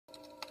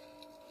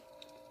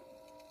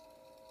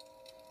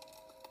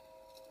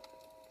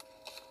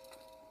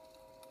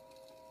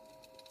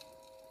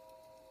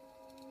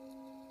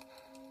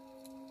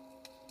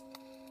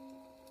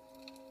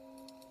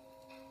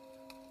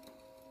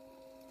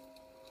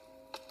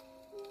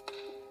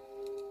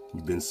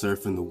You've been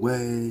surfing the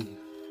wave.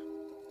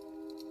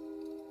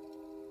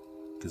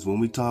 Because when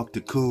we talk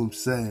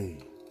Tecumseh,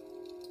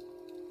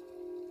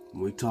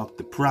 when we talk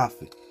the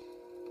prophet,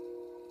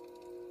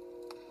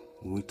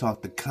 when we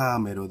talk the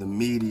comet or the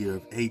meteor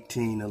of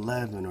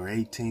 1811 or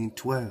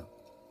 1812,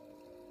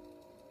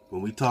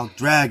 when we talk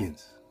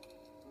dragons,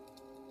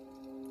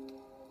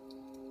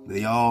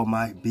 they all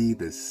might be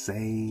the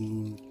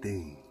same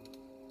thing.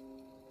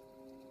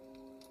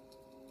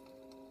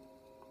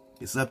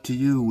 It's up to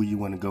you where you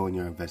want to go in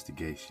your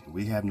investigation.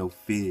 We have no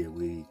fear.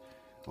 We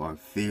are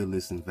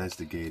fearless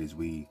investigators.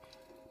 We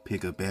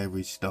pick up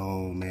every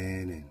stone,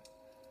 man, and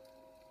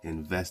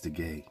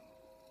investigate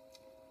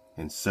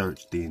and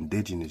search the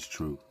indigenous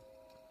truth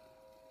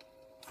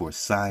for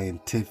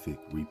scientific,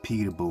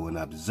 repeatable, and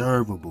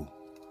observable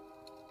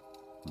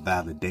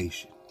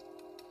validation.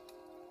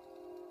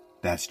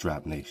 That's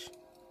Drop Nation.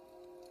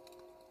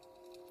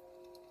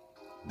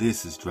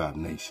 This is Drop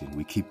Nation.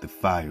 We keep the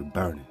fire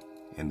burning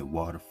and the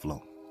water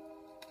flowing.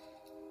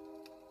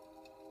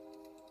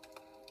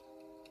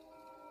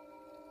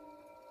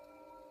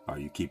 Are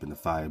you keeping the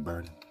fire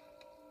burning?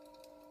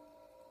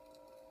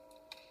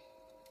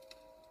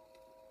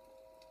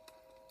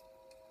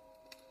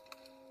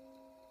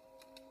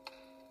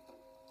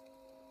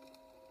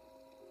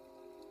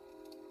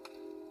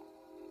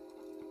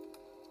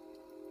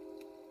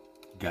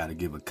 Gotta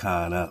give a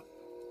con up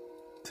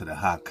to the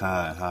high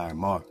con, Higher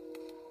Mark.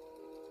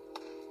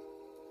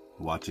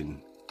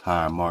 Watching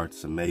Higher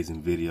Mark's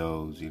amazing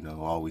videos, you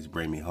know, always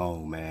bring me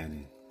home, man.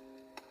 And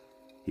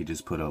he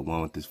just put up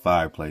one with this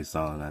fireplace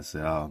on. I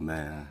said, oh,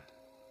 man,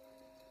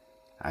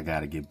 I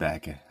gotta get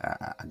back.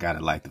 I gotta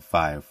light the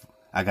fire.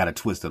 I gotta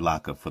twist the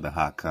lock up for the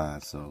hot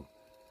con. So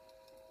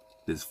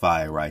this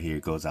fire right here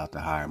goes out to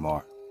Higher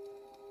Mark.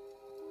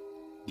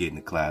 Get in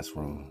the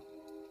classroom.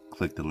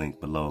 Click the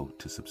link below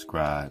to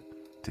subscribe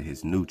to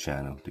his new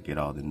channel to get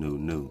all the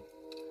new.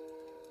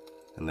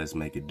 And let's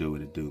make it do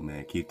what it do,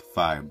 man. Keep the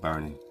fire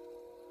burning.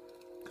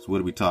 Because what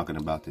are we talking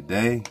about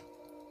today?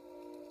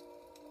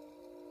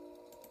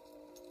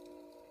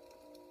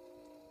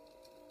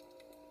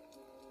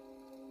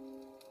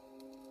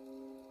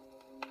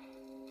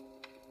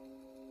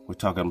 We're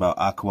talking about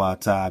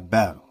Ahchwa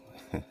battle.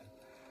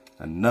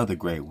 Another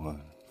great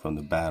one from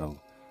the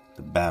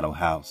battle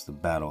house, the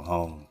battle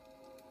home.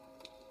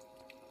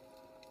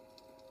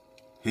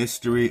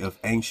 History of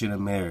ancient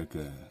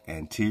America,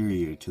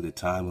 anterior to the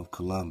time of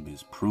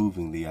Columbus,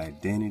 proving the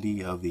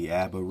identity of the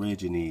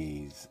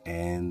Aborigines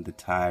and the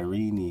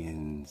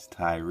Tyrenians,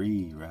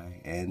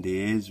 right? And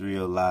the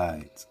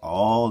Israelites,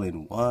 all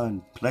in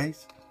one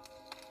place.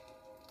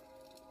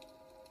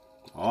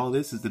 All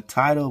this is the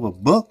title of a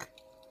book?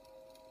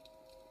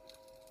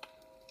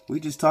 We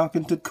just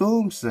talking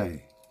Tecumseh.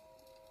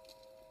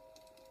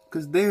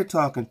 Because they're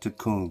talking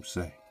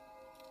Tecumseh.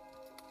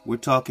 We're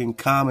talking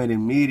comet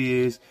and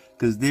meteors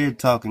because they're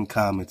talking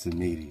comets and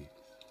meteors.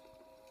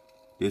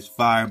 There's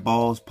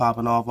fireballs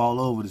popping off all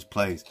over this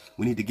place.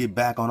 We need to get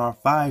back on our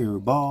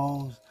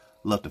fireballs.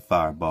 Love to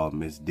fireball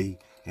Miss D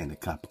and the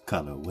Copper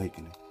Color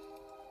Awakening.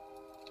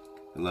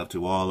 And love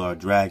to all our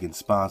dragon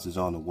sponsors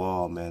on the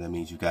wall, man. That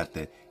means you got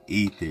the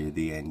ether,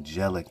 the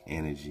angelic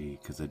energy,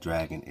 because a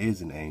dragon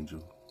is an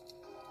angel.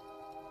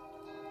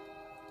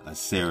 A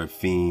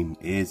seraphim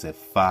is a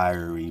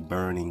fiery,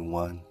 burning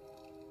one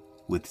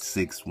with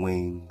 6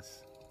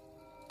 wings.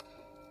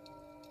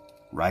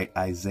 Right,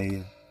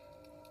 Isaiah?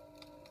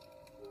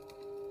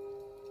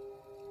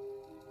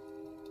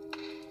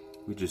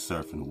 We're just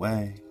surfing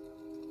away.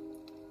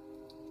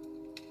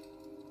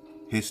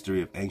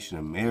 History of ancient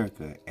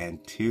America,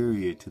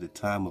 anterior to the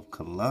time of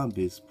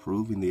Columbus,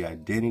 proving the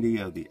identity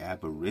of the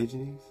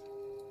Aborigines.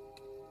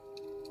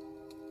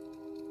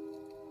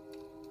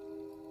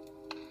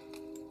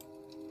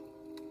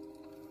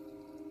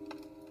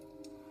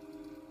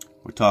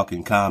 We're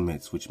talking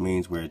comets, which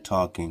means we're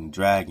talking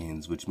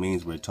dragons, which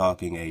means we're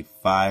talking a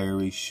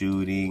fiery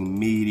shooting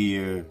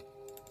meteor.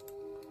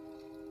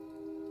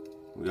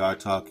 We are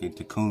talking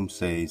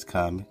Tecumseh's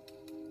comet,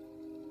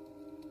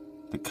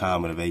 the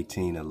comet of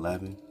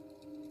 1811.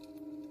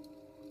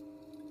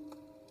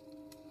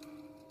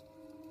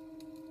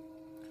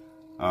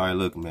 All right,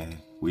 look, man,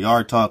 we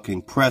are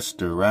talking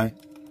Prester, right?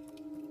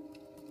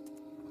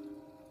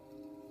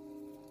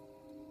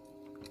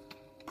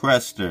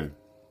 Prester.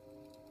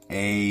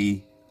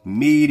 A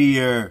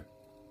meteor.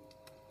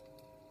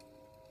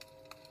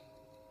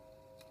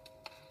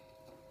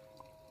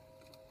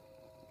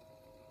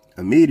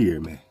 A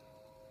meteor, man.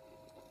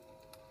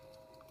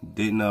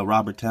 Didn't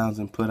Robert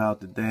Townsend put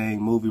out the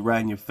dang movie right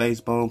in your face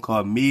bone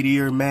called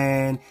Meteor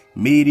Man?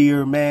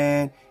 Meteor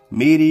Man?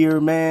 Meteor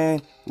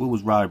Man? What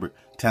was Robert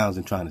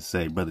Townsend trying to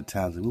say? Brother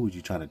Townsend, what was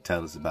you trying to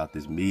tell us about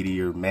this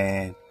Meteor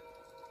Man?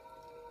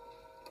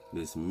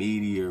 This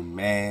meteor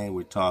man,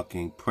 we're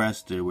talking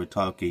Prester, we're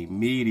talking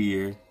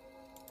meteor,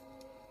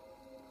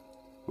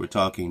 we're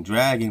talking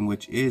dragon,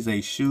 which is a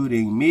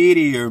shooting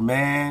meteor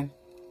man.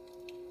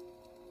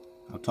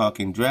 I'm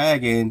talking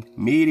dragon,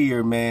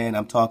 meteor man,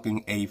 I'm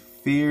talking a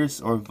fierce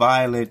or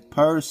violent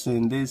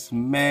person. This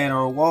man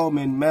or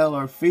woman, male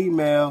or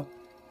female,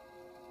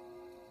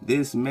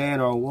 this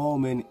man or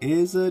woman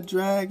is a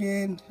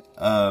dragon,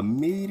 a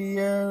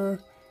meteor,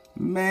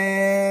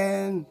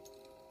 man.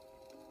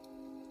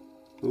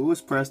 Who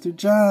is Prester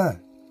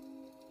John?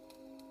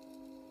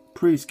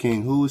 Priest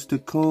King, who is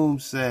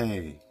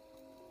Tecumseh?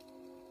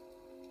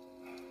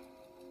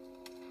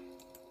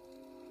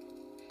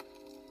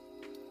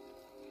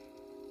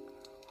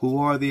 Who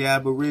are the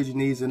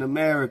Aborigines in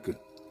America?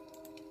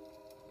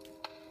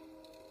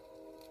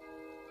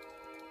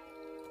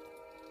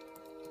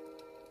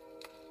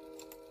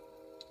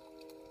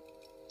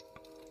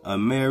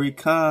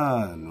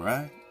 Ame'rican,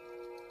 right?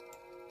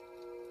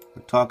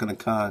 We're talking the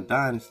Khan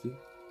dynasty.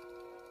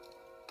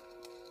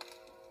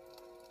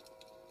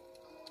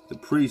 The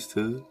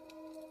priesthood.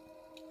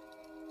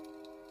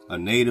 A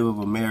native of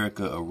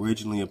America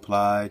originally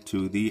applied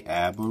to the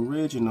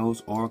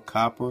Aboriginals or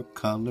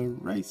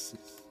copper-colored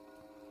races.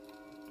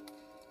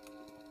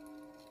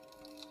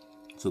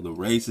 So the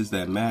races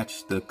that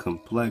match the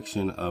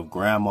complexion of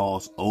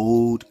Grandma's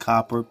old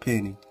copper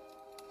penny.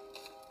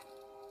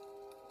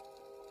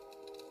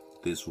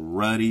 This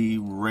ruddy,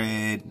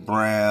 red,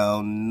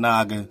 brown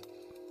naga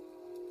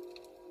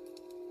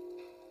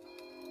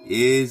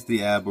is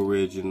the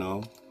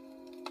Aboriginal,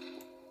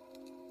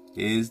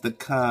 is the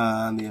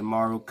Khan, the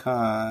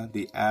Ame'rican,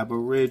 the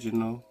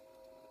Aboriginal,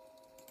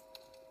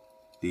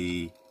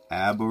 the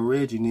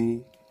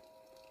Aborigine.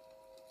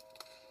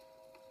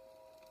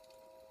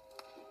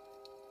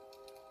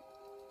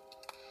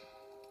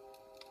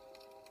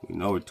 You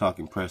know we're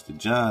talking Prester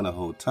John the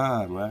whole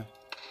time, right?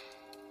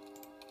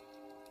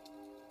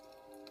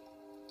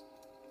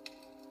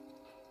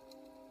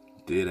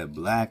 Did a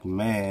black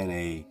man,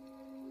 a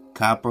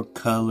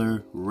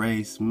copper-colored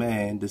race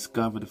man,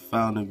 discover the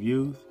fountain of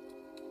youth?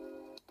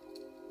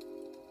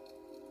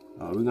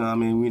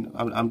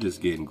 I'm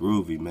just getting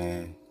groovy,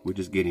 man. We're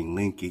just getting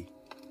linky.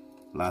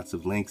 Lots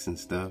of links and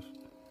stuff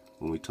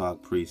when we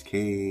talk Priest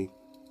King.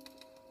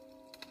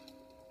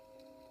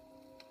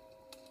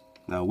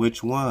 Now,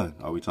 which one?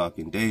 Are we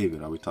talking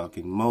David? Are we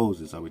talking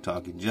Moses? Are we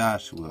talking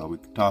Joshua? Are we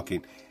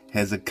talking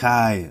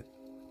Hezekiah?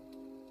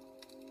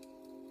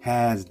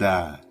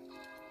 Hasdai?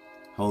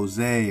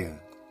 Hosea?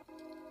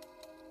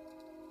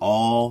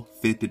 All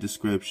fit the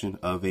description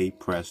of a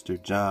Prester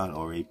John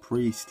or a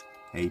priest,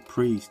 a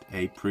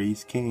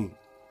priest king,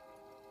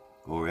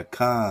 or a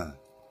Khan.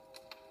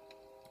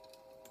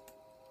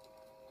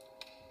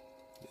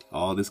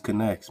 All this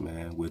connects,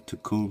 man, with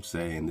Tecumseh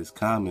in this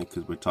comment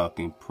because we're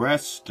talking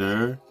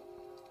Prester.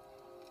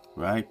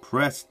 Right?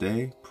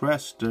 Prester.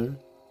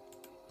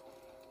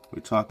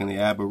 We're talking the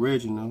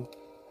Aboriginal.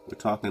 We're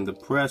talking the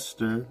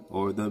Prester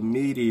or the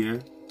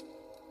meteor.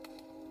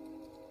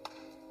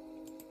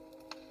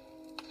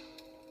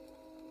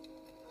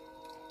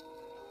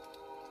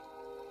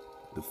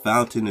 The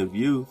fountain of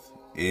youth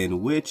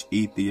in which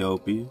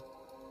Ethiopia?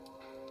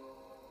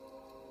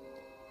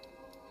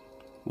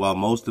 While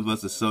most of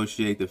us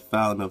associate the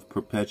fountain of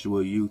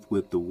perpetual youth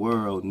with the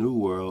world, New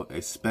World,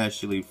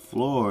 especially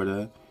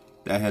Florida,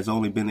 that has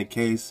only been the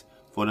case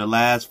for the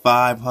last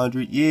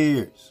 500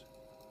 years.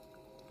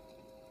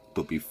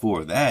 But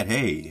before that,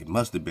 hey, it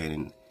must have been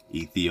in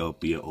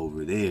Ethiopia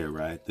over there,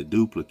 right? The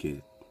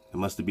duplicate. It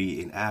must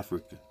be in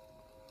Africa.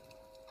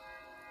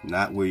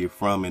 Not where you're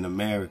from in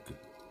America.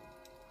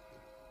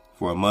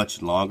 For a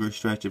much longer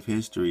stretch of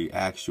history,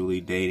 actually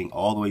dating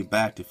all the way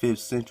back to 5th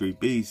century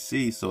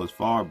BC, so as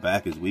far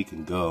back as we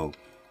can go,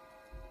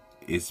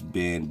 it's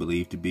been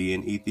believed to be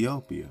in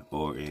Ethiopia,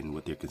 or in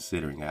what they're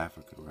considering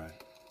Africa,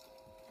 right?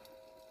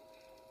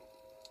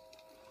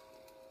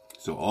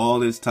 So all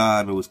this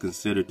time it was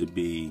considered to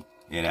be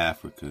in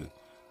Africa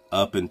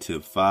up until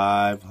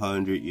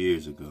 500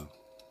 years ago.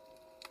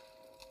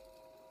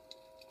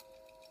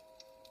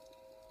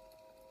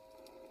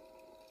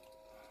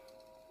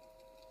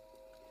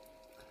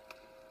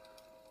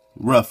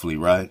 Roughly,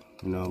 right?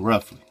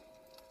 Roughly.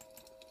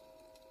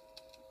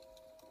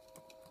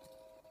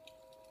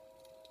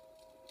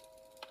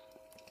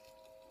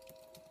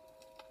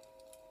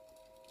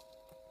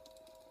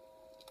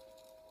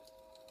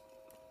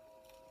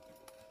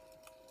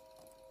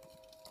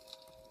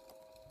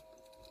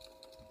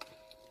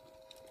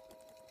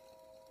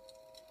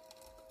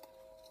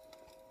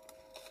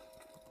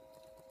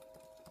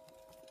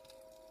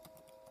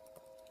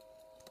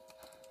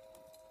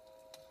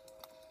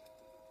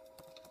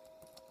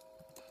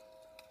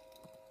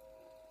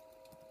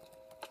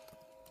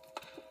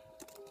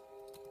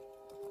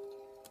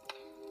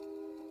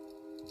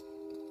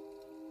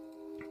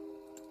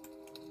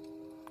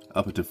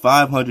 Up until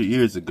 500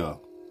 years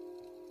ago,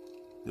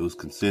 it was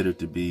considered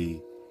to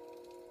be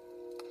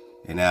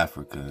in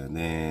Africa. And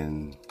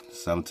then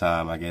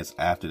sometime, I guess,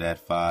 after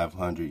that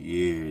 500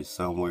 years,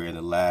 somewhere in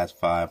the last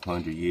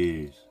 500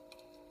 years,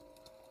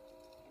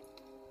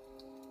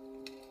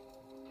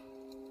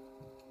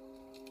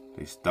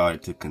 they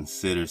started to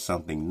consider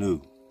something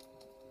new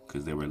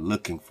because they were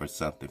looking for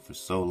something for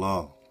so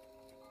long.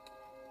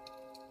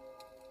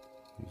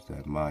 Here's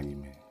that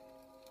monument.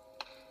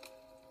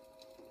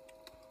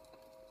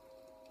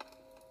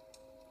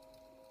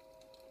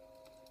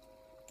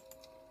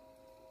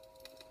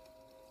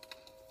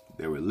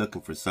 They were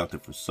looking for something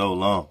for so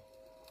long.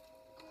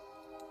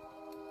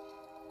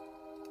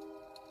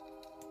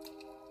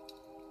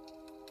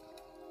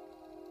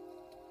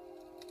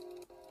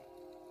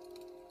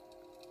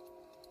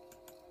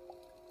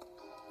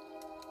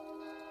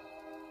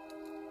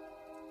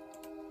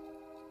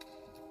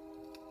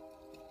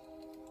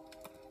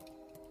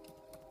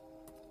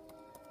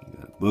 You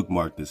gotta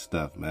bookmark this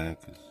stuff, man,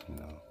 because, you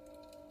know,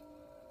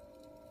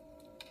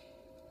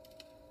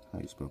 how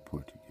you spell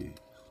Portuguese?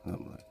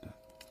 Something like that.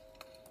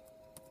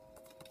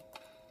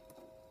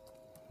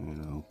 You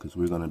know, because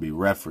we're going to be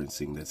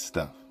referencing this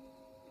stuff.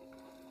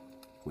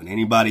 When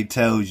anybody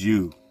tells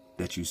you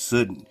that you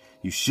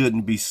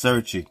shouldn't be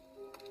searching,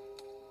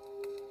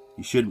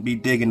 you shouldn't be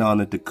digging on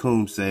the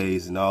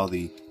Tecumsehs and all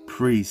the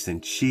priests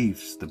and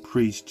chiefs, the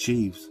priest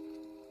chiefs,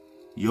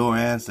 your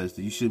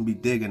ancestors, you shouldn't be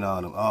digging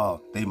on them.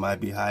 Oh, they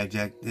might be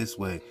hijacked this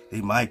way.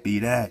 They might be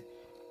that.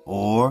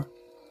 Or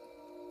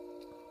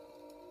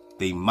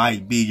they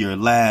might be your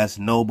last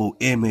noble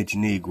image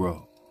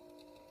Negro.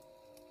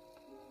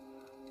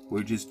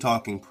 We're just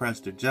talking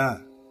Prester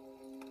John.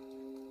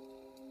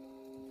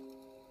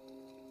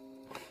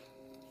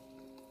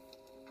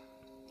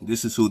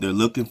 This is who they're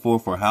looking for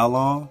how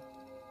long?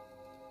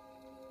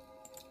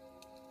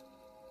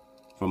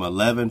 From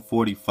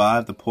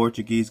 1145, the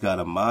Portuguese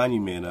got a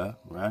monument up,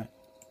 right?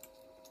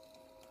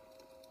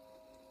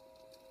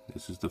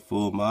 This is the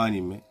full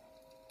monument.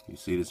 You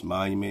see this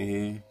monument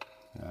here?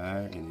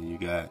 Alright, and then you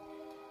got,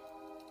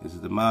 this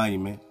is the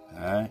monument,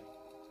 alright?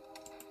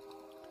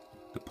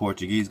 The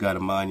Portuguese got a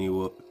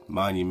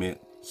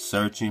monument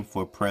searching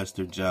for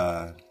Prester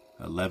John,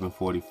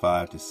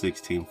 1145 to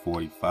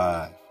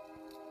 1645.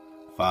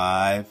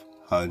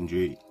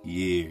 500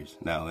 years.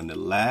 Now, in the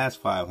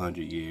last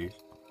 500 years,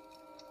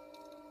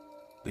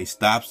 they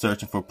stopped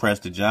searching for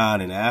Prester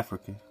John in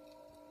Africa.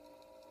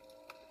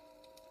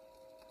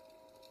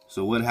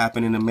 So what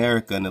happened in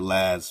America in the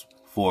last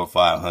 400 or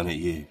 500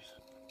 years?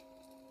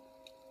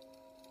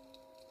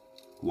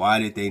 Why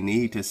did they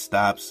need to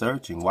stop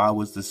searching? Why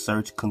was the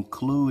search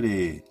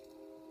concluded?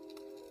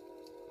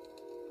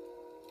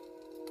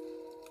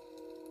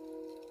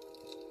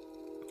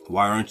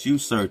 Why aren't you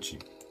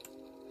searching?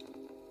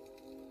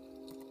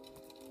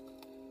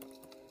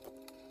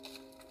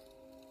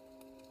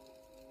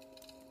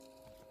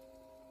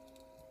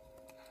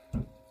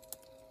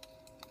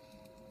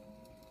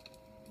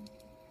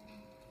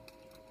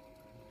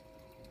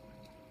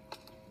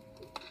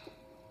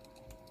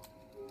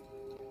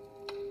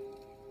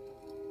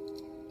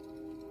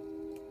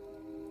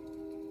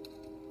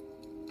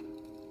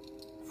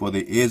 For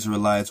the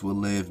Israelites will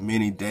live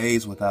many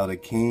days without a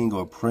king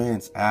or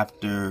prince,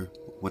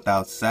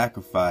 without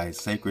sacrifice,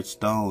 sacred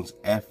stones,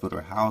 ephod,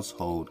 or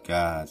household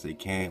gods. They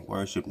can't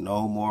worship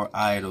no more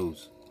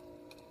idols.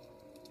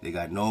 They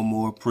got no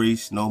more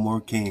priests, no more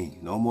king,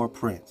 no more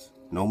prince,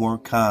 no more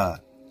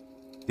Khan.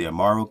 The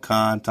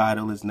Ame'rican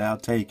title is now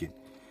taken.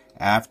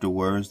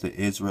 Afterwards, the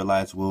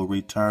Israelites will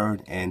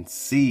return and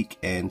seek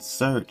and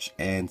search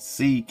and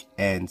seek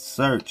and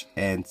search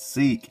and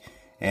seek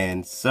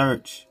and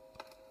search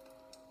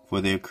for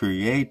their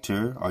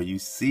creator. Are you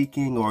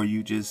seeking, or are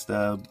you just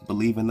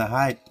believing the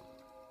hype?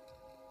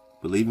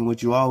 Believing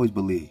what you always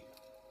believe?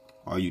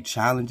 Are you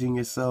challenging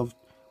yourself?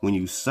 When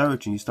you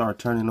search and you start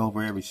turning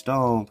over every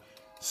stone,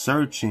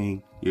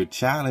 searching, you're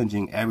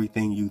challenging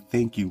everything you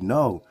think you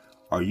know.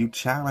 Are you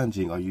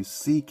challenging? Are you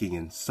seeking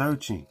and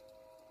searching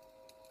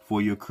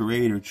for your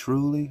creator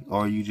truly?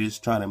 Or are you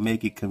just trying to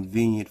make it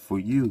convenient for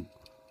you?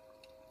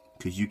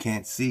 Because you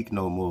can't seek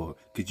no more.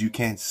 Because you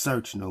can't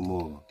search no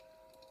more.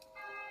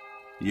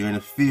 You're in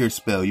a fear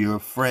spell. You're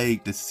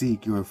afraid to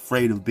seek. You're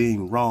afraid of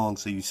being wrong,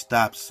 so you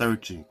stop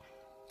searching.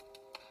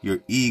 Your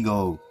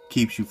ego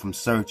keeps you from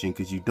searching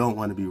because you don't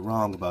want to be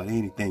wrong about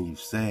anything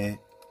you've said.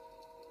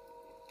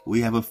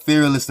 We have a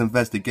fearless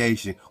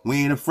investigation.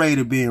 We ain't afraid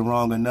of being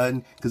wrong or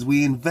nothing because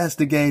we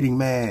investigating,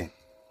 man.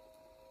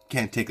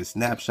 Can't take a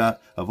snapshot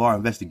of our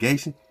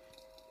investigation.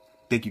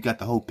 Think you got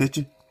the whole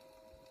picture?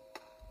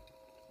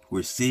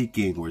 We're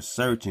seeking. We're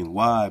searching.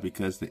 Why?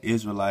 Because the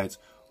Israelites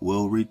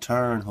will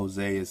return,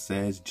 Hosea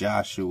says.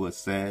 Joshua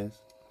says.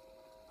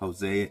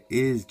 Hosea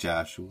is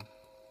Joshua.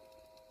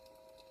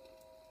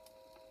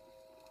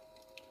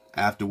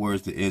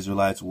 Afterwards, the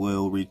Israelites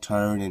will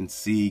return and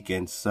seek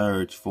and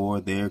search for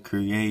their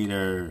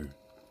creator.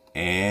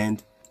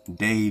 And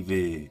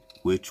David.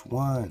 Which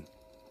one?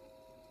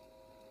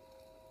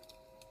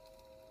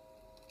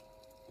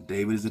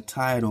 David is a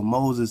title.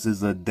 Moses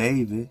is a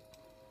David.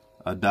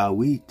 A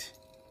Dawit.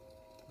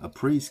 A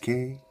priest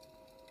king.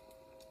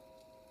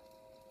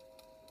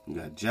 You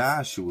got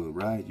Joshua,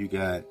 right? You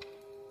got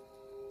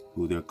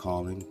who they're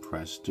calling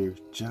Prester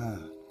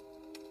John.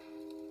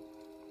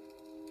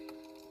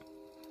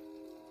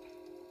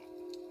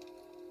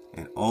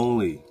 And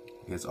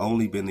has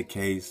only been the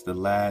case the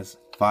last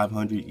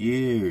 500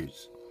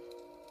 years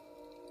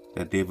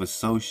that they've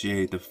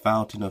associated the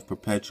fountain of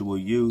perpetual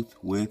youth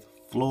with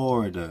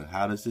Florida.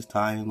 How does this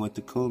tie in with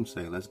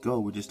Tecumseh? Let's go.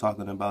 We're just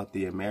talking about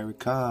the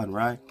Ame'rican,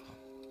 right?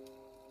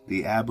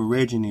 The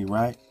Aborigine,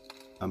 right?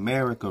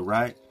 America,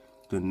 right?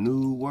 the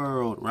new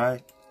world,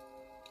 right?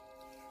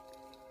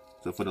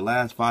 So for the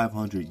last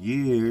 500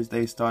 years,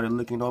 they started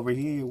looking over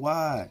here.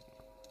 Why?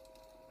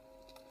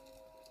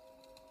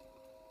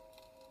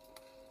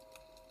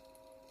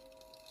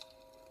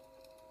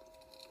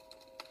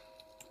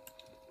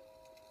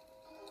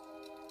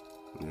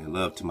 Man,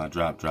 love to my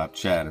drop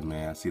chatter,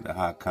 man. I see the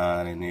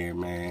Hakan in there,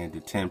 man. The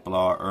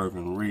Templar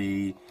Irvin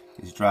Reed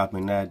is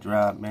dropping that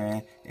drop,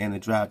 man. And the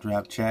drop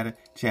chatter.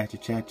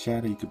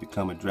 Chatter. You could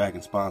become a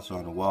dragon sponsor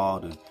on the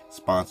wall to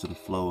sponsor the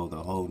flow of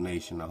the whole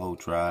nation, the whole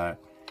tribe.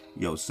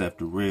 Yosef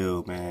the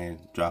Real, man.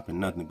 Dropping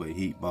nothing but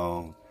heat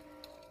bone.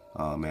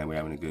 Oh, man, we're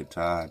having a good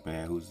time,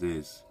 man. Who's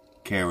this?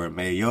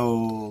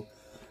 Caramello.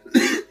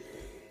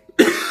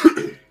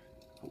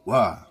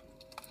 Wow.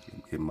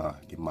 Get my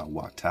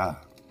wata.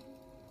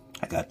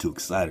 I got too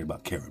excited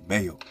about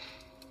Caramello.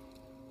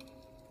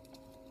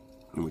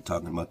 When we're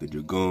talking about the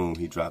Dragoon,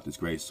 he dropped his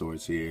great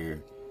source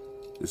here.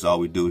 This all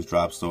we do is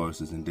drop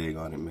sources and dig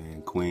on it,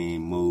 man.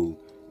 Queen Mu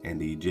and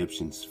the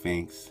Egyptian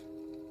Sphinx.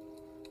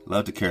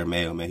 Love to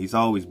Caramello, man. He's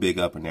always big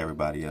up in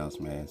everybody else,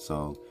 man.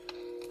 So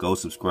go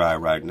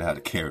subscribe right now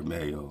to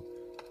Caramello.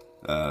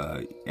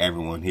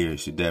 Everyone here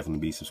should definitely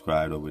be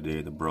subscribed over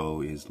there. The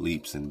bro is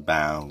leaps and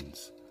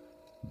bounds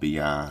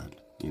beyond,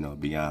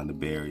 beyond the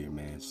barrier,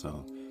 man.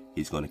 So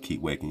he's going to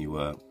keep waking you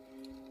up.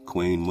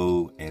 Queen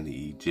Mu and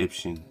the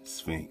Egyptian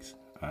Sphinx.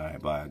 All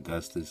right, by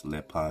Augustus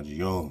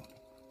Lepangion.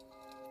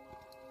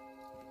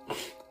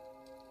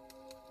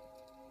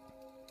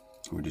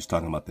 We're just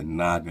talking about the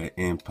Naga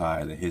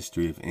Empire, the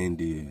history of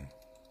India.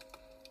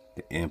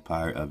 The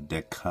Empire of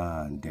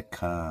Deccan.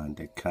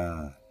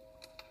 I'm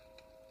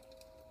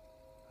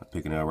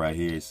picking it up right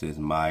here. It says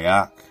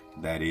Mayak.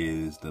 That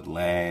is the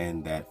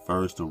land that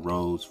first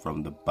arose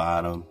from the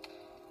bottom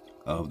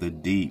of the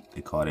deep.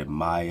 They called it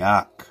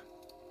Mayak.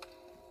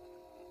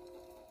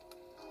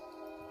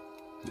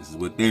 This is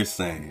what they're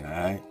saying, all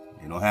right?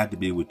 It don't have to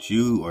be what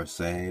you are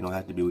saying. It don't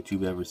have to be what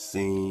you've ever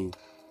seen.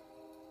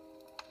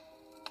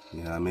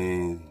 You know what I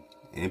mean?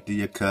 Empty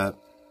your cup.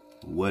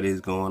 What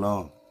is going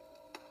on?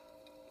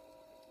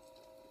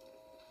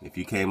 If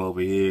you came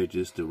over here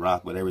just to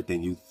rock with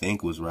everything you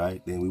think was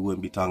right, then we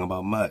wouldn't be talking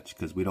about much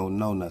because we don't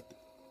know nothing.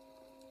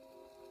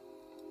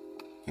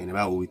 Ain't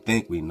about what we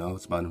think we know.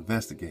 It's about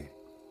investigating.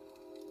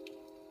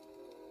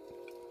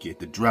 Get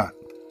the drop.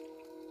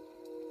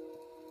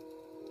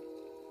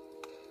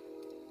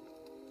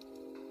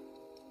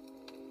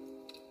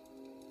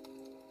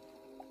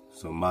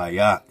 So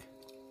Mayak,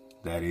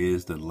 that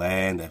is the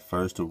land that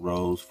first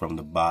arose from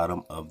the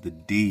bottom of the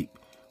deep,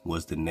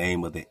 was the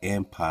name of the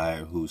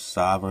empire whose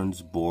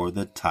sovereigns bore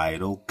the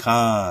title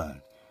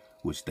Khan,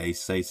 which they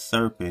say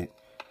serpent.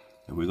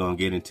 And we're going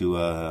to get into,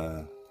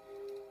 we're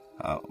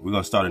going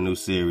to start a new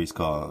series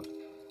called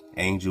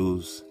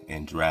Angels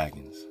and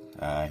Dragons.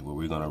 All right, where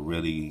we're going to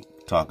really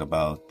talk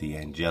about the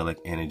angelic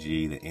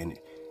energy, the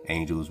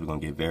angels. We're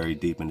going to get very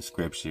deep in the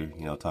scripture,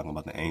 talking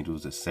about the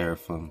angels, the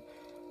seraphim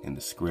in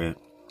the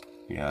script.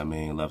 You know what I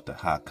mean? Love to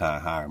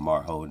Hakan Hire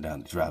Mark holding down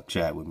the drop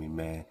chat with me,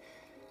 man.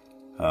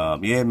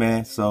 Yeah,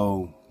 man.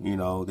 So,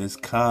 this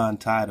Khan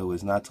title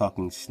is not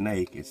talking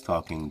snake. It's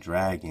talking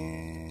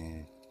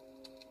dragon.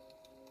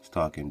 It's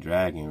talking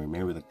dragon.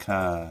 Remember the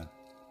Khan.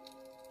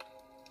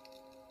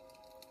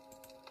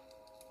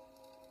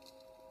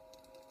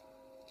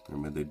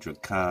 Remember the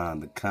Dracan,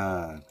 the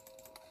Khan.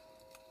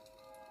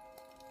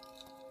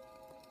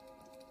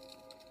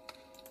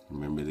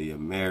 Remember the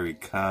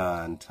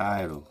Ame'rican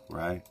title,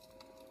 right?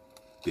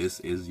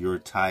 This is your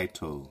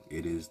title.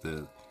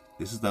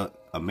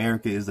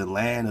 America is the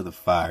land of the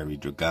fiery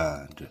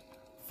dragon,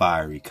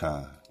 fiery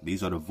Khan.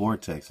 These are the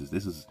vortexes.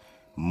 This is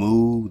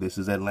Mu, this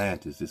is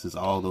Atlantis. This is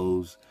all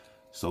those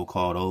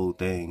so-called old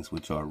things,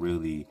 which are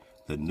really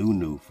the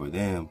new for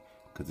them,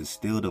 because it's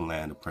still the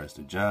land of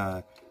Prester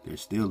John. They're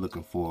still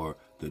looking for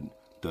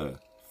the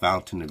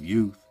fountain of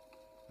youth,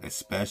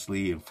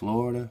 especially in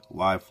Florida.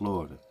 Why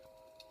Florida?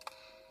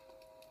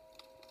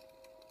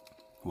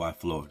 Why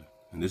Florida?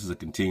 And this is a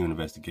continuing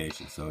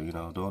investigation, so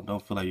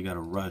don't feel like you got to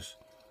rush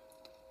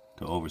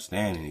to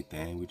overstand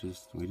anything. We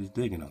just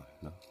digging on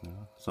it.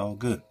 It's all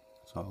good.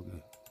 It's all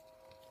good.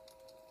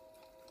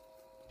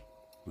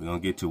 We're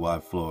gonna get to why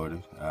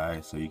Florida. All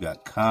right. So you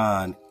got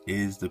Khan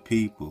is the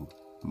people,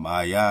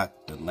 Mayak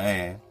the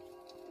land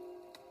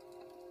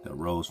that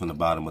rose from the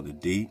bottom of the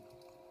deep,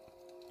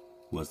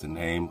 was the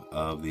name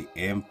of the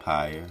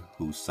empire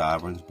whose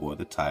sovereigns bore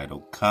the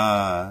title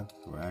Khan.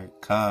 Right,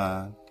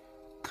 Khan,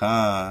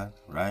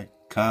 right.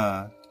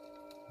 Khan.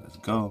 Let's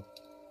go.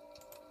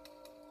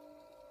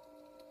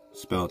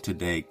 Spelled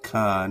today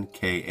Khan,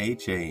 Khan,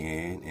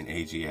 in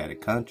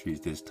Asiatic countries.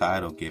 This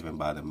title given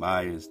by the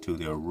Mayas to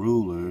their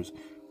rulers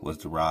was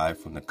derived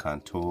from the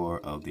contour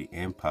of the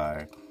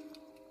empire,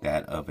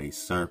 that of a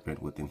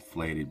serpent with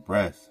inflated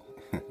breasts.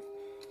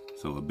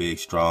 So a big,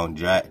 strong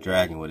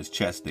dragon with his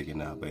chest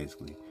sticking out,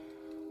 basically.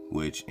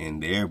 Which in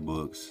their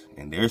books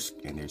and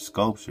their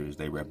sculptures,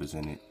 they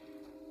represented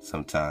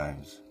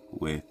sometimes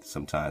with,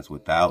 sometimes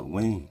without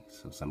wings.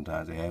 So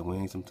sometimes they had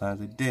wings, sometimes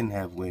they didn't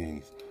have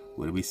wings.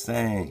 What are we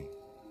saying?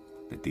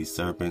 that these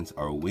serpents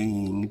are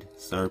winged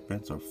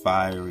serpents or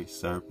fiery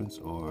serpents,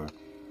 or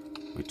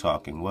we're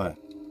talking what?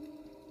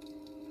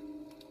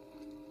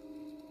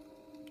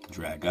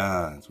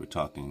 Dragons. We're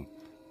talking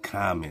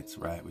comets,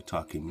 right? We're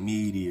talking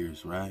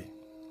meteors, right?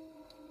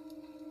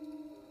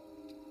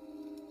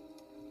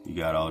 You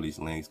got all these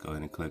links. Go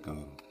ahead and click on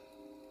them.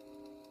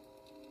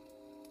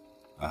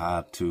 I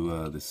hop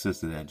to the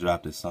sister that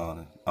dropped this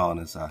on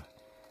us. I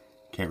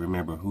can't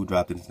remember who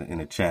dropped it in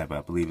the chat, but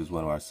I believe it's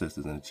one of our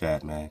sisters in the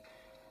chat, man.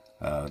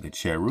 The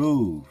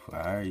Cheruv.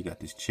 Alright, you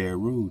got this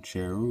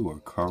Cheru or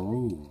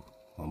Karu.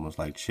 Almost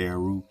like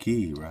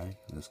Cherokee, right?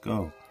 Let's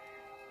go.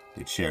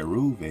 The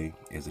Cheruve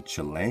is a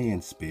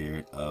Chilean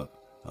spirit of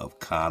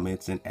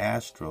comets and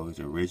asteroids,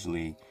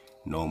 originally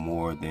no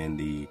more than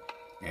the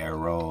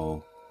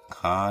Aeroconnian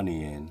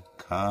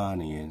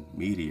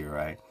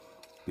meteorite.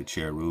 The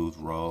Cheruv's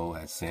role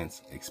has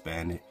since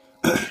expanded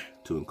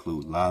to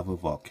include lava,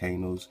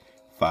 volcanoes,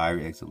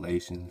 fiery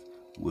exhalations,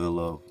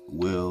 will-o'-the-wisp,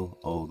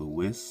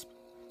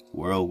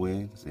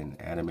 whirlwinds, and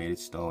animated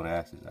stone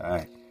axes.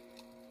 Alright.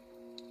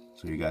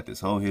 So you got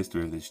this whole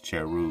history of this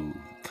Cheruv.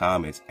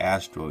 Comets,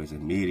 asteroids,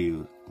 and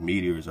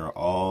meteors are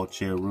all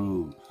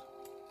Cheruvs,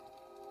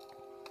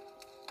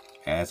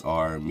 as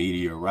are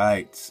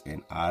meteorites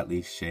and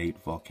oddly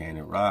shaped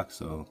volcanic rocks.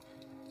 So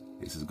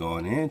this is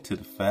going into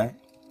the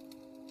fact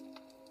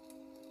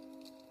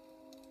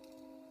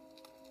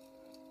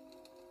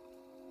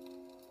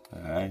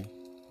alright,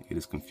 it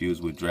is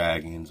confused with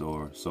dragons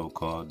or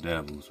so-called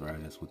devils,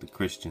 right? That's what the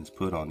Christians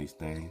put on these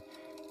things.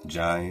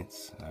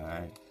 Giants,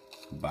 alright,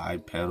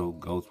 bipedal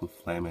ghosts with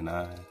flaming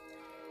eyes.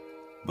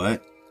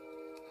 But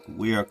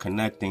we are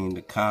connecting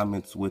the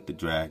comets with the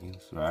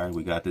dragons, right?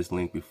 We got this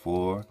link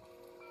before,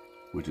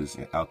 which is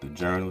out the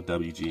journal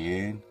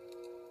WGN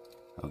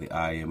of the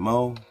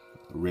IMO,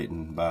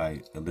 written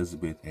by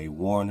Elizabeth A.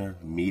 Warner.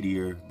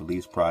 Meteor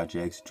Beliefs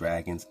Projects,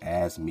 Dragons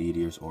as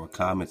Meteors or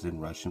Comets in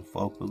Russian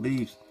Folk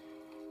Beliefs.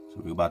 So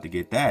we're about to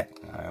get that.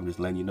 I'm just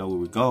letting you know where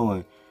we're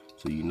going,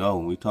 so you know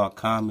when we talk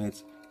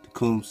comets,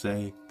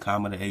 Tecumseh,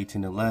 Comet of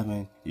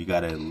 1811, you got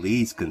to at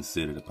least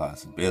consider the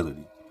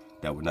possibility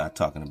that we're not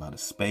talking about a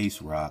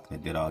space rock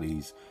that did all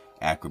these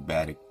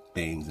acrobatic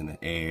things in the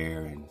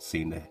air and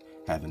seemed to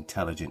have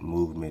intelligent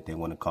movement. They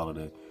want to call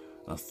it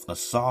a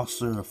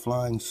saucer, a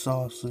flying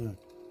saucer.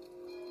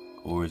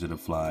 Or is it a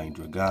flying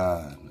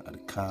dragon, a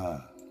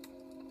khan?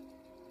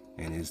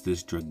 And is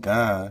this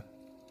dragon,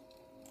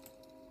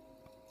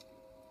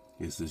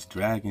 is this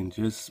dragon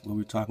just what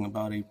we're talking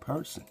about, a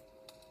person?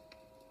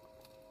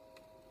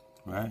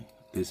 Right?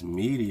 This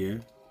meteor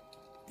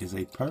is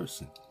a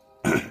person.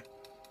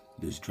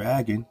 This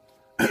dragon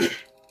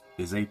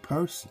is a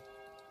person.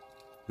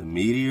 The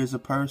meteor is a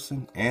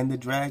person and the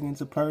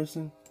dragon's a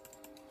person.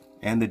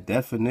 And the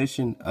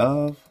definition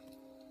of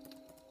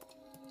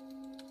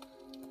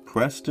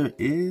Prester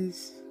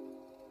is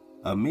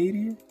a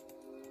meteor.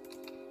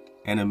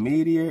 And a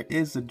meteor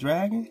is a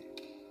dragon.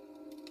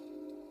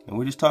 And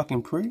we're just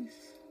talking priests.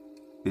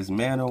 This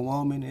man or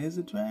woman is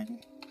a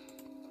dragon.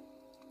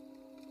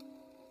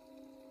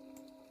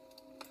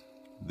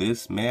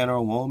 This man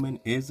or woman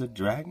is a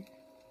dragon.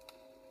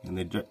 And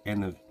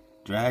the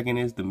dragon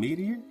is the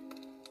meteor.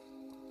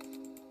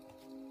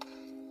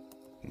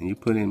 And you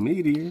put in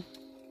meteor.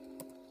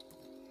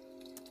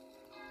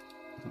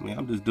 I mean,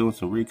 I'm just doing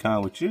some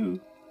recon with you.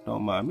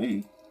 Don't mind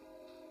me.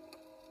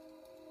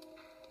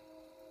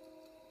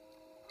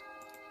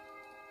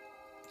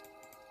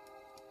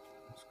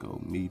 Let's go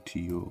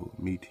meteor.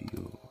 I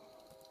think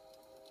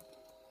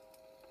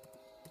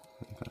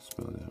I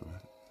spelled that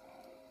right.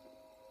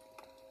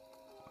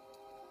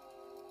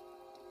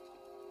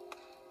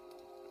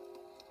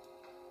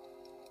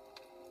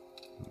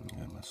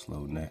 Got my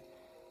slow neck.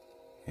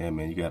 Yeah,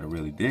 man, you gotta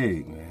really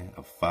dig, man.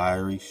 A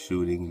fiery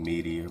shooting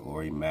meteor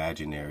or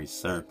imaginary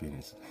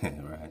serpent,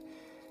 right?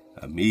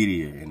 A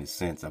meteor, in a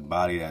sense, a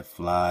body that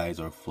flies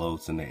or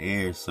floats in the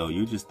air. So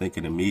you're just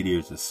thinking a meteor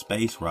is a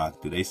space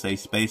rock. Do they say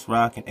space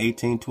rock in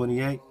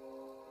 1828?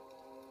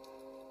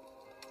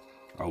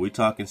 Are we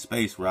talking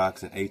space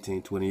rocks in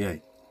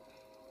 1828?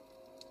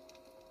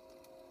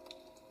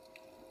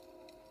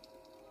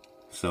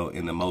 So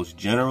in the most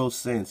general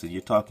sense, if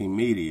you're talking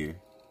meteor,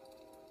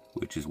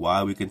 which is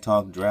why we can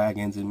talk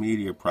dragons and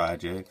meteor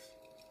projects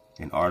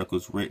and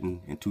articles written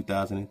in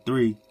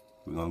 2003,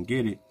 we're going to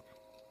get it,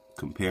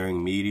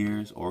 comparing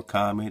meteors or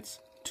comets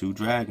to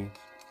dragons.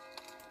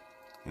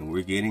 And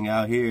we're getting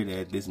out here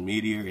that this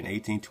meteor in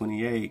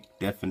 1828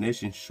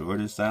 definition sure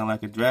does sound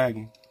like a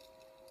dragon.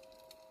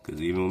 Because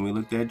even when we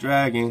looked at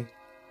dragon,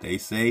 they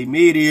say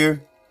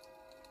meteor.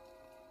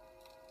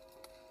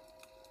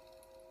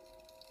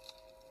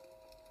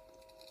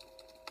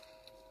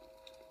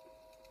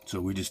 So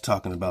we're just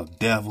talking about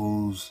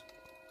devils,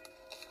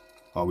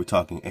 or are we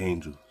talking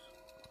angels?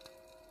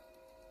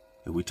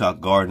 If we talk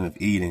Garden of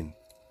Eden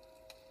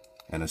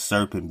and a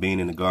serpent being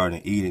in the Garden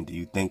of Eden, do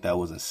you think that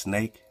was a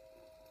snake?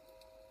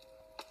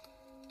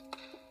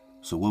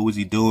 So what was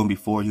he doing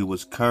before he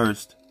was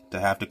cursed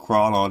to have to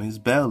crawl on his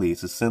belly?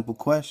 It's a simple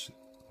question.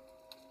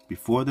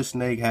 Before the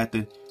snake had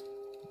to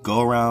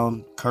go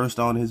around cursed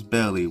on his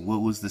belly,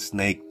 what was the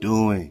snake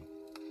doing?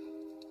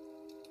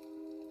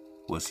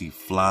 Was he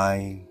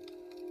flying?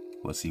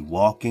 Was he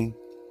walking?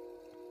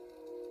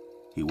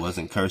 He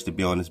wasn't cursed to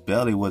be on his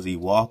belly. Was he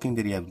walking?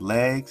 Did he have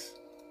legs?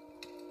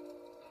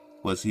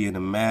 Was he an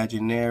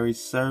imaginary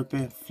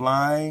serpent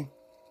flying?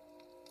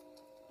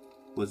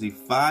 Was he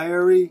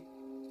fiery?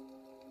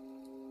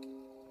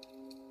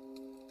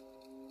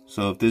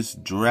 So if this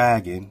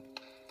dragon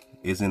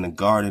is in the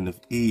Garden of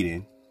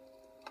Eden,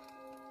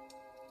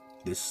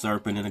 this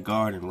serpent in the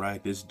garden,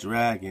 right? This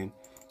dragon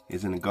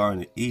is in the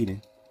Garden of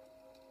Eden,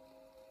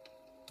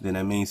 then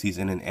that means he's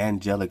in an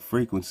angelic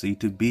frequency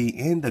to be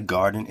in the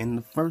garden in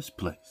the first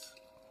place.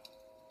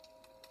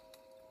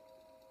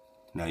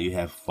 Now you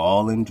have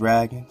fallen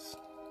dragons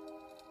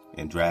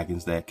and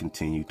dragons that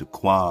continue to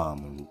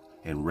qualm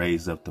and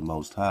raise up the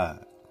Most High.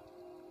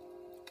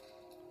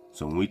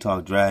 So when we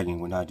talk dragon,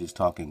 we're not just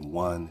talking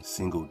one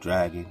single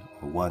dragon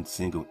or one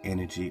single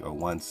energy or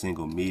one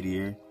single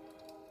meteor.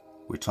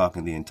 We're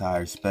talking the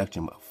entire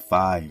spectrum of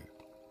fire,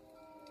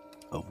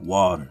 of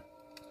water,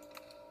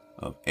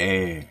 of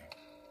air,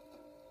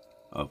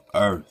 of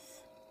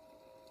earth.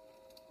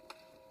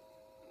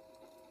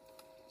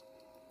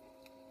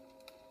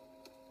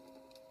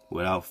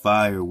 Without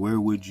fire, where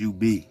would you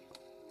be?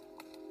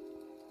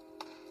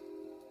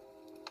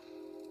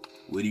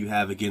 What do you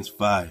have against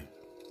fire?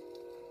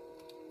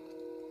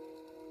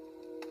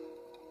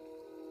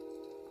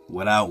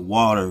 Without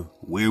water,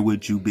 where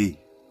would you be?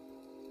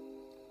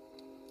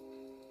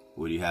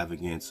 What do you have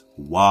against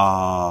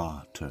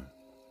water?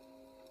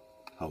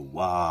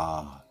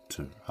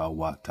 Hawata.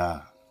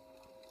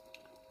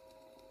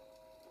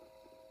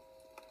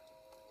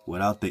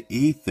 Without the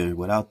ether,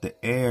 without the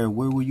air,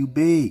 where will you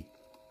be?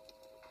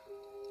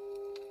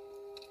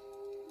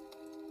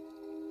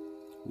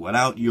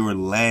 Without your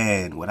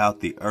land,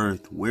 without the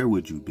earth, where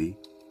would you be?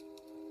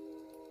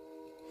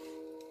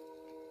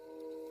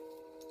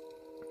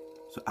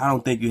 So I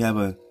don't think you have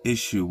an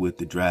issue with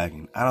the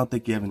dragon. I don't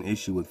think you have an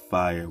issue with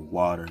fire,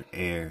 water,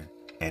 air,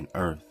 and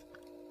earth.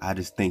 I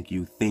just think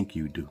you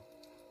do.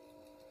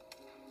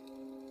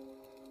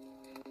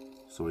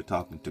 So we're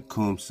talking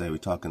Tecumseh, we're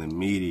talking the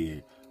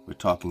meteor, we're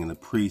talking in the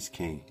priest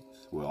kings.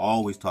 We're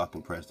always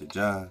talking Prester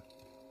John.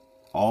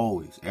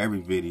 Always.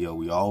 Every video,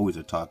 we always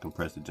are talking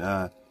Prester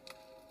John.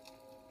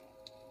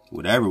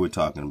 Whatever we're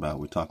talking about,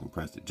 we're talking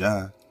Prester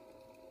John.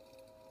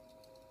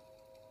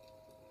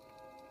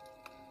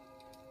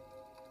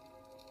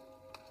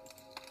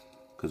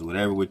 Because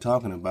whatever we're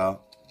talking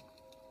about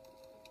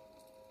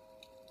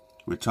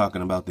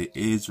the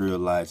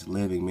Israelites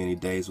living many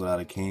days without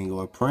a king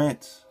or a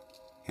prince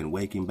and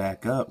waking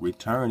back up,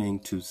 returning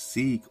to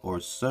seek or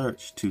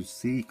search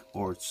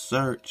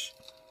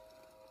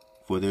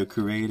for their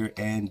Creator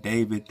and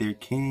David, their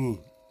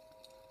king.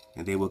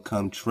 And they will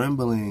come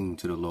trembling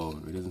to the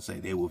Lord. It doesn't say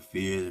they will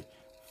fear.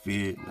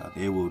 No,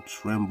 they will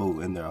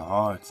tremble in their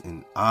hearts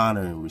in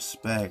honor and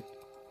respect.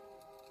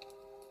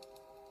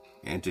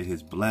 Enter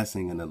his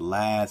blessing in the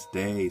last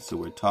days. So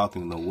we're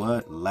talking the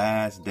what?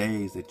 Last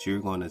days that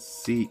you're going to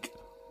seek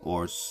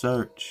or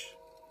search.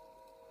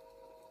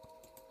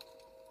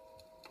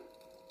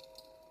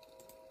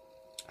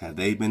 Have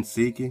they been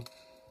seeking?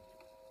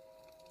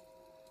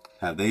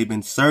 Have they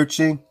been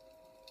searching?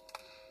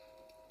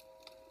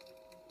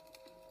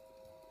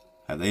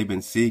 Have they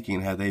been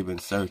seeking? Have they been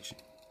searching?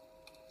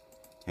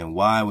 And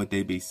why would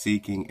they be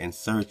seeking and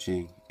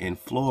searching in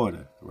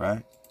Florida,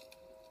 right?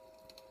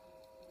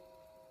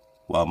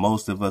 While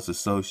most of us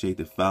associate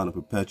the fountain of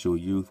perpetual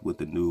youth with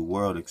the New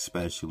World,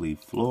 especially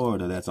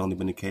Florida, that's only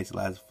been the case the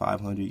last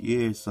 500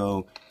 years.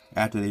 So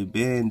after they've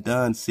been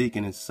done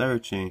seeking and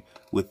searching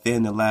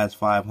within the last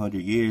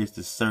 500 years,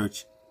 the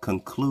search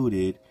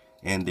concluded,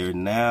 and they're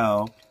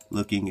now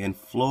looking in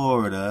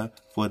Florida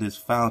for this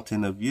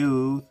fountain of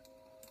youth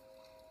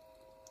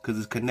because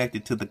it's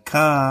connected to the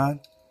Khan,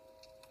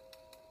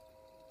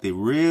 the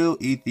real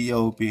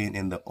Ethiopian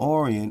in the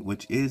Orient,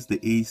 which is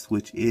the East,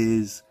 which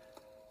is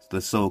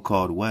the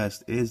so-called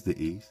West, is the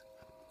East.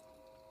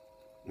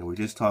 And we're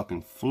just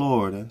talking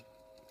Florida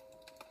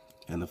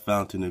and the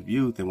fountain of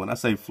youth. And when I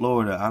say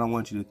Florida, I don't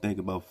want you to think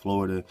about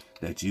Florida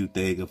that you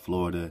think of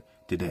Florida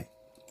today.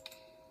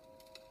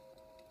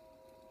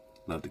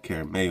 Love to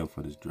carry mail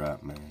for this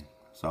drop, man.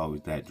 It's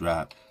always that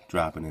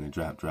dropping in a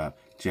drop,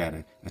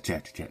 chatter,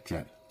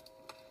 chatter.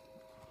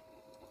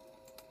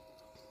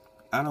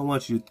 I don't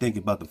want you to think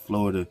about the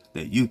Florida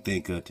that you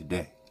think of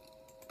today.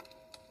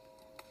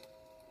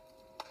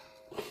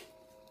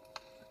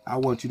 I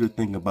want you to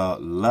think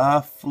about La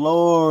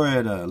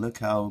Florida. Look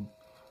how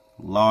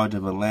large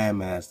of a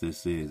landmass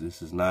this is.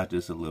 This is not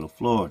just a little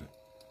Florida.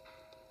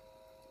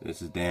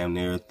 This is damn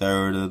near a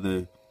third of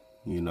the,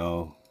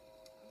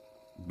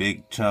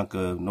 big chunk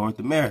of North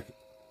America.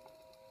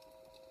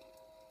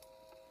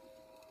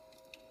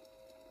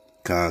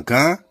 Con.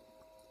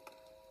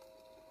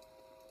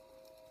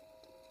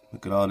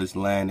 Look at all this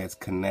land that's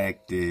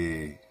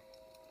connected.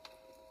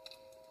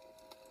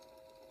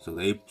 So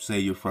they say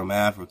you're from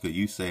Africa.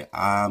 You say,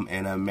 I'm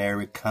an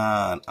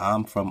Ame'rican.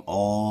 I'm from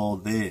all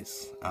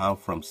this. I'm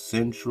from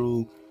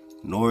Central,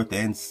 North,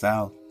 and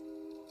South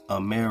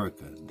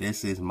America.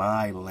 This is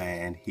my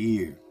land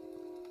here.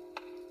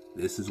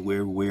 This is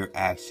where we're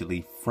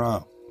actually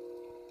from.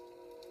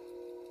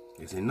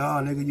 They say, no,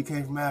 nigga, you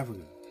came from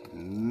Africa.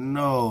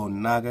 No,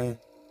 nigga.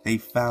 They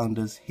found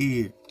us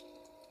here.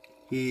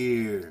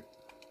 Here.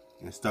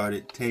 And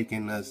started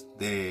taking us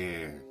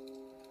there.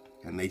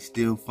 And they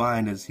still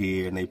find us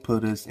here, and they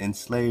put us in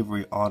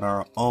slavery on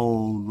our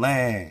own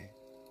land.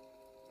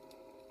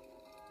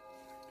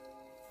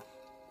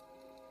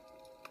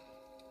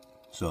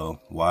 So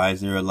why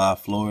is there a lot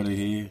of Florida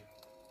here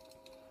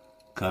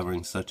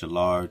covering such a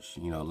large,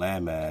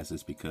 landmass?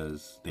 It's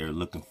because they're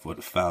looking for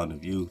the fountain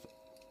of youth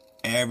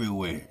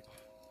everywhere.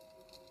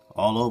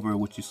 All over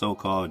what you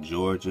so-called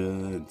Georgia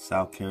and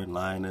South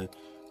Carolina.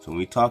 So when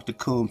we talk to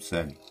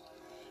Tecumseh,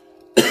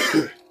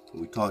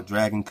 we talk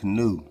Dragon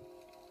Canoe,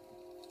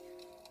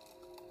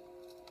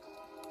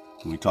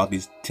 when we talk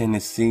these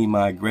Tennessee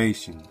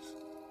migrations,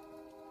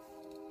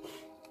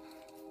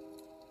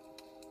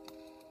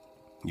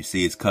 you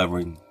see it's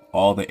covering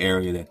all the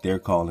area that they're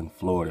calling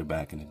Florida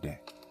back in the day.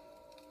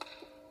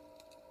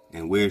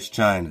 And where's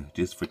China?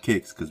 Just for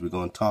kicks, because we're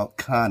going to talk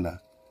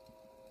Kana.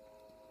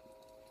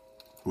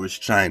 Where's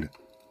China?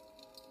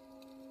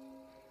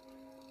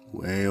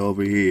 Way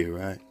over here,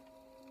 right?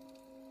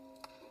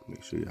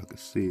 Make sure y'all can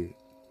see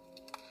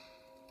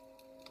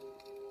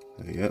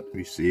it. Yep,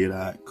 we see it. All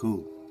right,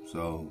 cool.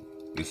 So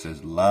it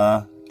says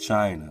La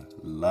China.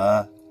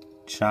 La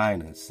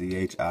China.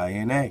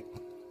 C-H-I-N-A.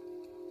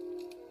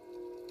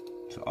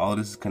 So all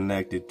this is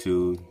connected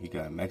to, you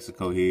got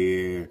Mexico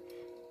here,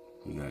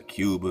 you got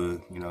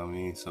Cuba, you know what I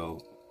mean?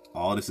 So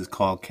all this is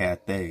called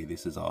Cathay.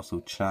 This is also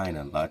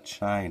China, La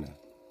China.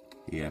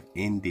 You have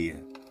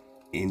India.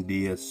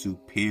 India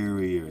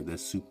superior, the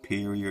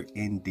superior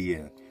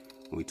India.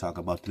 When we talk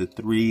about the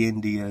three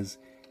Indias,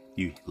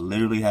 you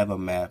literally have a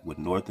map with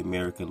North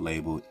America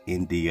labeled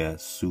India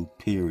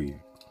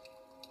superior.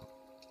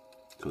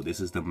 So this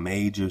is the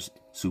major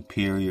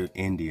superior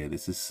India.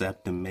 This is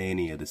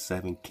Septimania, the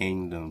 7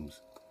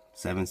 kingdoms,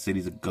 7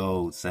 cities of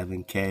gold,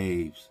 7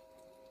 caves,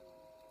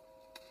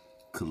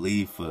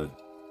 Khalifa,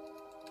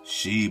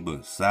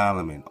 Sheba,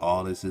 Solomon.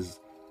 All this is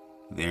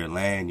their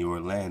land, your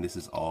land. This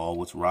is all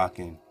what's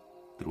rocking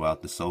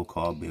throughout the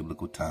so-called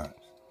biblical times.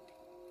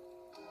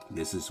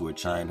 This is where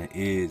China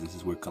is. This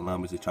is where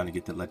Columbus is trying to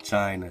get to La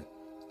China.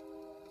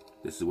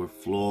 This is where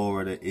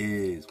Florida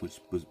is, which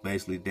was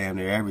basically damn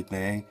near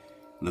everything.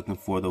 Looking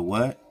for the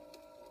what?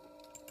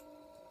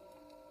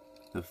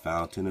 The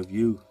fountain of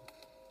youth.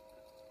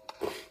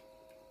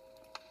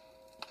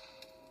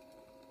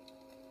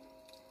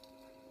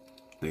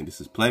 Think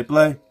this is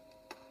play?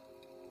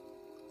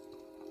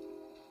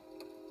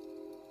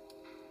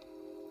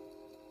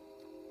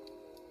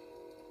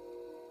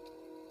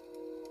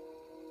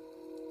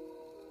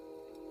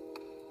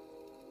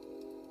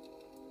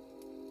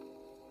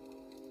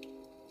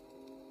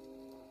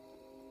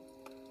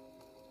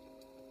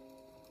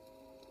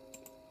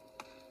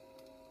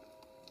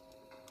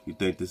 You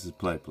think this is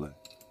play?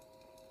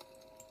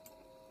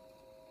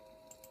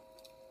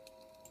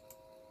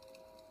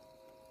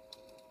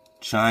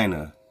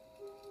 China,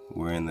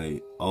 we're in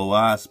the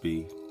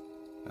OSB.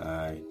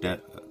 Alright,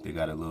 they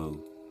got a little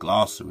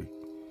glossary.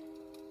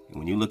 And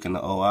when you look in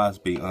the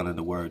OSB under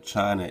the word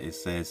China, it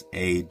says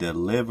a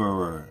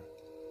deliverer.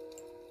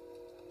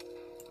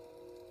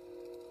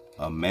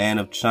 A man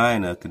of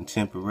China,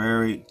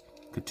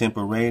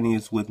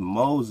 contemporaneous with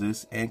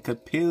Moses and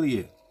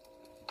Capilla.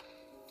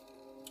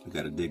 We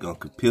got to dig on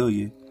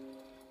Capilla.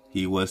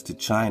 He was to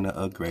China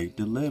a great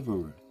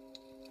deliverer.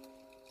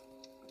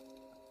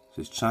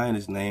 Says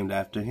China's named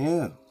after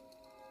him.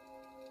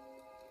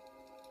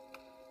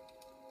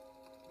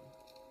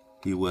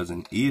 He was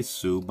an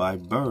Isu by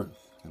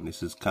birth. And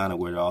this is kind of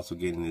where they're also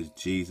getting this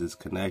Jesus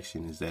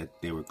connection, is that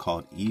they were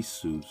called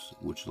Isus,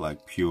 which are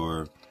like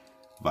pure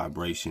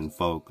vibration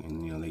folk.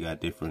 And, they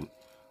got different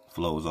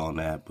flows on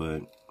that,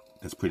 but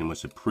that's pretty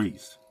much a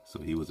priest. So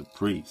he was a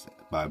priest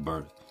by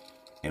birth.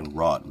 And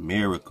wrought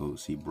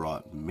miracles. He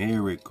brought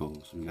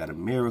miracles. We got a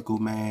miracle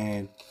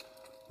man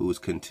who was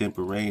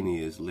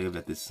contemporaneous, lived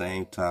at the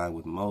same time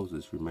with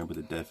Moses. Remember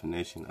the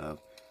definition of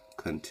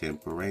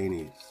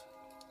contemporaneous.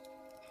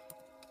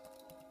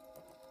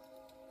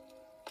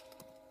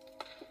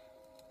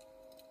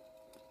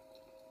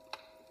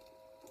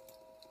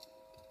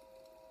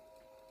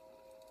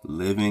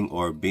 Living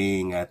or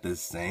being at the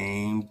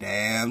same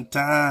damn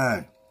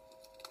time.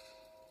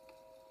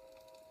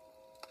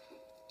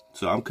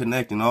 So I'm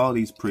connecting all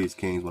these priest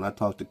kings. When I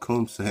talk to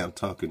Tecumseh, I'm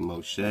talking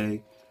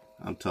Moshe,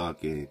 I'm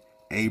talking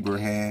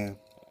Abraham,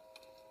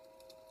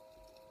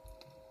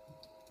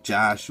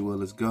 Joshua,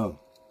 let's go.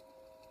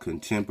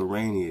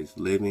 Contemporaneous,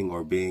 living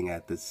or being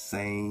at the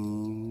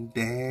same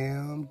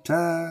damn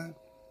time.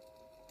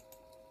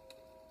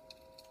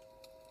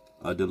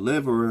 A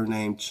deliverer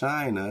named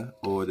China,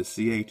 or the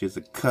CH is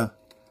a K,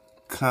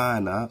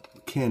 Kana,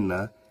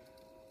 Kenna.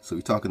 So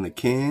we're talking the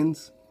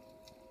Kens.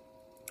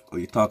 Are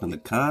you talking the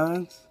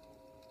Khans?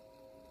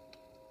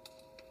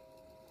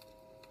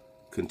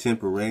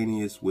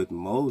 Contemporaneous with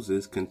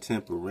Moses.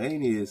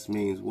 Contemporaneous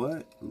means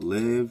what?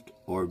 Lived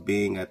or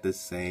being at the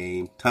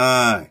same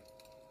time.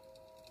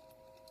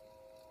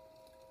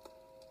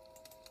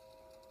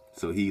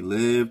 So he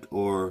lived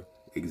or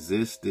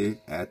existed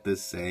at the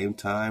same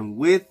time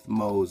with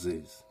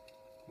Moses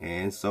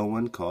and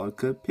someone called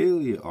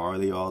Capella. Are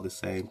they all the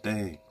same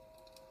thing?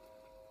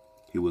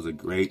 He was a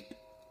great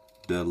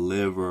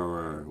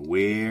deliverer.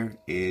 Where?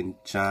 In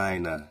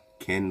China.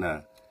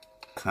 Kenna.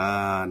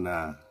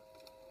 Kana.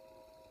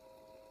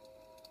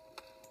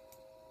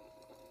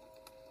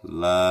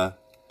 La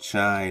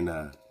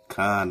China.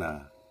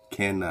 Kana.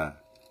 Kenna.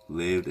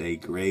 Lived a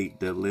great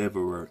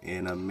deliverer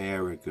in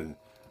America.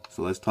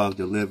 So let's talk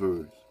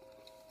deliverers.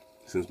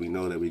 Since we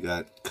know that we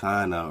got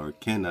Kana or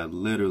Kenna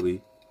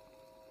literally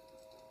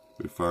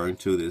referring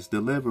to this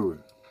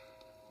deliverer.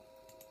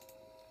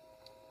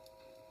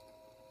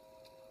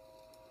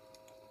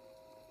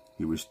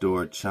 He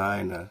restored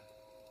China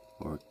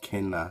or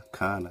Kenna,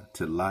 Kana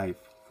to life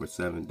for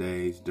 7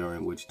 days,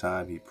 during which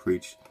time he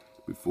preached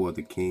before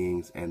the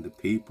kings and the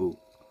people.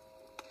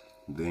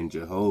 Then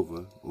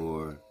Jehovah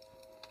or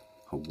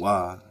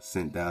Ahchwa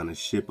sent down a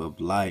ship of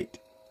light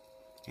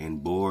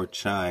and bore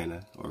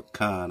China or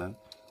Kana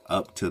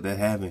up to the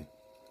heaven.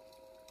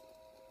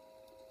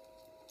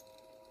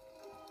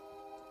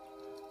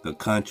 The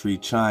country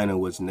China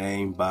was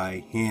named by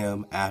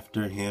him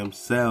after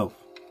himself.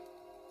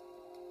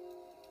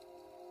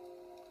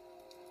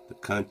 The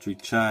country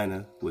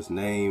China was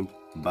named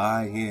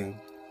by him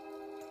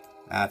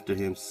after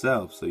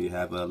himself. So you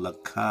have a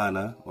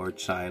Lakana or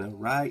China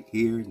right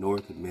here in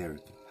North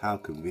America. How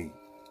convenient.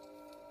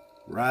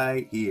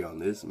 Right here on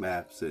this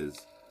map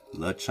says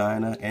La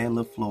China and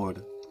La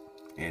Florida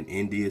and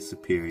India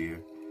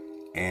Superior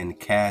and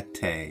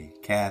Cathay.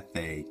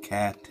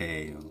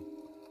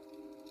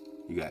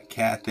 You got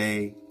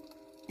Cathay,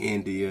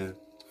 India,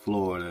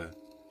 Florida,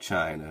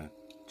 China.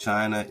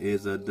 China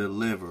is a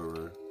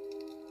deliverer.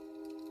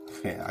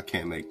 I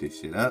can't make this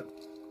shit up.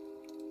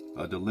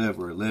 A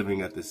deliverer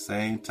living at the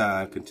same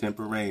time,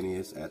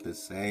 contemporaneous at the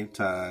same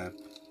time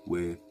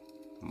with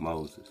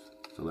Moses.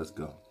 So let's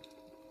go.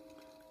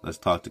 Let's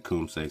talk to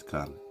Tecumseh's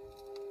Comet.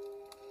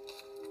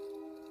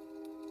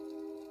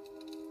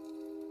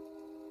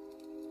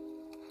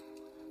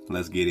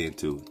 Let's get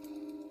into it.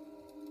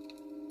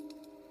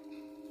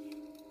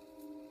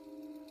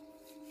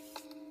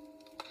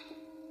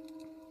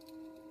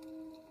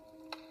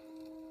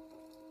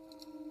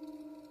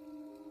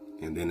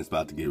 And then it's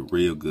about to get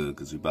real good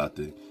because we're about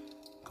to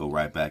go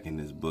right back in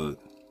this book.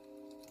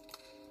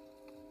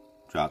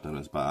 Dropped on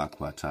us by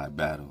Ahchwa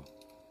Battle.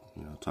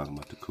 You know, talking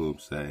about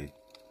Tecumseh.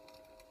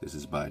 This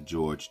is by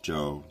George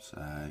Jones,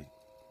 alright?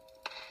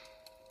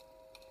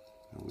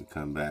 When we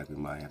come back, we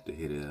might have to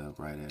hit it up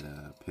right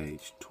at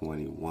page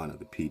 21 of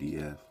the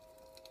PDF.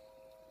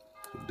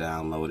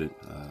 Download it.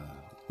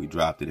 We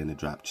dropped it in the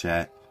drop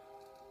chat.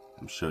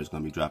 I'm sure it's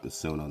going to be dropping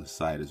soon on the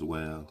site as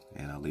well.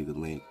 And I'll leave the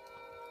link.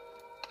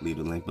 Leave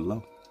the link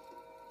below.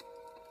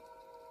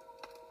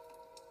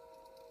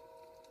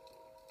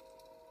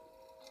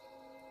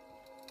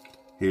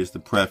 Here's the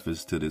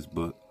preface to this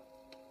book.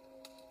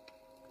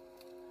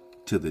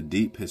 To the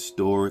deep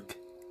historic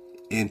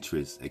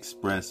interest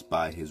expressed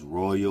by His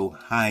Royal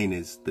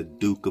Highness the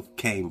Duke of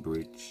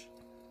Cambridge.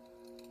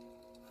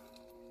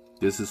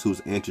 This is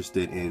who's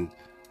interested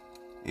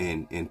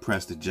in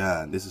Prester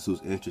John. This is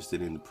who's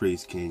interested in the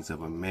priest kings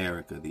of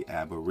America, the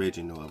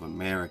Aboriginal of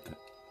America.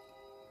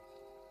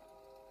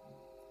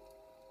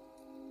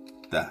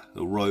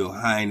 The Royal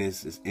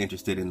Highness is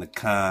interested in the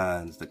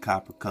Khans, the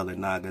copper-colored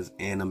Nagas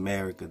in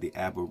America, the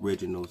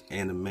Aboriginals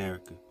in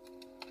America.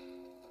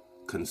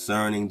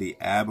 Concerning the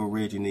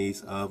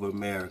Aborigines of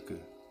America,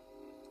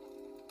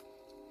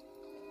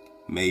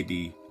 may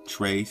be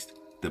traced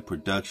the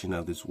production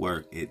of this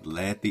work. It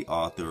led the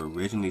author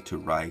originally to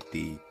write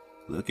the,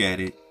 look at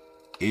it,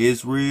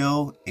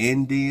 Israel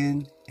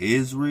Indian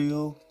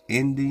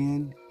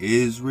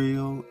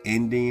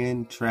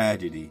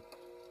Tragedy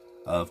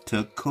of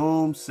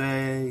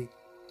Tecumseh,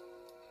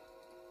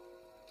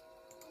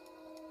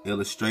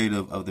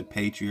 illustrative of the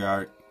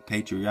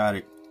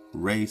patriotic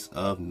race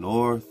of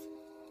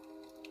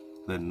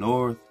the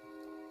North,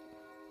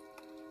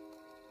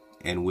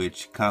 in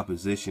which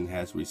composition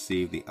has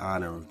received the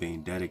honor of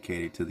being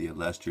dedicated to the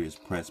illustrious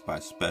prince by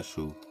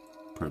special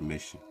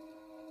permission.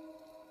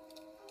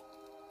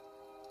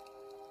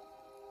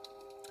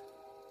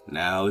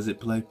 Now is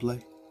it play?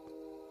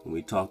 When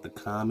we talk the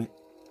Comet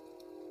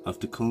of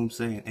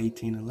Tecumseh in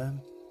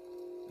 1811,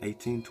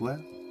 1812.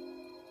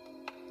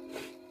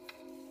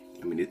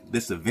 I mean,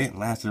 this event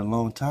lasted a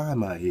long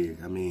time out here.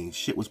 I mean,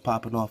 shit was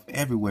popping off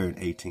everywhere in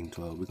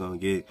 1812. We're going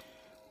to get,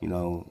 you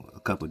know,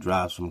 a couple of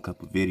drops from a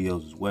couple of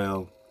videos as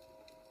well.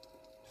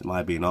 It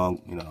might be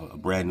a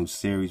brand new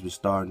series we're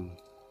starting,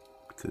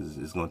 because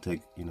it's going to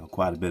take,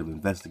 quite a bit of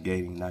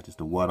investigating, not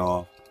just a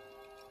one-off.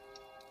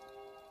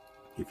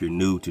 If you're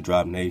new to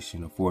Drop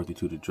Nation or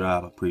 42 to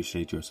Drop, I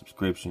appreciate your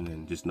subscription,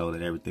 and just know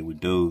that everything we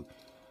do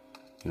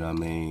You know what I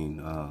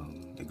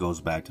mean? It goes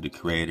back to the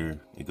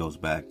Creator. It goes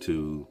back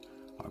to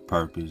our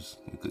purpose.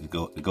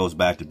 It goes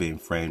back to being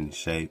framed and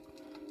shaped.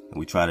 And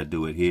we try to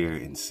do it here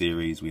in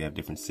series. We have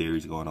different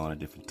series going on at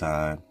different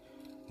time.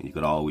 And you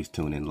could always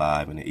tune in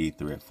live in the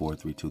ether at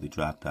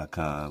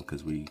 432thedrop.com,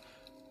 because we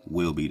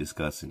will be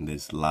discussing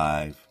this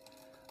live.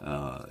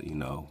 You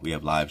know, we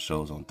have live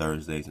shows on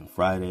Thursdays and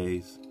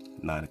Fridays,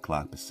 9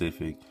 o'clock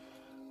Pacific.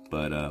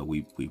 But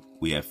we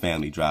have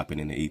family dropping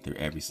in the ether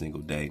every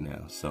single day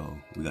now. So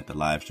we got the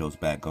live shows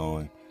back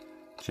going.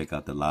 Check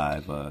out the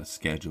live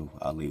schedule.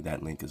 I'll leave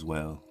that link as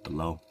well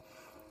below.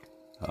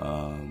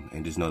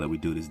 And just know that we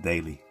do this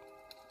daily.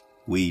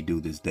 We do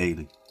this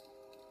daily.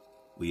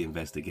 We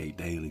investigate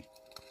daily.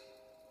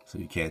 So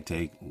you can't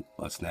take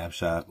a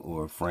snapshot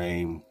or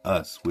frame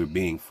us. We're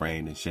being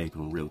framed and shaped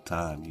in real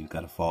time. You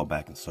got to fall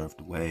back and surf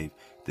the wave.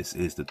 This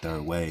is the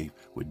third wave.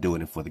 We're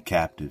doing it for the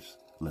captives.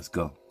 Let's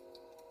go.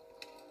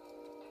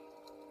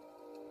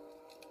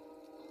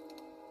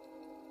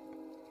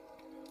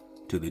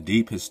 To the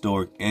deep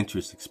historic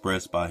interest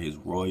expressed by His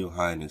Royal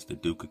Highness the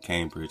Duke of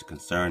Cambridge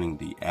concerning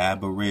the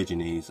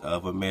Aborigines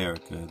of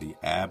America, the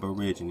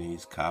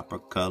Aborigines,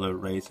 copper-colored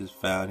races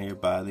found here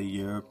by the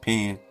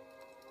European,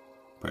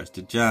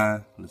 Prester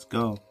John, let's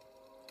go,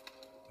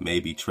 may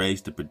be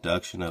traced the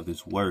production of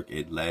this work.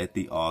 It led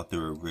the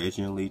author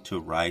originally to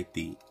write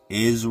the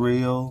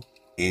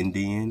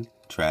Israel-Indian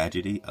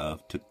Tragedy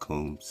of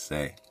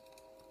Tecumseh.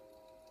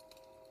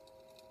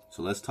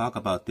 So let's talk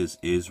about this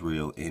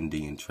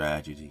Israel-Indian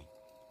tragedy.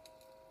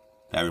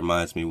 That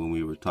reminds me when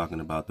we were talking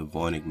about the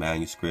Voynich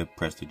manuscript,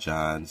 Prester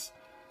John's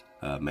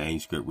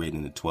manuscript written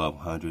in the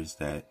 1200s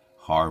that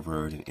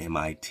Harvard and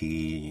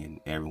MIT and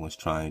everyone's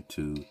trying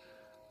to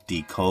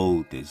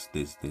decode this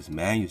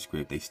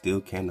manuscript. They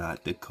still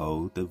cannot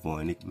decode the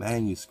Voynich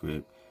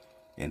manuscript.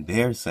 And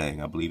they're saying,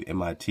 I believe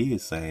MIT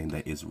is saying,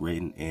 that it's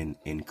written in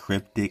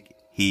encryptic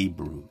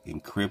Hebrew.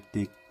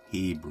 Encryptic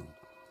Hebrew.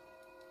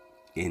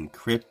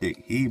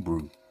 Encryptic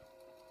Hebrew.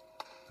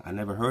 I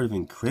never heard of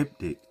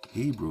encrypted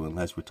Hebrew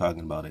unless we're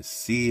talking about a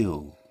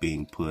seal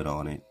being put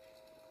on it.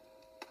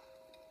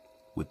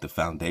 With the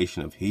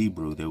foundation of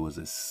Hebrew, there was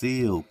a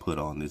seal put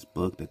on this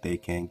book that they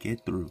can't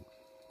get through.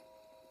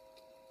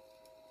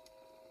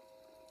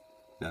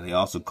 Now, they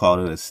also called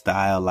it a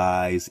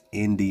stylized,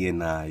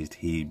 Indianized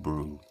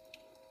Hebrew.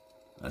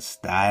 A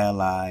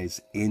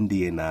stylized,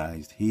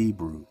 Indianized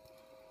Hebrew.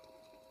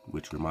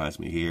 Which reminds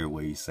me here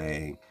where he's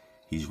saying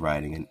he's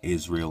writing an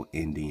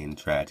Israel-Indian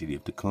Tragedy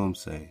of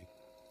Tecumseh.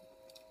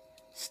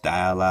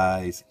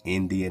 Stylized,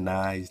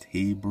 Indianized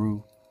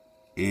Hebrew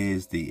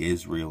is the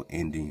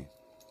Israel-Indian.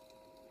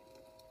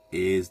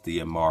 Is the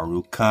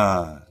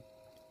Ame'rican.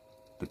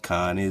 The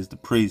Khan is the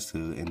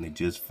priesthood, and they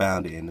just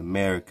found it in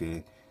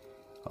America.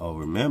 Oh,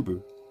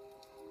 remember,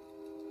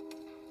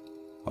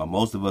 while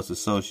most of us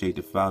associate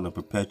the fountain of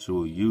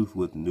perpetual youth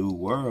with New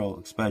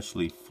World,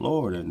 especially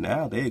Florida,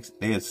 now they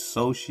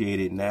associate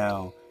it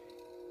now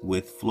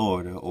with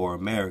Florida or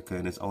America,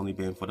 and it's only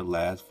been for the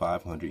last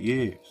 500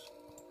 years.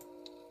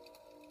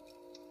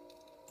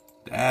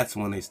 That's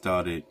when they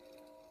started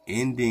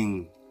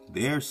ending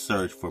their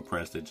search for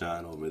Prester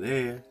John over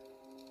there.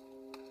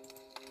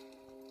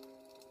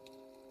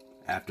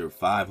 After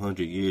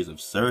 500 years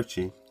of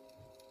searching,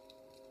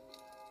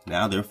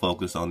 now they're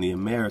focused on the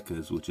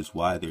Americas, which is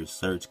why their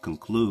search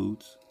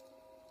concludes.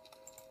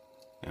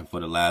 And for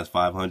the last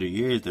 500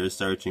 years, they're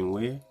searching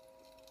where?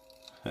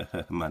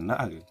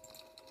 Managa.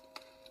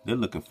 They're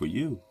looking for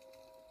you.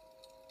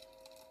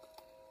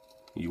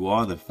 You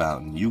are the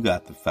fountain. You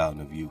got the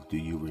fountain of youth. Do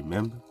you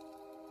remember?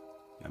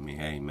 I mean,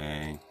 hey,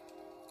 man.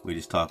 We're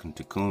just talking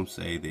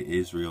Tecumseh, the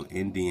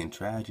Israel-Indian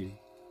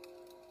tragedy.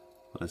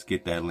 But let's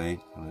get that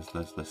link.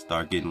 Let's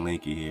start getting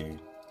linky here.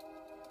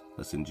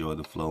 Let's enjoy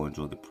the flow,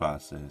 enjoy the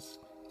process.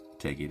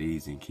 Take it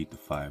easy and keep the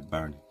fire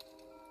burning.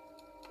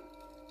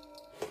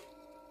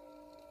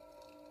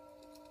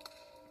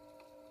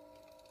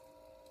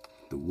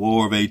 The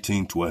War of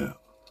 1812.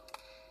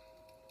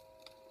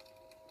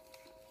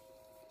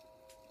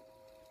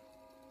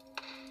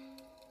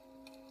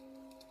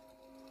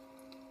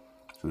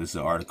 So this is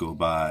an article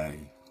by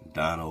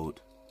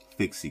Donald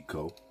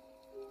Fixico.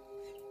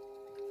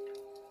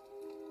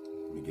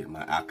 Let me get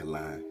my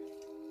alkaline,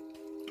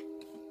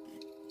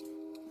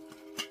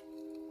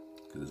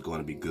 because it's going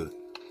to be good.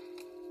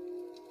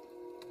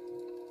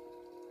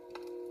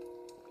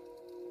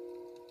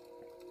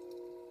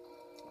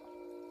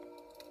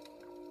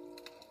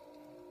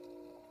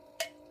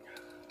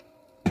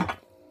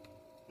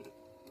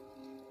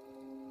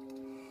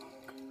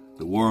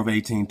 The War of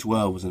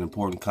 1812 was an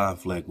important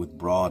conflict with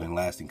broad and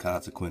lasting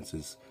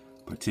consequences,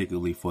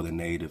 particularly for the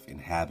native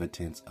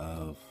inhabitants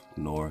of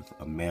North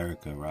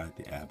America, right?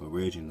 The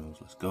Aboriginals.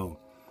 Let's go.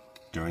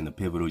 During the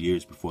pivotal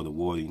years before the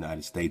war, the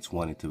United States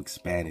wanted to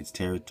expand its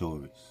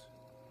territories,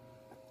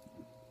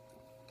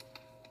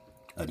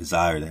 a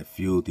desire that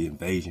fueled the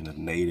invasion of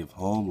native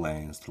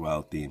homelands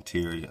throughout the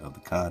interior of the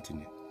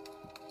continent.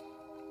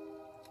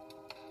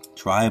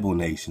 Tribal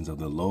nations of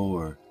the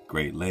lower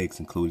Great Lakes,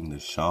 including the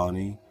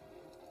Shawnee,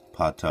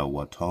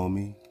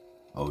 Potawatomi,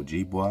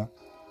 Ojibwa,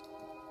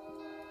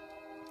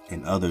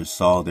 and others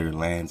saw their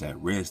lands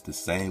at risk. The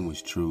same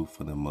was true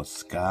for the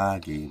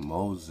Muskogee,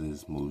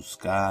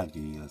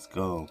 let's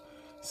go,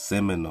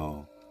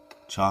 Seminole,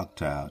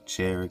 Choctaw,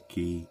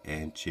 Cherokee,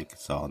 and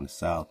Chickasaw in the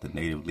South. The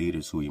native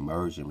leaders who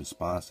emerged in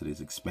response to this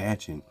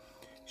expansion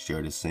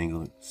shared a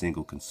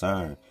single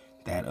concern,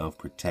 that of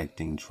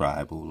protecting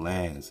tribal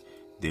lands.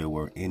 There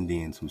were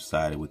Indians who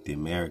sided with the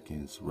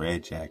Americans,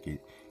 Red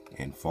Jacket,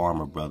 and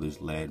Farmer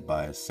Brothers led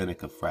by a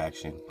Seneca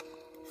faction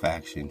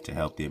to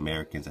help the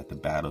Americans at the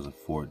battles of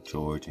Fort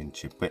George and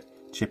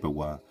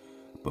Chippewa.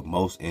 But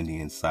most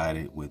Indians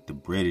sided with the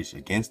British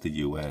against the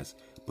U.S.,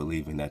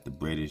 believing that the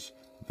British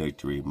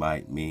victory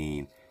might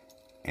mean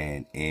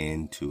an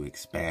end to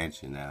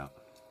expansion. Now,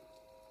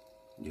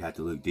 you have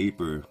to look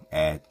deeper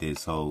at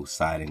this whole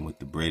siding with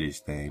the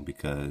British thing,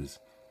 because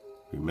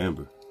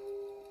remember,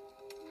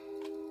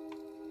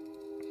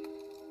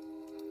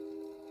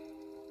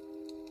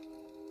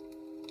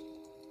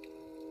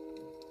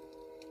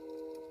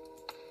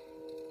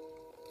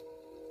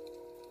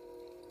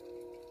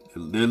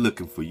 they're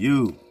looking for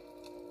you.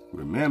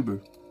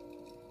 Remember.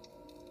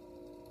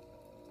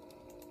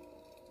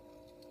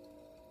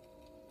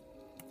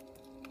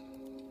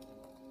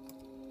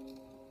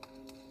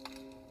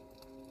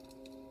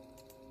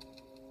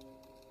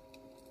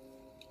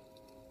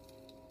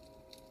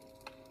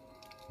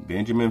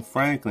 Benjamin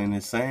Franklin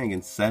is saying in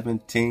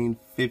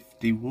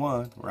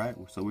 1751, right?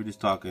 So we're just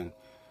talking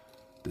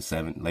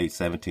the late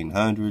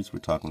 1700s. We're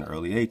talking the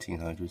early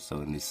 1800s.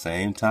 So in the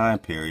same time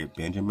period,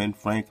 Benjamin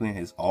Franklin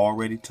has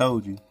already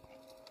told you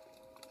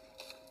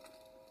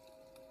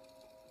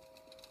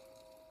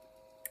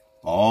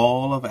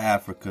all of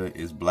Africa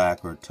is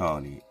black or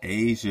tawny,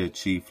 Asia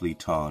chiefly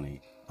tawny,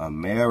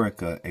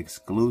 America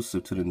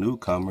exclusive to the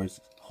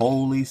newcomers,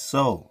 wholly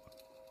so.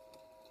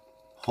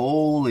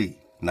 Wholly,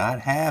 not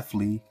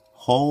halfly,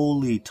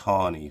 wholly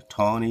tawny.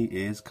 Tawny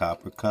is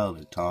copper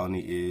colored.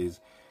 Tawny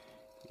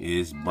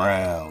is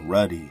brown,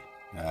 ruddy.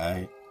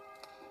 Alright.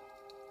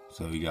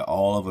 So you got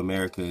all of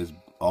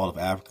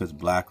Africa's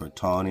black or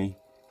tawny.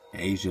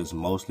 Asia's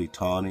mostly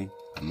tawny.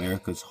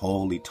 America's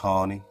wholly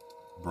tawny.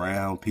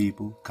 Brown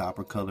people,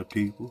 copper colored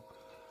people.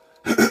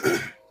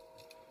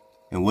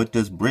 And what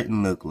does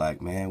Britain look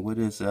like, man? What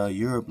does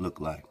Europe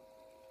look like?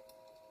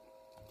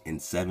 In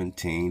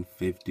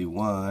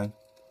 1751,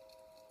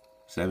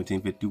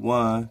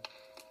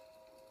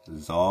 this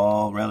is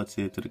all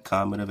relative to the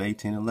Comet of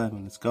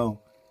 1811. Let's go.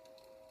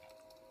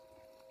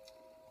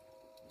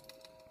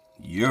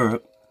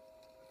 Europe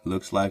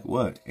looks like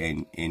what?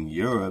 In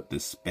Europe, the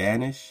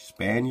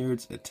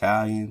Spaniards,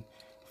 Italian,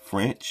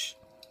 French,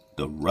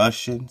 the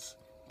Russians,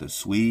 the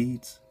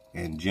Swedes,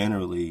 and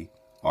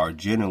are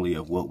generally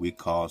of what we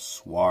call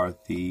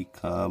swarthy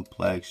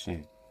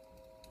complexion.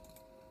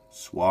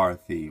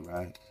 Swarthy,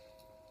 right?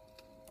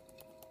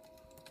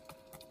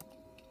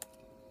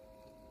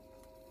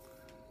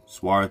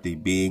 Swarthy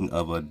being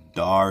of a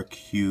dark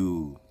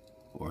hue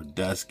or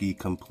dusky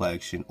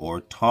complexion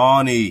or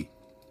tawny.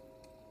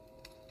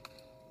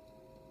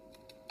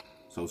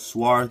 So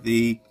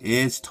swarthy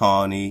is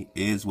tawny,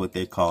 is what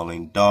they're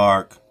calling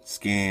dark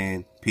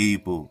skinned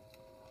people.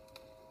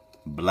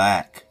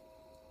 Black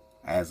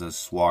as a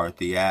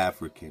swarthy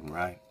African,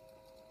 right?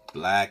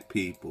 Black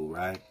people,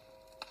 right?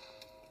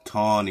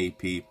 Tawny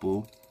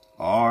people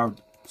are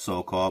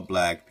so-called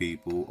black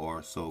people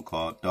or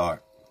so-called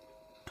dark.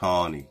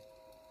 Tawny,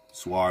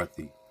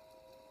 swarthy.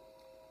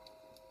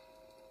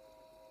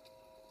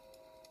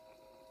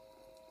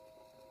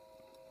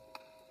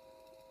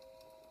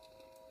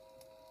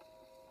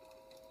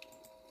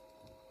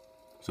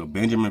 So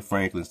Benjamin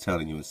Franklin's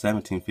telling you in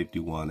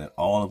 1751 that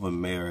all of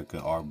America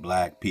are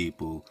black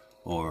people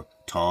or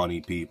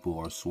tawny people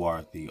or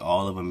swarthy.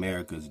 All of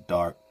America's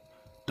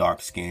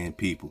dark-skinned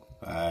people.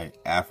 All right?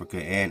 Africa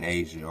and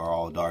Asia are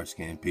all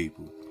dark-skinned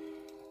people.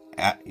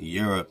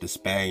 Europe, the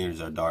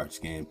Spaniards are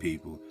dark-skinned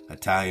people.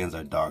 Italians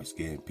are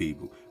dark-skinned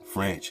people.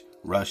 French,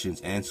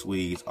 Russians, and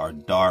Swedes are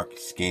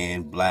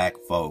dark-skinned black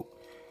folk,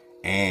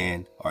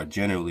 and are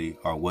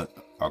what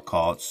are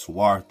called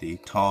swarthy,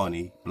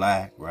 tawny,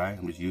 black, right?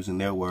 I'm just using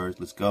their words.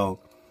 Let's go.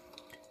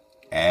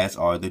 As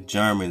are the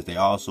Germans. They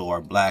also are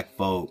black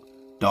folk,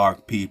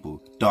 dark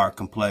people, dark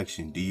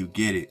complexion. Do you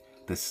get it?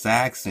 The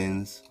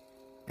Saxons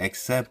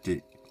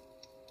accepted,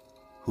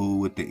 who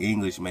with the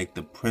English make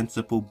the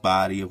principal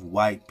body of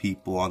white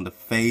people on the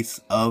face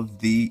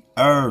of the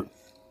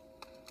earth.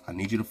 I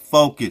need you to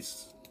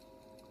focus.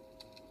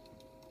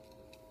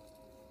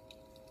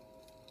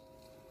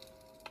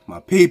 My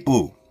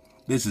people,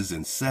 this is in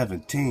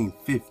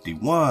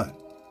 1751.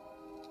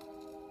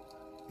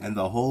 And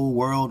the whole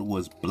world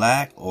was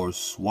black or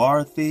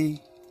swarthy,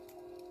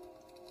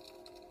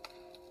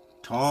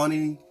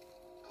 tawny,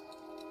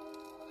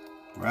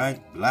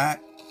 right?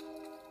 Black.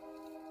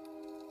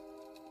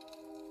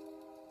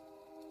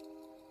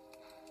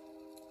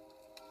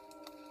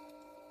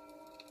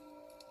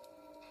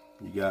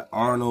 You got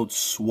Arnold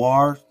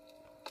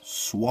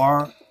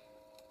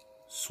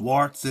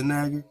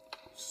Schwarzenegger.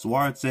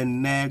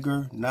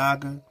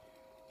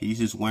 He's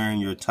just wearing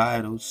your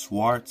title,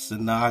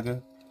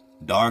 Schwarzenegger,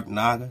 Dark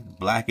Naga,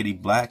 Blackety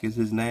Black is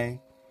his name.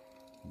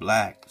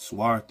 Black,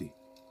 Swarthy.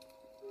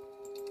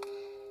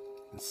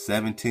 In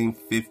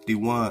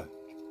 1751.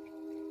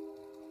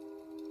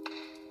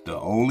 The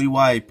only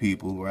white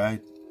people,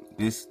 right?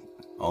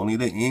 Only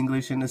the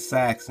English and the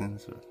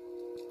Saxons.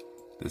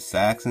 The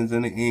Saxons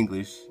and the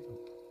English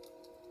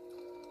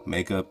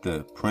make up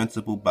the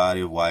principal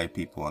body of white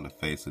people on the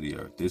face of the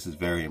earth. This is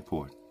very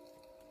important.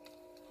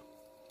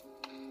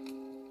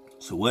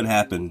 So what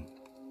happened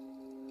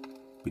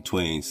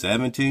between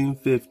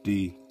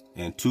 1750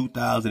 and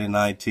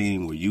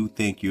 2019 where you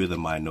think you're the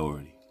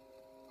minority?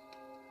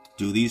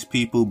 Do these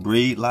people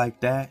breed like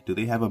that? Do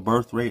they have a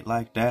birth rate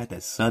like that,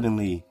 that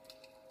suddenly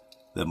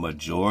the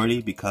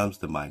majority becomes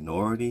the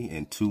minority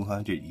in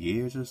 200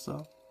 years or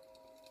so?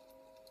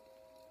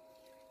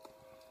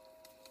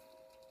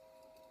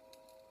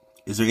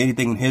 Is there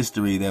anything in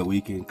history that we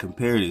can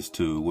compare this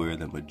to where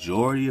the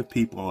majority of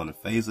people on the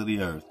face of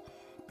the earth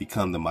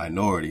become the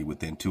minority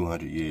within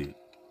 200 years?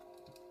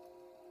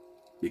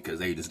 Because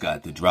they just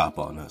got the drop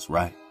on us,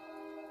 right?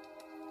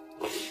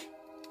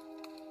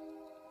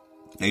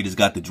 They just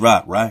got the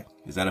drop, right?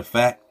 Is that a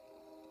fact?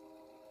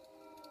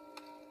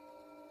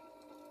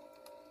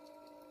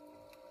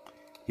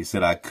 He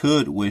said, I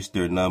could wish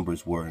their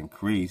numbers were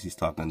increased. He's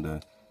talking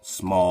the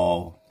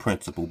small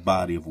principal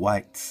body of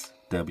whites,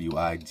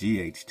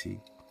 W-I-G-H-T.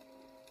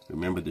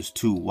 Remember, there's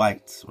two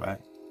whites,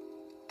 right?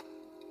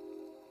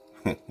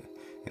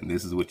 And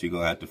this is what you're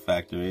going to have to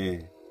factor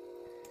in.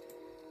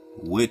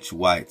 Which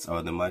whites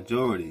are the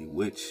majority?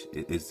 Which,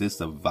 is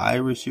this a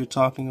virus you're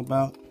talking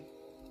about?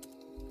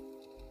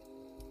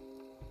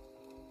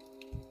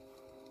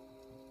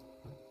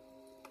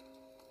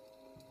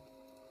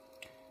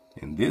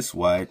 And this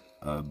white,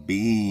 a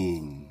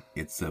being.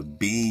 It's a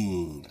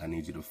being. I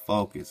need you to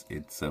focus.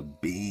 It's a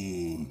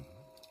being.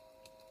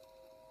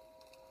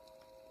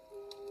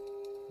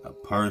 A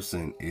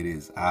person. It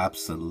is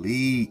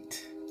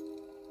obsolete.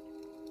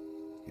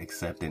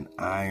 Except in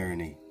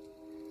irony.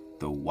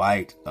 The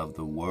white of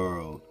the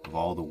world, of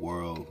all the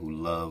world who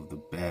love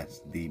the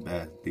best, the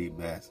best, the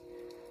best.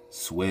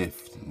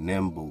 Swift,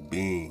 nimble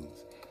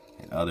beings.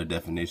 And other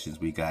definitions,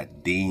 we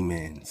got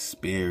demon,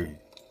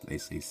 spirit. They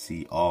say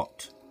see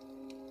ought.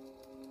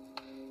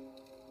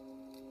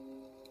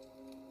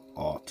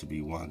 Ought to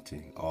be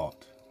wanting,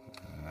 ought.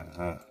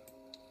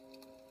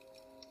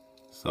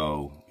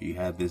 So you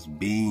have this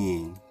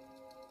being.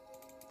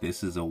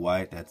 This is a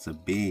white, that's a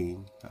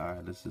being.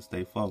 Alright, let's just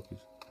stay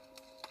focused.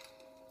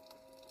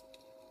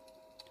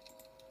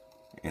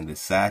 And the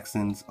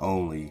Saxons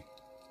only,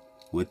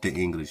 with the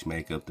English,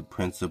 make up the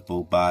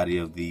principal body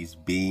of these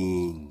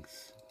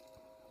beings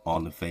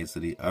on the face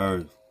of the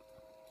earth.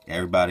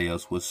 Everybody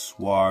else was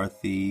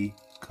swarthy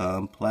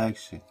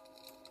complexion.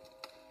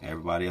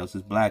 Everybody else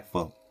is black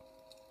folk.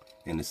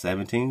 In the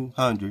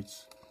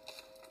 1700s,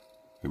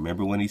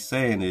 remember when he's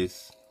saying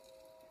this,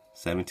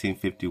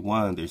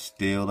 1751, there's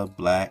still a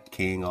black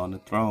king on the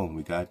throne.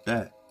 We got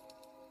that.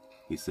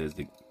 He says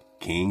that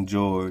King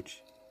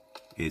George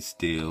is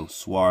still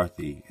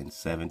swarthy in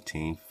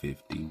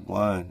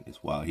 1751 is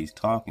while he's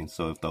talking.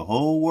 So if the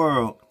whole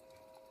world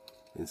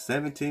in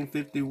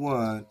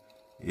 1751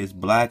 is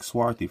black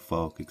swarthy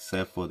folk,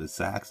 except for the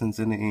Saxons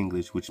and the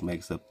English, which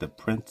makes up the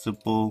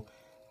principal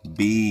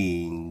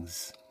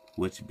beings.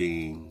 Which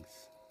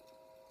beings?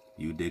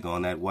 You dig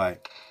on that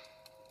white?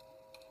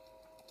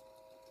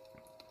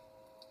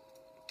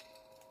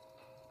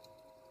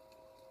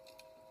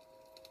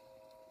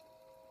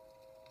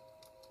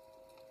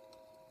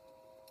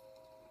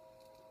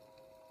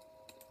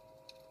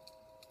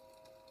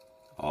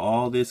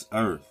 All this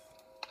earth,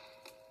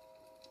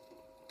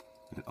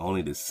 and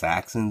only the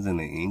Saxons and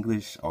the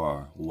English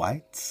are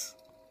whites,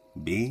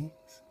 beings?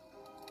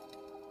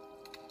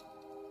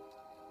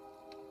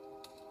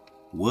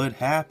 What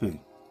happened?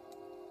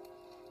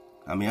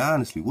 I mean,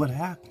 honestly, what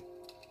happened?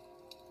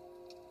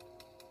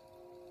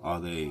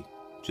 Are they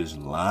just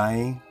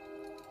lying?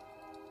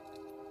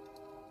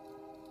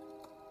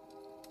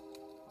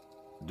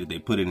 Did they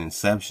put an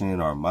inception in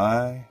our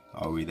mind?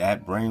 Are we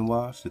that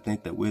brainwashed to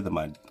think that we're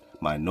the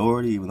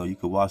minority, even though you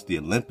could watch the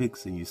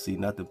Olympics and you see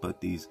nothing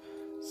but these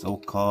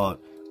so-called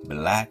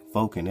black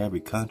folk in every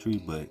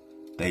country, but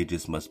they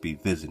just must be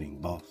visiting,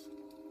 boss?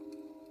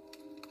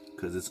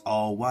 Because it's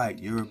all white.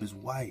 Europe is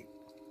white.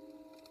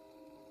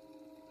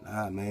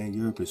 Nah, man,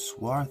 Europe is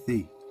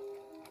swarthy.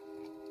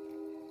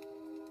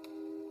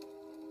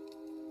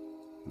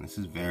 And this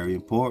is very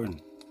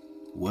important.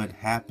 What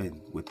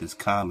happened with this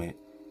comet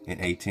in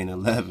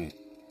 1811?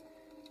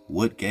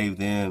 What gave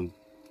them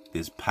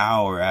this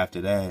power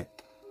after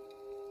that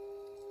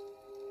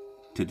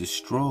to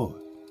destroy?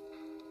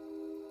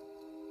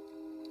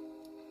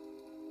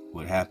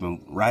 What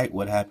happened right?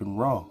 What happened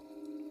wrong?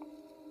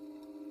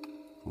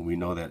 When we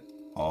know that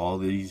all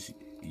these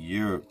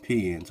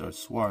Europeans are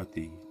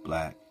swarthy,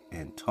 black,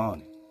 and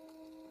tawny.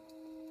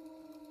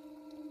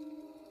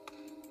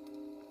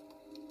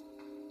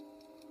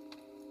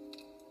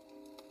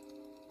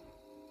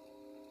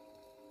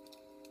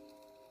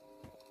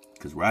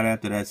 Because right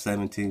after that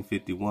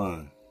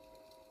 1751,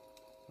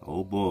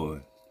 oh boy,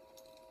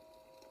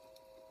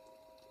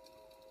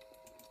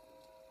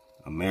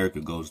 America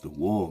goes to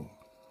war.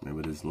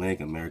 Remember this link,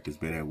 America's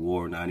been at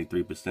war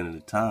 93% of the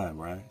time,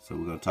 right? So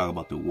we're going to talk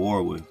about the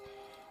war with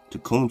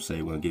Tecumseh.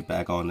 We're going to get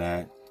back on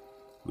that.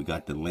 We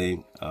got the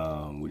link.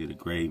 We did a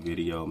great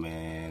video,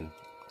 man.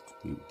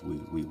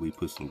 We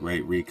put some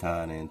great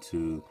recon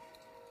into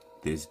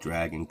this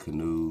dragon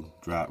canoe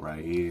drop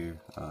right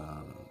here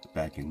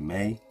back in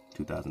May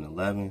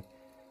 2011.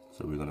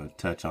 So we're going to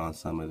touch on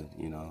some of the,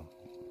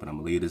 but I'm going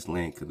to leave this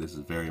link because this is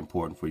very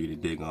important for you to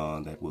dig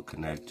on that will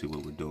connect to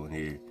what we're doing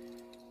here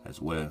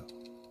as well.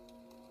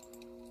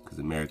 Because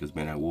America's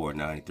been at war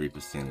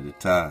 93% of the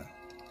time.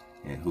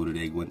 And who did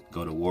they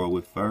go to war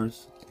with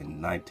first? In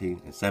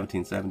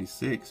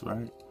 1776,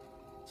 right?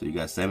 So you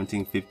got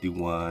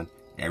 1751,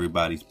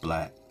 everybody's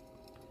black.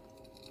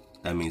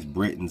 That means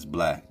Britain's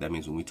black. That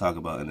means when we talk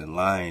about an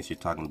alliance, you're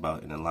talking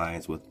about an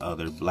alliance with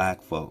other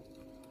black folk.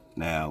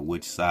 Now,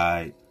 which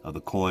side of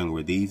the coin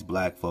were these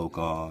black folk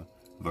on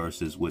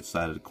versus which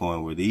side of the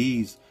coin were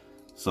these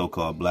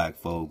so-called black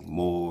folk,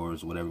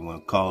 Moors, whatever you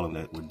want to call them,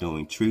 that were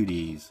doing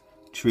treaties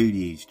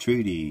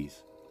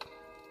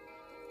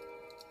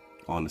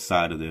on the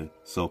side of the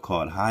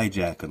so-called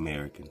hijack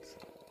Americans.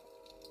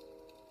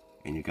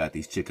 And you got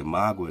these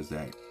Chickamaugas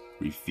that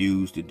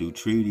refused to do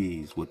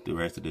treaties with the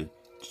rest of the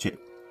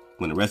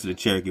when the rest of the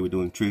Cherokee were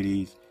doing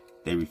treaties,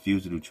 they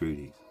refused to do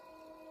treaties.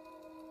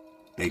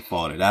 They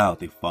fought it out.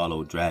 They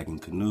followed Dragon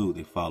Canoe.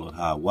 They followed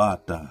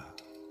Hiawatha.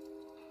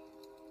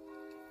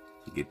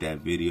 So get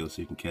that video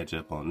so you can catch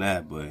up on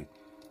that. But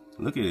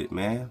look at it,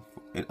 man.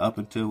 And up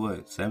until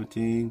what?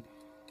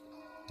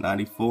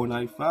 1794,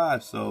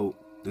 95. So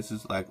this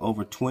is like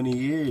over 20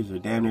 years or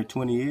damn near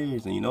 20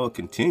 years. And it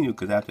continued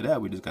because after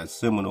that we just got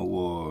Seminole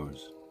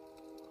Wars.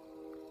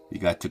 You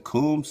got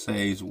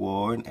Tecumseh's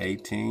War in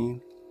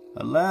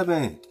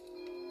 1811.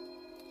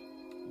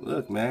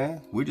 Look,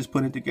 man, we're just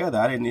putting it together.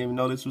 I didn't even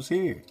know this was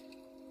here.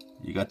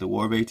 You got the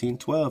War of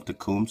 1812,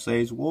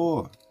 Tecumseh's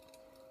War.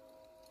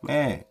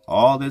 Man,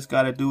 all this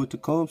got to do with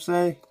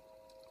Tecumseh?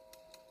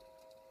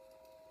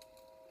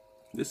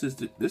 This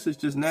is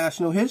just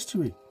national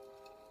history.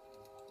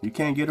 You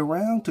can't get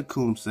around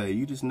Tecumseh.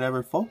 You just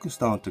never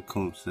focused on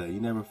Tecumseh. You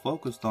never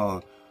focused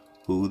on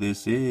who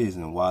this is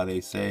and why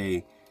they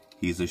say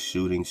he's a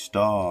shooting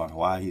star,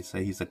 why he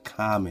say he's a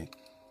comet,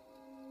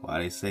 why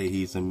they say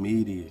he's a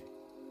meteor,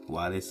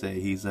 why they say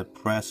he's a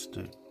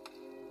prester.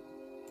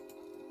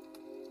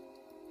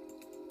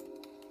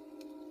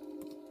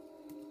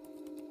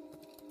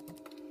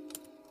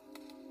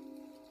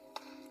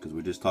 Because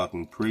we're just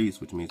talking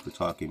priest, which means we're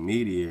talking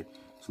meteor.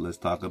 So let's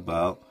talk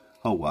about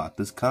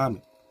Hiawatha's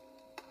comet.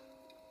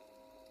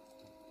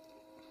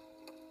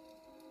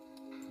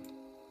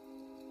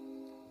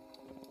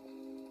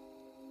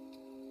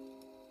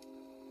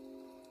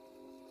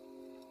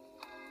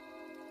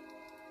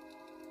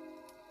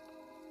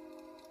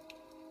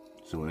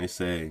 So when they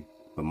say,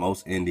 but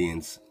most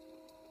Indians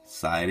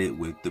sided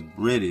with the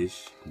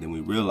British, then we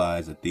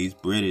realize that these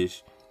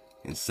British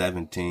in in the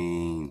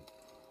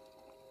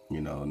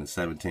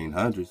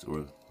 1700s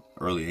or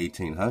early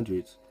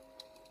 1800s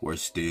were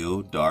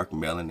still dark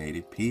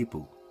melanated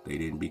people. They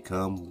didn't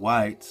become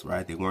whites,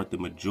 right? They weren't the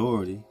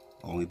majority,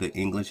 only the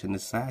English and the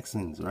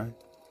Saxons, right?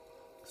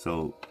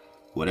 So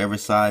whatever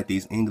side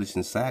these English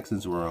and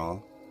Saxons were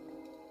on,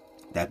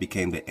 that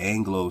became the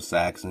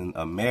Anglo-Saxon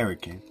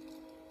American.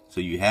 So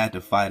you had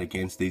to fight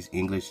against these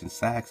English and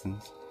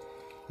Saxons.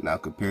 Now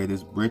compare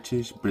this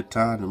British,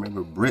 Briton.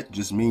 Remember, Brit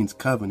just means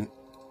covenant.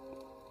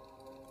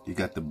 You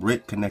got the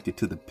Brit connected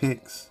to the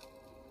Picts,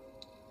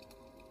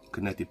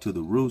 connected to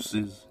the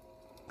Russes,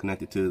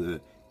 connected to the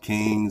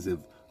kings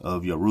of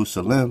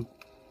Jerusalem.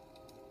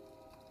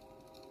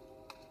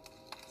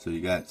 So you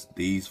got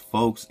these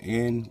folks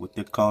in what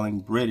they're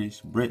calling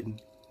Britain,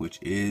 which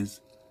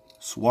is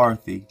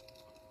swarthy.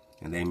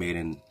 And they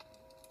made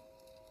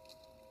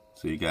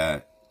so you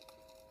got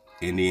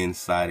Indians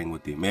siding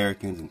with the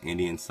Americans and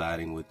Indians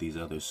siding with these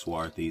other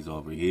swarthies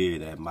over here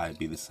that might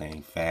be the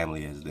same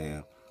family as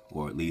them,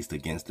 or at least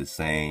against the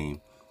same,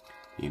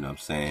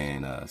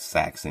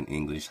 Saxon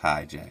English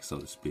hijack, so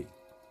to speak.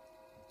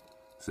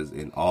 It says,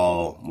 in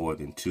all, more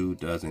than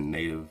 24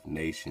 native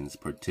nations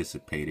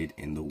participated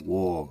in the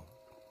war.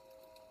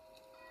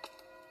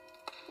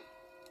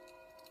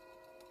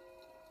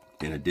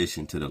 In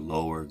addition to the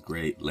lower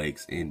Great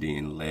Lakes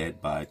Indian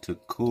led by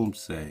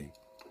Tecumseh,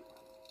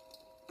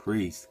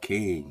 priest,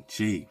 king,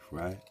 chief,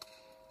 right?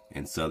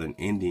 And southern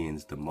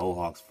Indians, the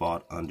Mohawks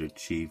fought under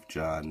Chief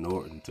John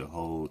Norton to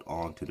hold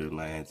on to their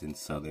lands in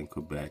southern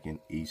Quebec and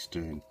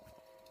eastern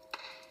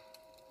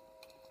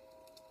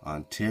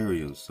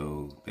Ontario.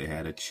 So they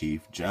had a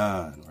Chief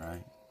John,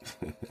 right?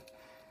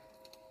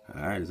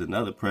 All right, there's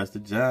another Prester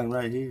John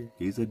right here.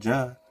 He's a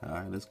John. All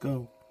right, let's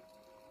go.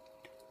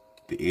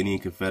 The Indian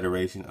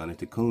Confederation under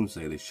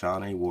Tecumseh, the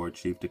Shawnee War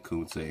Chief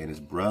Tecumseh and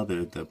his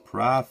brother, the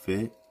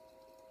prophet.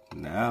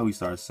 Now we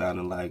start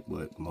sounding like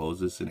what?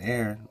 Moses and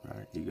Aaron,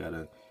 right? You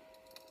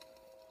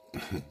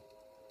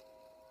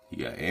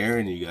You got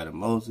Aaron and you got a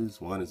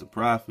Moses. One is a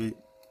prophet.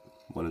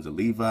 One is a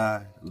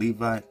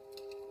Levite.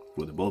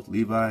 Well, they're both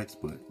Levites,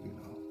 but, you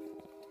know,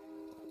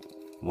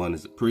 one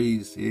is a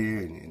priest here,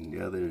 and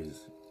the other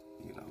is,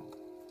 you know,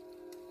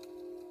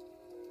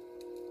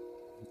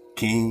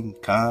 king,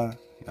 Khan.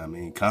 I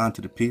mean, Khan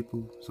to the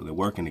people. So they're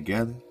working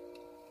together.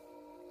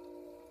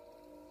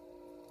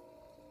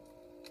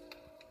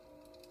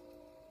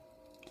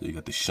 So you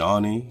got the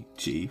Shawnee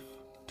chief,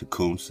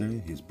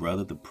 Tecumseh, his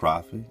brother, the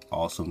prophet,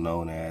 also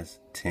known as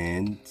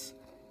Tenskwatawa.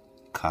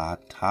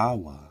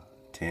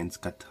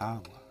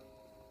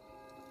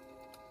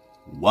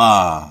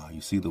 Wah.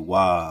 You see the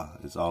wah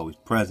is always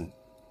present.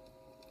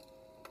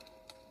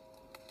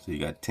 So you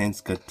got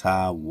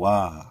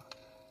Tenskwatawa.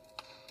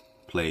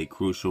 Played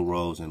crucial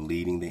roles in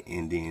leading the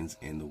Indians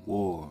in the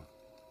war.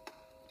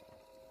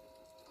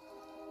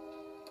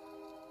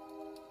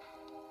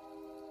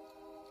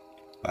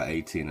 By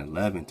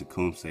 1811,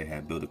 Tecumseh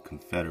had built a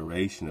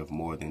confederation of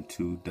more than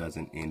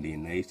 24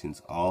 Indian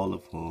nations, all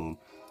of whom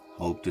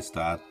hoped to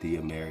stop the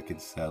American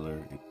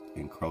settler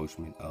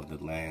encroachment of the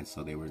land.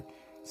 So they were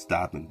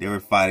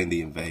fighting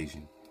the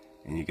invasion.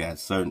 And you got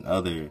certain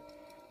other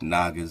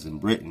Nagas in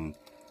Britain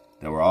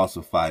that were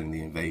also fighting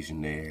the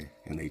invasion there.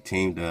 And they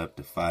teamed up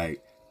to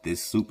fight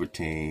this super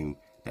team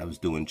that was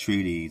doing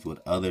treaties with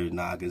other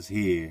Nagas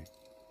here.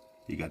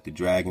 You got the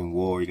Dragon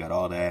War, you got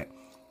all that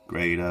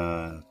great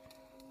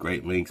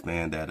links,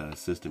 man, that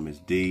Sister Miss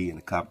D and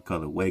the Copper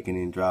Color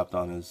Awakening dropped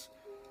on us,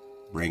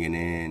 bringing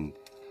in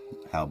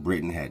how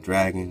Britain had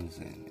dragons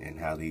and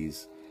how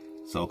these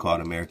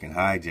so-called American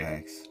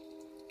hijacks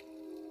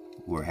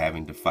were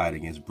having to fight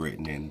against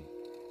Britain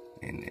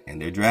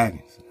and their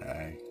dragons, all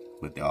right?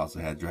 But they also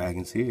had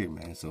dragons here,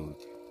 man, so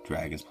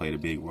dragons played a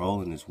big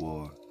role in this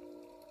war,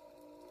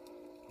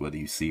 whether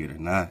you see it or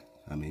not.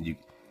 I mean,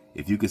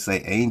 if you could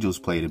say angels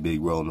played a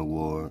big role in the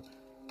war,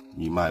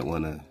 you might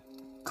want to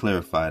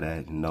clarify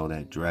that and know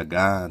that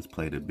dragons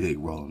played a big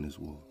role in this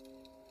war.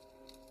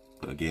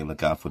 But again,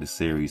 look out for the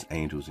series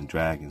Angels and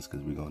Dragons,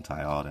 because we're going to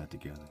tie all that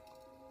together.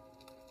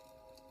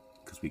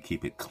 Because we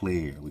keep it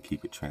clear, we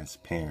keep it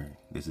transparent.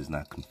 This is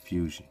not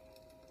confusion.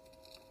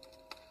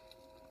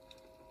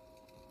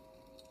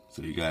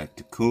 So you got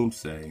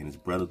Tecumseh and his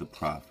brother the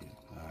prophet.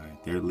 All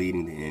right, they're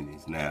leading the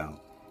Indians.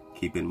 Now,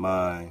 keep in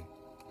mind,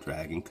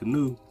 dragon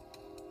canoe.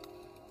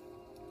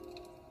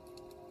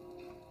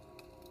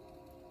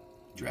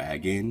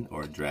 Dragon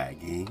or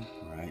dragging,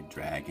 right?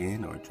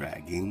 Dragon or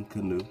dragging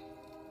canoe.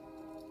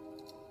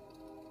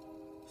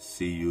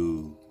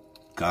 Siu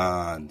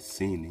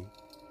Gansini.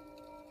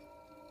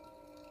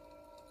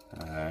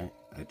 Alright,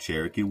 a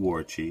Cherokee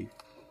war chief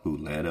who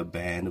led a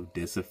band of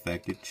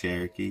disaffected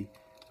Cherokee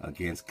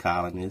against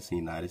colonists and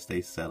United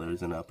States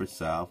settlers in Upper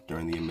South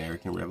during the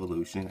American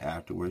Revolution.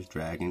 Afterwards,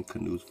 dragon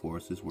canoes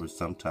forces were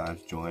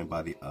sometimes joined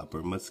by the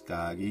Upper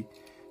Muskogee,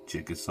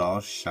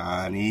 Chickasaw,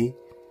 Shawnee.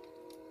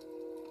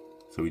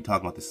 So we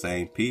talk about the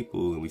same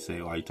people, and we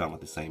say, oh, are you talking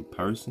about the same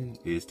person?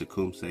 Is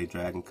Tecumseh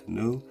Dragon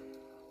Canoe?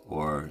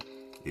 Or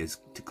is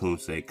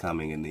Tecumseh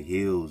coming in the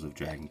heels of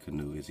Dragon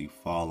Canoe? Is he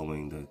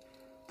following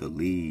the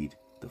lead,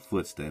 the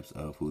footsteps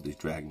of who this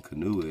Dragon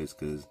Canoe is?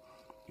 Because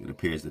it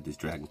appears that this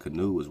Dragon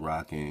Canoe was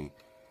rocking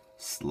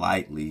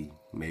slightly,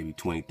 maybe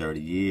 20,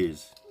 30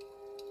 years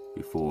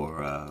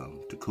before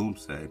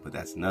Tecumseh. But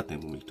that's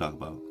nothing when we talk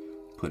about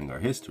putting our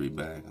history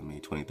back. I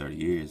mean, 20, 30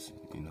 years,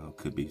 you know,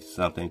 could be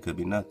something, could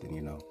be nothing,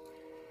 you know.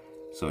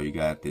 So you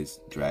got this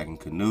Dragon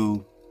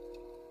Canoe.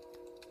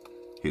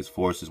 His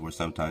forces were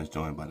sometimes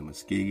joined by the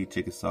Muskogee,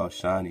 Chickasaw,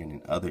 Shawnee,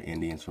 and other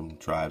Indians from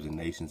tribes and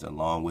nations,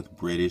 along with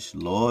British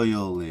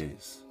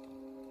loyalists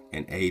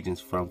and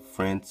agents from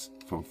France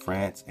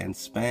and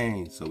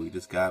Spain. So we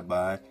just got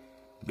by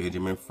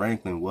Benjamin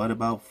Franklin. What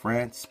about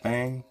France,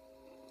 Spain?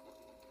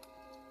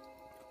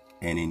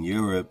 And in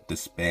Europe, the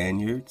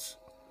Spaniards,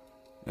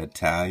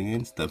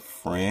 Italians, the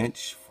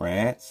French,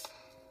 France.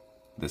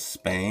 The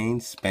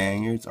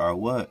Spaniards are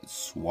what?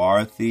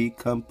 Swarthy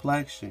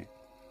complexion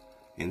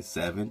in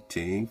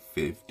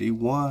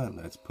 1751.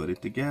 Let's put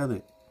it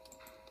together.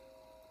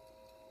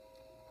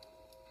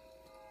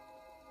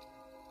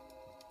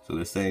 So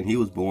they're saying he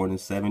was born in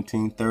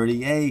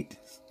 1738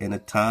 in a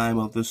time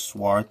of the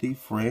swarthy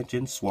French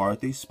and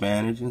swarthy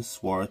Spanish and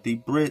swarthy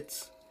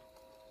Brits,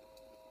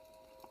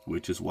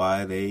 which is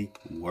why they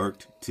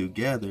worked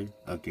together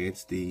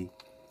against the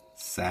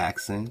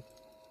Saxon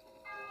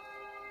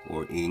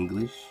or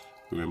English.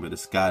 Remember the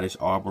Scottish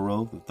Arbor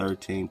Oath of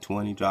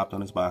 1320 dropped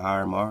on us by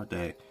Hiram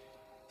that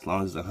as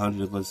long as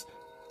 100 of us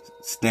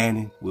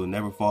standing, we'll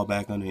never fall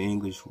back under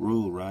English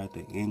rule, right?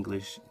 The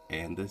English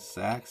and the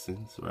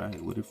Saxons,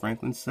 right? What did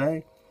Franklin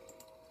say?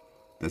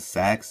 The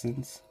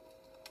Saxons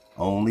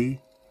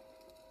only,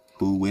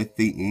 who with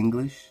the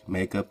English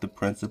make up the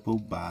principal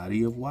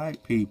body of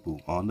white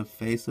people on the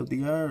face of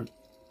the earth.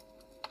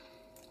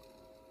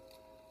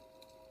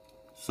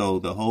 So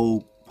the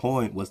whole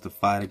point was to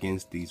fight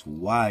against these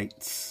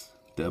whites,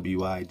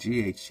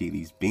 W-I-G-H-T,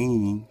 these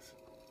beings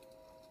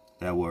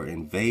that were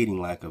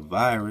invading like a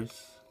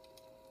virus,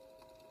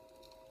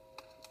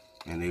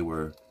 and they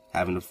were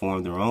having to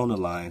form their own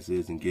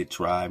alliances and get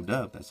tribed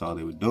up. That's all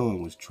they were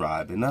doing, was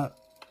tribing up.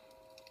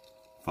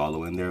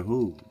 Following their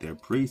who? Their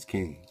priest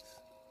kings.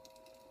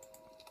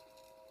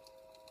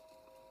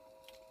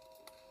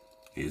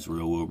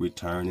 Israel will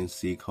return and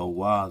seek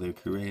Ahchwa, their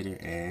creator,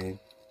 and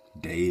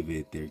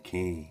David, their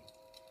king.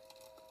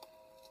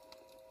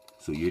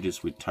 So you're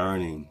just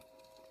returning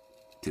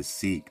to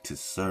seek, to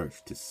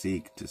search, to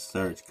seek, to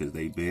search, because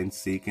they've been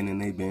seeking and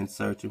they've been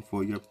searching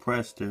for your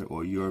prester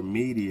or your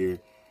meteor.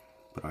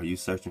 But are you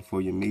searching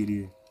for your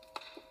meteor?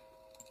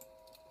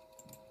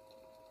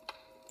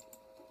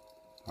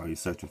 Are you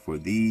searching for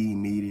the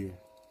meteor?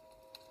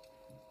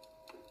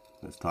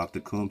 Let's talk to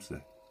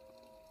Tecumseh.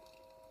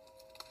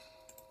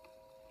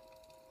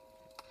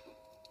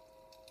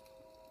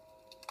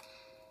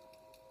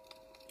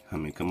 I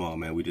mean, come on,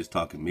 man. We just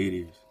talking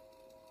meteors.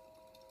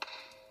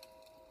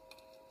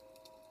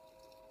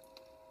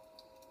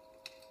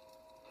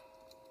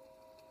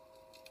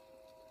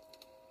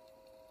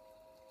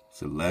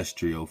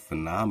 Celestial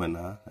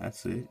phenomena.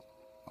 That's it.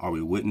 Are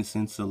we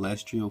witnessing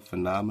celestial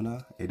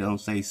phenomena? It don't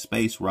say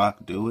space rock,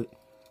 do it.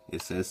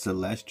 It says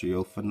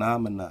celestial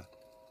phenomena.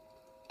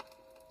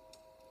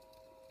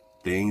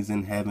 Things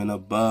in heaven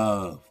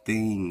above.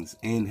 Things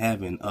in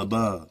heaven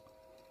above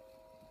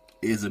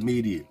is a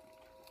meteor.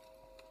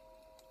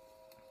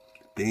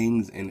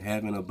 Things in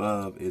heaven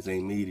above is a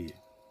meteor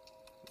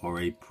or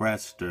a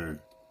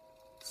prester.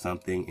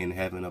 Something in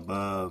heaven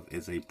above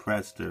is a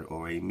prester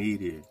or a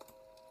meteor.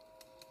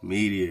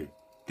 Meteor.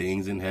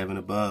 Things in heaven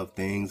above.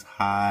 Things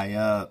high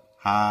up.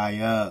 High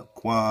up.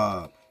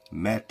 Quam.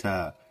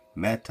 Meta.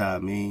 Meta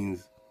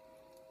means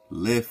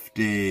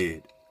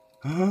lifted.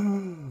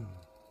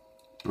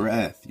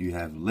 Breath. You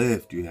have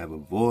lift. You have a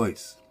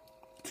voice.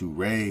 To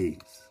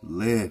raise.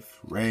 Lift.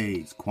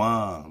 Raise.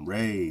 Quam.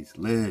 Raise.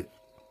 Lift.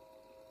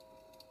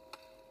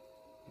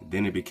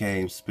 Then it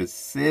became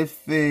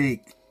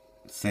specific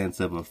sense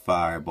of a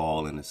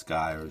fireball in the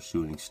sky or a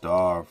shooting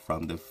star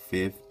from the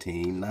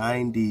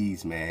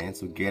 1590s, man.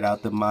 So get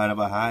out the mind of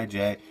a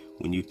hijack.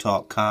 When you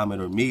talk comet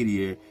or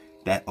meteor,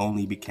 that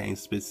only became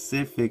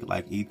specific,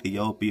 like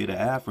Ethiopia to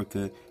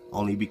Africa,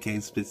 only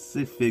became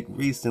specific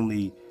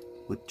recently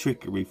with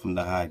trickery from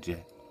the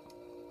hijack.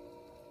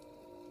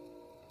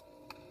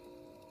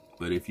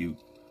 But if you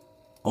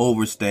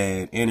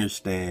understand,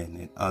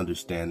 and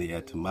understand the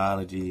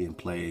etymology and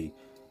play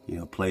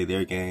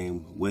their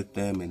game with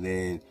them, and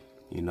then,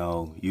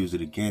 use it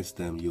against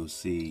them, you'll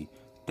see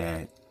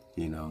that,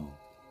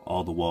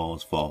 all the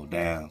walls fall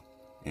down,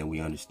 and we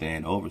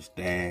understand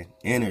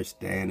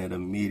that a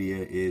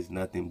meteor is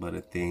nothing but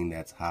a thing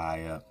that's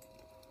high up.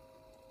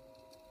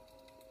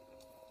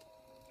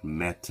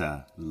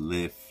 Meta,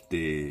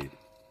 lifted.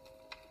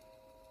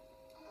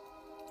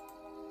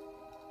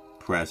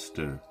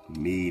 Prester,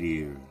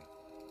 meteor.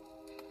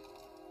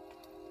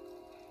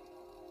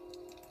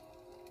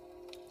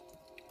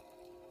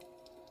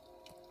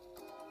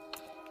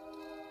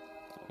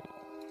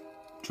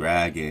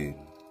 Dragon,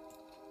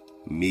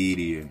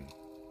 meteor,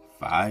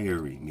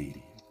 fiery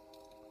meteor.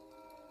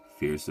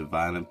 Fierce or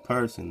violent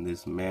person,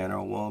 this man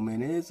or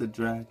woman is a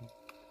dragon.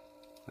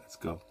 Let's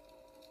go.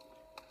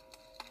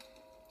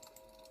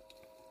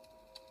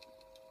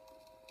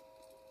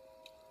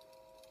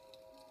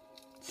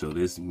 So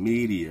this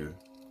meteor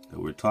that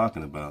we're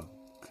talking about,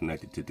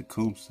 connected to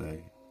Tecumseh,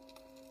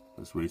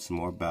 let's read some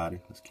more about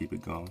it. Let's keep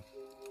it going.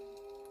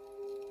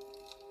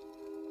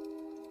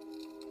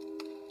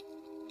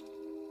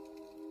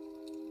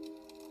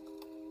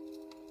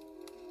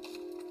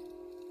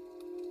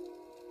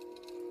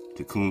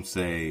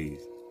 Tecumseh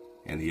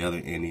and the other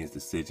Indians'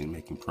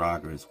 decision-making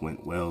progress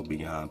went well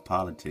beyond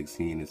politics.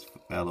 He and his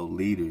fellow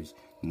leaders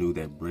knew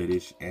that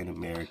British and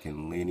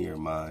American linear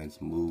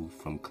minds moved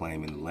from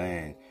claiming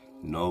land,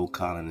 no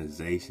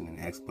colonization and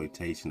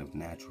exploitation of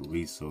natural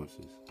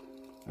resources.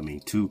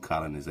 To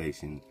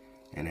colonization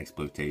and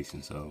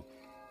exploitation. So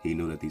he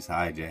knew that these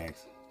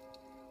hijacks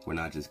were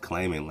not just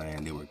claiming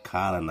land, they were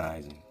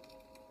colonizing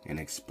and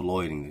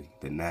exploiting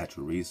the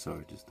natural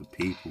resources, the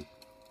people.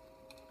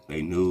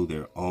 They knew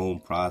their own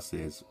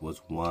process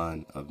was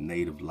one of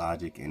native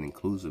logic and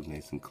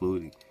inclusiveness,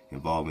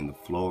 involving the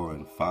flora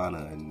and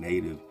fauna and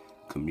native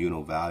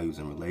communal values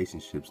and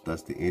relationships.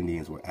 Thus, the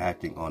Indians were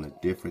acting on a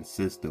different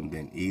system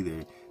than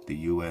either the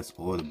U.S.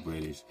 or the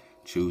British.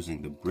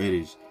 Choosing the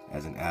British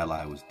as an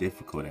ally was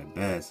difficult at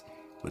best,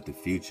 but the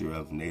future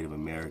of Native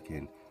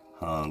American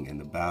hung in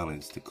the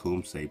balance.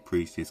 Tecumseh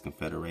preached his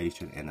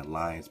confederation and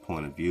alliance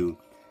point of view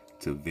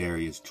to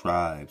various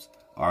tribes,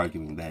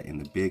 arguing that in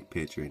the big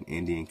picture, an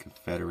Indian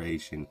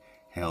confederation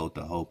held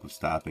the hope of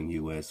stopping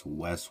U.S.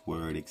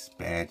 westward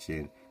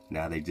expansion.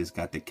 Now they just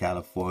got to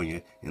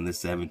California in the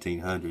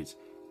 1700s.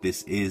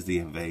 This is the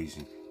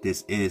invasion.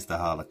 This is the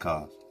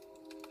Holocaust.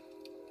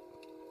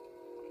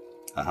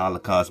 A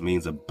Holocaust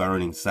means a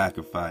burning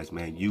sacrifice,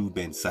 man. You've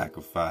been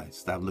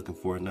sacrificed. Stop looking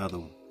for another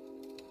one.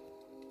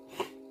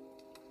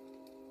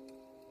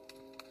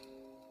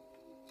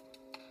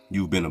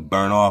 You've been a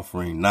burnt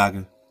offering,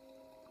 Naga.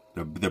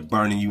 They're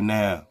burning you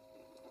now.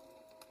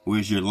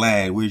 Where's your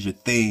land? Where's your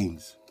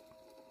things?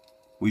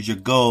 Where's your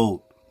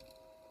gold?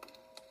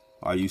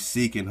 Are you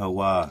seeking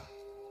Hawa?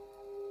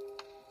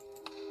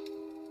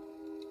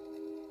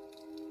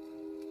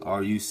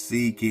 Are you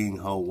seeking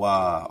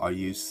Hawa? Are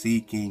you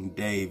seeking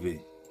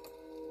David?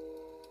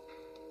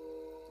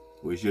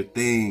 Where's your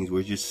things?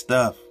 Where's your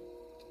stuff?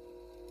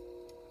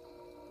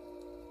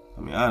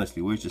 I mean,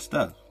 honestly, where's your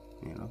stuff?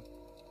 You know?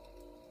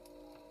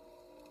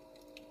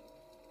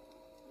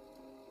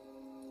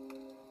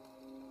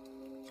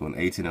 So in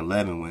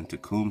 1811, when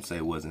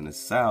Tecumseh was in the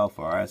South,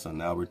 all right, so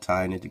now we're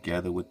tying it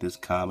together with this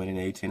comet in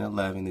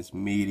 1811, this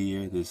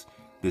meteor, this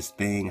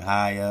thing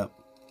high up,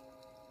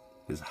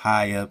 this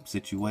high up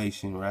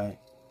situation, right?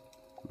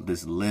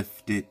 This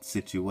lifted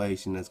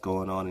situation that's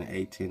going on in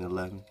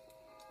 1811.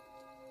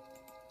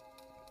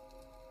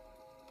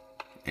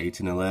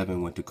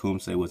 1811, when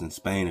Tecumseh was in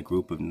Spain, a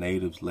group of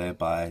natives led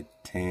by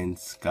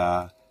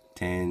Tenskwatawa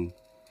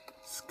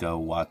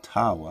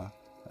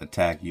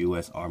attacked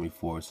U.S. Army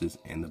forces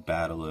in the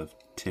Battle of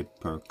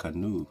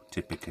Tippecanoe,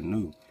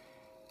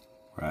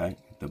 right?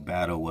 The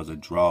battle was a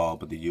draw,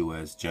 but the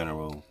U.S.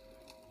 General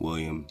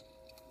William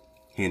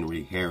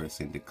Henry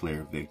Harrison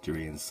declared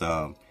victory, and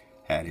some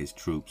had his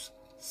troops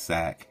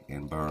sack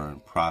and burn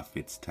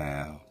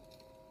Prophetstown,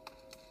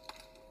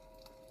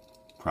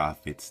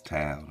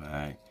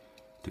 right?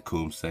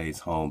 Tecumseh's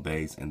home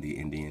base in the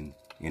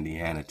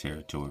Indiana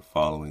territory.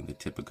 Following the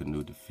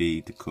Tippecanoe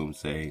defeat,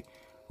 Tecumseh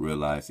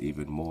realized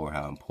even more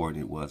how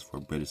important it was for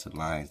British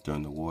alliance.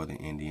 During the war, the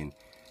Indian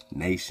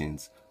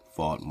nations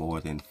fought more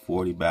than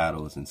 40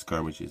 battles and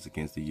skirmishes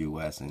against the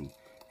U.S. and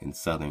in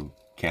southern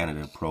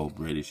Canada,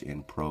 pro-British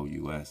and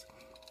pro-U.S.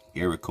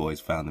 Iroquois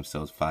found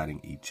themselves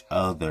fighting each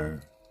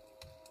other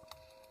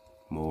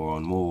more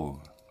and more.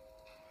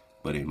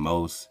 But in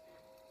most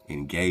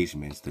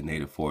engagements, the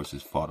native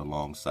forces fought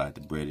alongside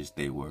the British.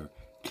 They were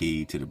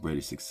key to the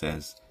British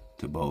success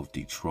to both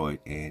Detroit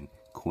and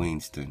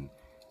Queenston.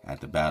 At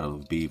the Battle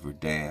of Beaver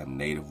Dam,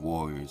 native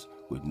warriors,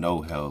 with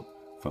no help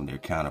from their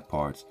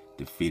counterparts,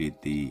 defeated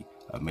the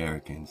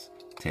Ame'ricans,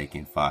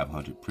 taking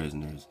 500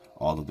 prisoners.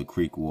 Although the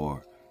Creek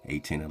War,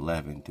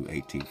 1811 to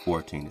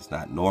 1814, is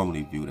not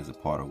normally viewed as a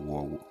part of the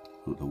War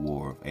of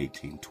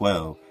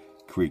 1812,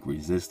 Creek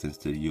resistance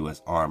to the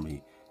U.S.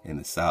 Army in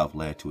the South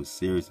led to a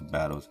series of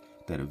battles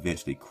that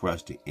eventually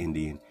crushed the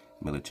Indian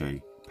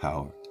military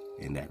power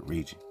in that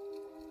region.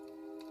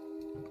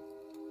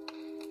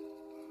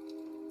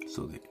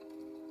 So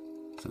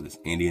this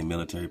Indian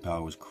military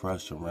power was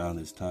crushed around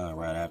this time,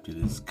 right after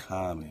this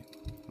comet.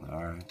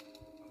 All right.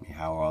 I mean,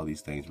 how are all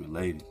these things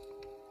related?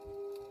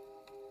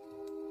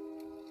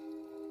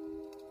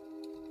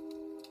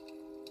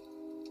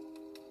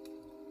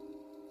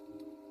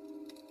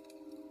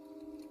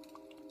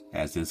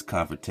 As this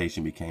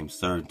confrontation became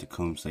certain,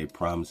 Tecumseh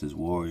promised his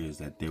warriors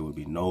that there would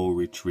be no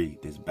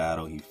retreat. This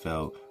battle, he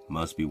felt,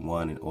 must be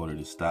won in order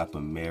to stop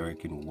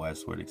American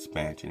westward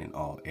expansion in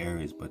all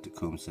areas. But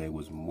Tecumseh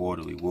was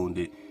mortally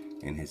wounded,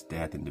 and his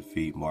death and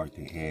defeat marked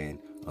the end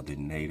of the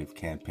native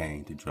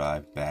campaign to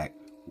drive back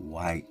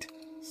white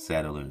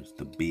settlers,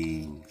 the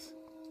Beings,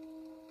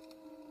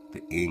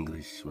 the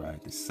English,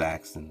 right, the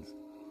Saxons.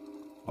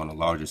 On a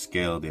larger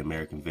scale, the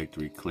American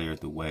victory cleared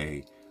the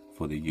way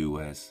for the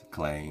U.S.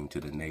 claim to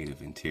the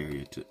native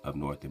interior of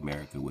North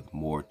America, with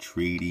more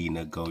treaty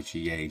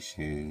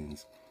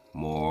negotiations,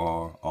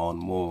 more on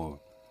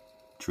more.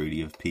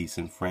 Treaty of Peace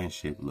and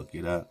Friendship, look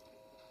it up,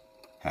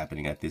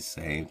 happening at this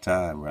same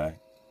time, right?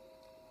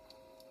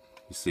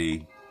 You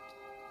see,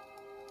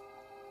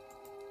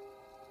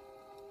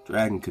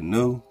 Dragon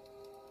Canoe,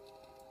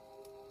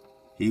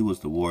 he was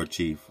the war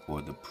chief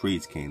or the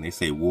priest king. They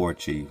say war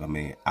chief. I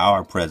mean,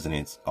 our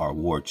presidents are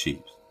war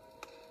chiefs.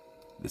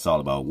 It's all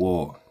about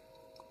war.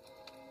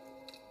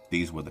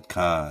 These were the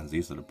Khans.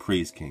 These are the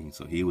priest kings.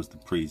 So he was the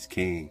priest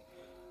king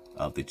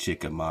of the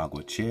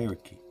Chickamauga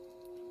Cherokee.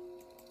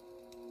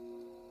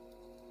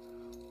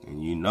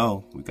 And you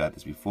know, we got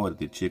this before, that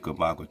the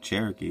Chickamauga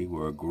Cherokee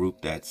were a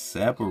group that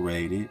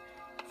separated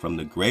from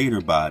the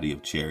greater body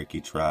of Cherokee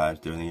tribes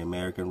during the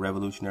American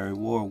Revolutionary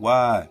War.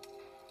 Why?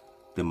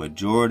 The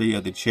majority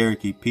of the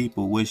Cherokee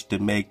people wished to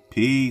make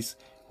peace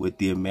with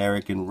the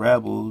American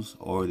rebels,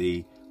 or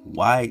the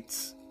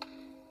whites,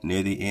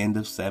 near the end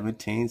of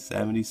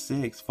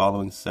 1776,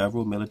 following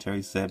several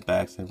military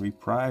setbacks and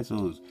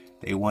reprisals.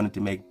 They wanted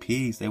to make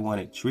peace. They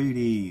wanted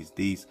treaties.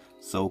 These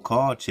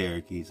so-called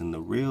Cherokees, and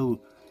the real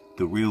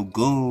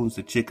goons,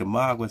 the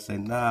Chickamauga,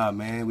 said, nah,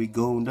 man, we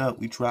gooned up.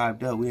 We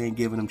tribed up. We ain't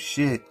giving them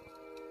shit.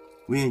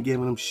 We ain't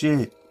giving them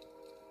shit.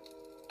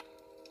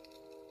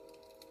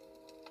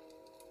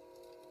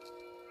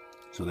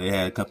 So they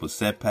had a couple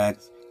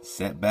setbacks in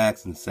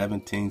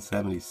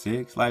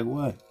 1776. Like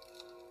what?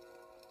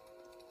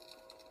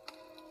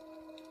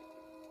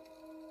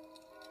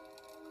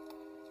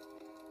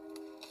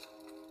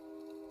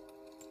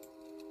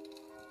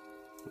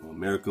 Well,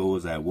 America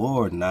was at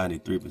war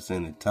 93%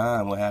 of the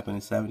time. What happened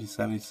in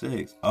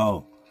 1776?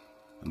 Oh,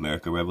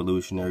 American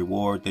Revolutionary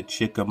War, the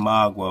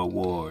Chickamauga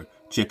War.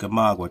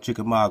 Chickamauga,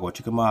 Chickamauga,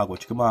 Chickamauga,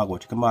 Chickamauga,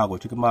 Chickamauga,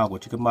 Chickamauga,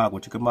 Chickamauga,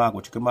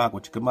 Chickamauga,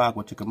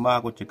 Chickamauga, Chickamauga,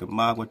 Chickamauga,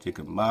 Chickamauga,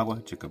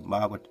 Chickamauga,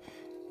 Chickamauga.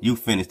 You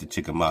finished the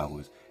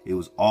Chickamaugas. It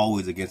was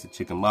always against the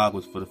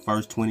Chickamaugas for the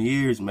first 20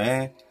 years,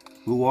 man.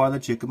 Who are the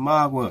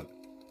Chickamauga?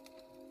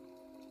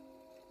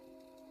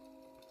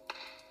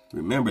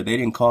 Remember, they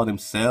didn't call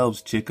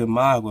themselves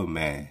Chickamauga,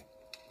 man.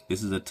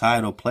 This is a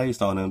title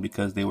placed on them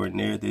because they were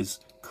near this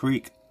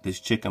creek, this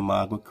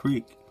Chickamauga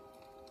Creek.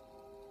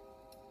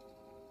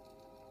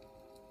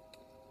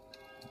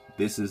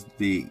 This is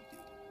the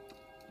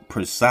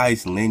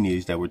precise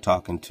lineage that we're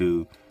talking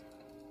to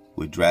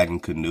with Dragon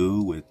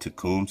Canoe, with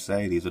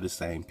Tecumseh. These are the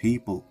same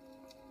people.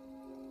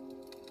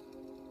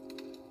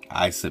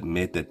 I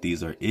submit that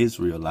these are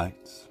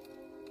Israelites.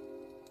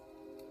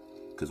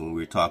 Because when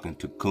we're talking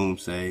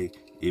Tecumseh,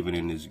 even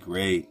in this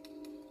great,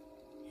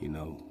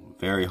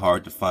 very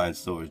hard to find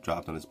source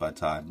dropped on us by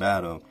Ty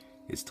Battle,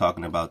 it's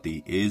talking about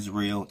the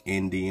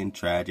Israel-Indian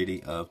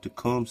tragedy of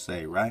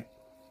Tecumseh, right?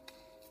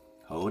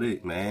 Hold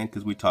it, man,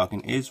 because we're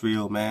talking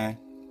Israel, man.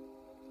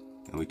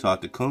 And we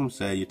talk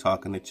Tecumseh, you're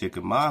talking to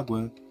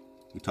Chickamauga,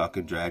 you're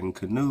talking Dragon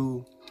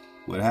Canoe.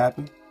 What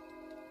happened?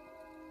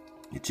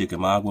 The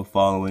Chickamauga,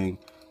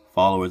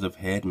 followers of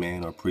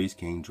headman or priest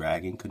king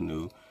Dragon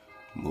Canoe,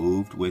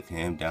 moved with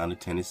him down the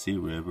Tennessee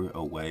River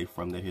away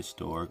from the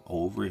historic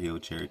Overhill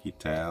Cherokee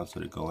town. So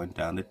they're going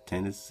down to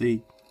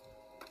Tennessee.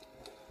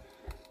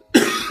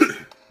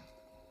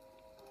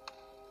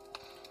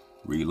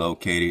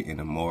 Relocated in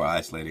a more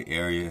isolated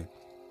area,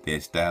 they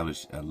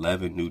established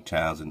 11 new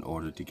towns in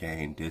order to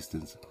gain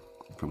distance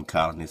from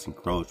colonist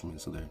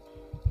encroachment. So they're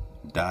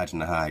dodging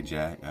the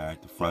hijack. All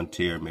right, the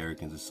frontier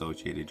Americans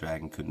associated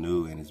Dragon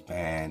Canoe and his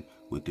band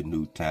with the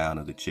new town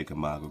of the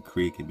Chickamauga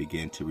Creek and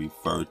began to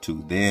refer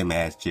to them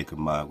as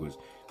Chickamaugas.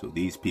 So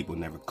these people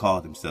never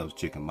called themselves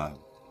Chickamauga.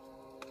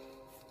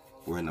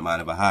 We're in the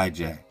mind of a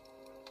hijack.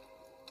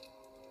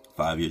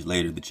 5 years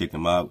later, the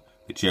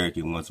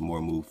Cherokee once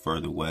more moved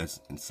further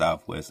west and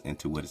southwest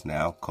into what is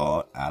now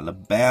called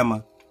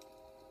Alabama.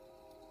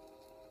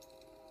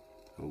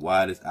 And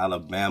why does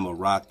Alabama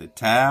rock the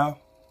towel?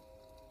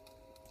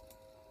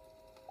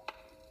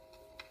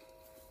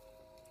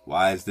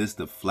 Why is this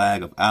the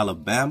flag of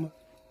Alabama?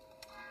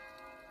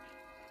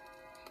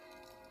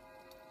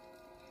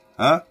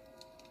 Huh?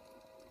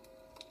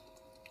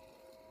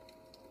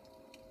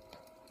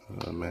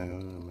 Oh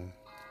man.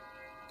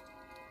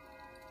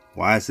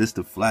 Why is this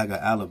the flag of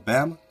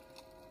Alabama?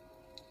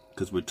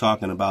 Because we're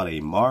talking about a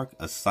mark,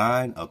 a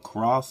sign, a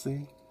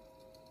crossing.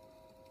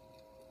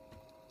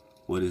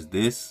 What is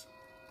this?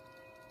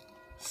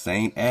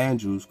 St.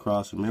 Andrew's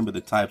cross. Remember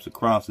the types of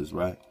crosses,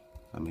 right?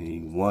 I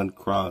mean, one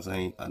cross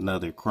ain't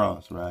another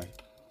cross, right?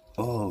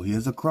 Oh, he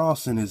has a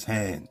cross in his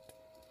hand.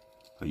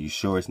 Are you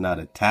sure it's not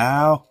a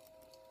towel?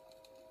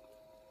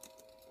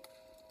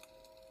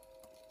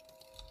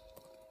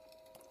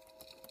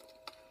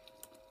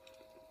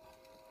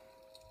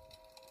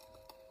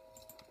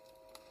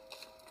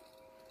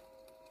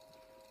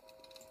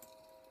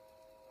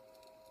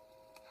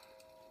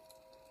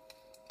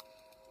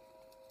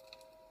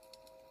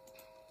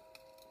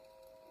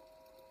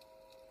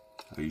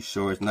 Are you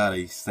sure it's not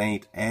a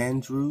St.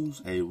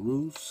 Andrew's, a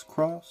Rus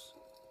cross?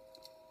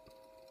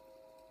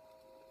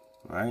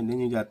 Right, and then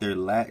you got their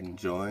Latin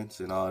joints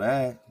and all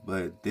that,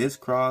 but this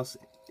cross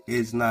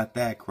is not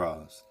that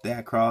cross.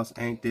 That cross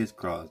ain't this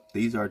cross.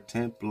 These are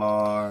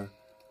Templar.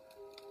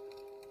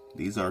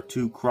 These are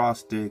two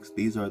cross sticks.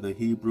 These are the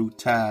Hebrew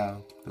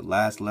tau, the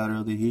last letter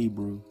of the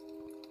Hebrew.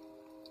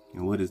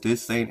 And what is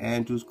this St.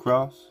 Andrew's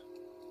cross?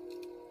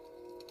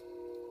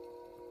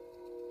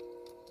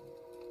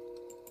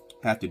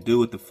 Have to do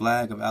with the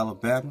flag of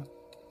Alabama?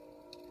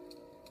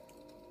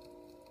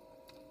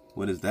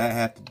 What does that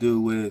have to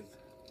do with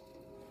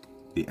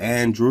the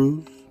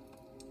Andrews?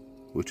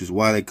 Which is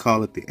why they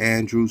call it the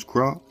Andrews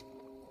cross.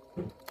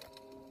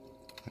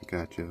 I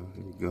got you.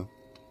 Here we go.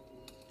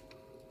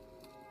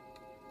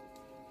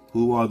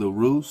 Who are the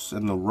Rus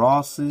and the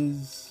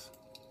Rosses?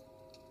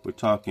 We're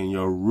talking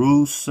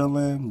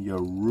Jerusalem.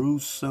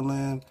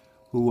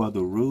 Who are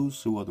the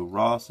Rus? Who are the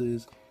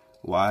Rosses?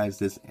 Why is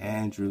this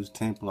Andrew's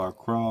Templar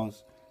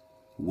cross?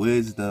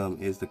 Wisdom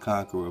is the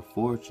conqueror of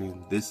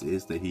fortune. This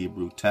is the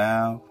Hebrew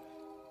tau.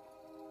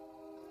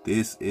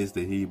 This is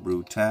the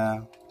Hebrew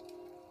tau.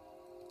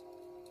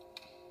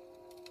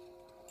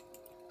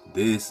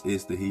 This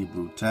is the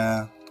Hebrew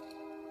tau.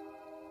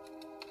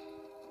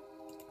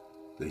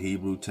 The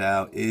Hebrew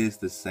tau is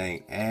the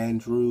St.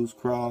 Andrew's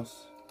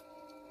cross.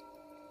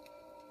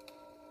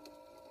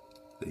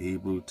 The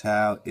Hebrew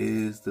tau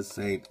is the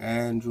St.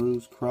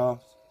 Andrew's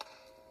cross.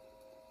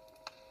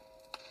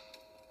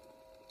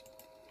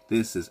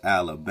 This is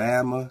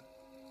Alabama.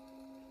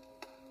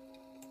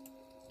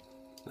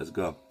 Let's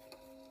go.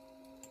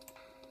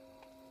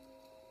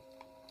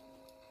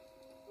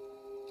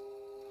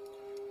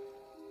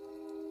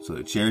 So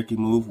the Cherokee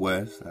moved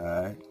west, all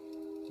right,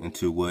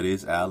 into what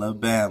is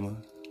Alabama,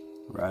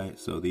 right?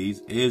 So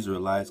these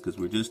Israelites, because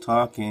we're just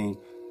talking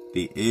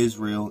the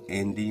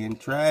Israel-Indian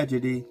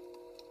tragedy.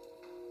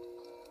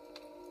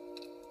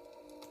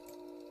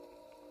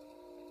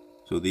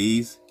 So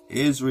these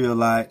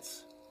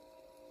Israelites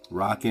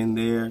rocking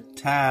their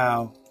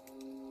towel,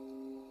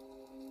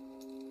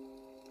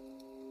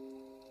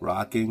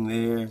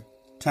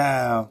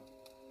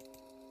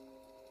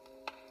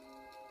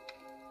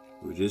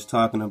 We're just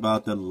talking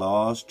about the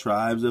lost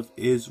tribes of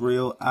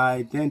Israel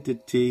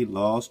identity,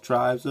 lost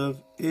tribes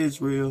of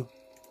Israel.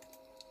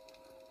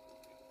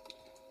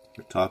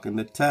 We're talking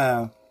the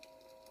towel.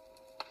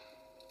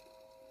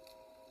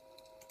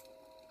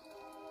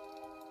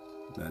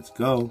 Let's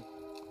go.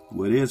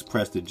 What is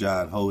Prester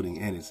John holding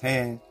in his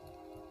hand?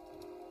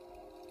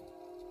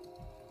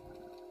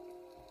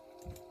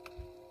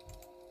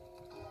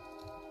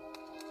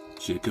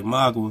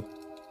 Chickamauga.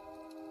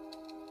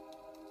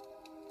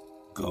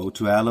 Go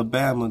to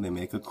Alabama. They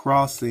make a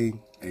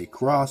crossing.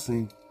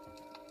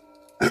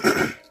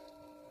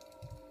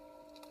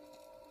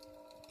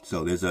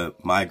 So there's a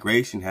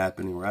migration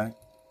happening, right?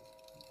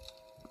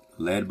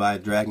 Led by a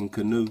dragon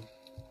canoe.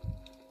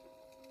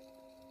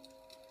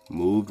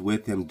 Moved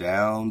with him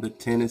down the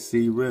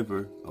Tennessee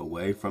River,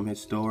 away from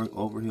historic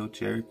Overhill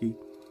Cherokee,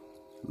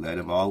 led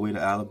him all the way to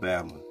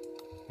Alabama.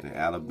 And in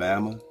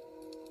Alabama,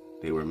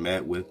 they were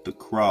met with the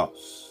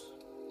cross.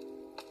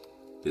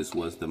 This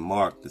was the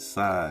mark, the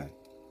sign.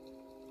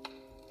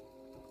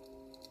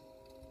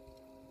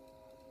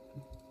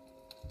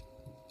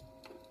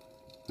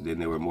 And then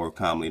they were more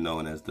commonly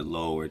known as the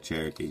Lower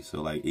Cherokee.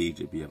 So like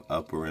Egypt, you have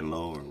upper and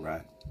lower,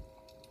 right?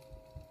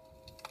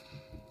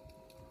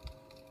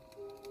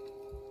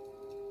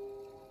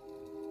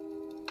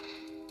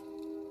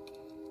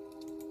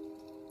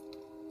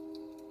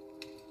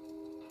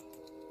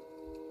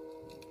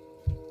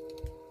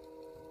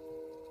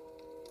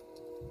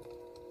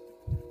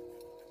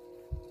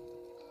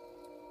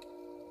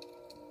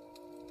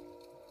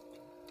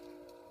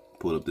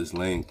 Pull up this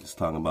link. It's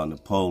talking about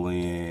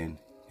Napoleon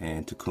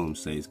and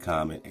Tecumseh's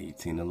Comet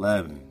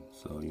 1811.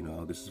 So, you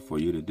know, this is for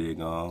you to dig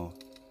on.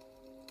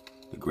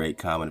 The Great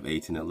Comet of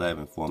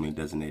 1811, formerly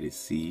designated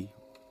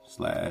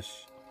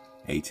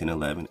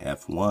C/1811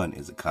 F1,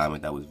 is a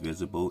comet that was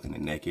visible in the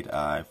naked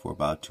eye for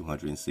about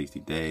 260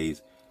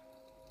 days.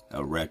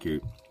 A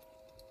record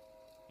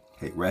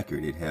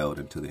it held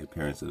until the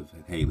appearance of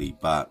Haley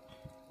Bach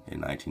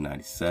in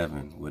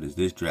 1997. What does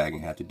this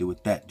dragon have to do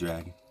with that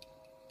dragon?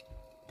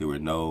 There were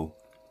no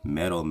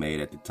metal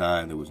made at the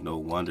time. There was no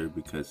wonder,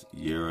 because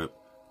Europe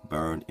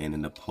burned in the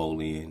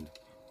Napoleon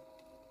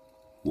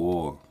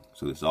War.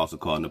 So it's also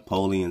called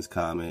Napoleon's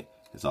Comet.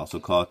 It's also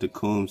called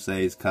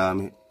Tecumseh's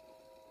Comet.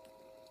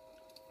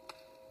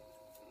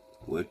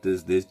 What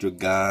does this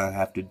dragon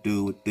have to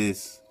do with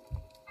this?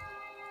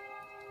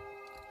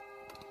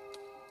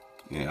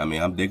 Yeah, I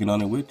mean, I'm digging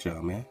on it with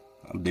y'all, man.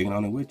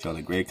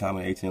 The Great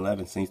Comet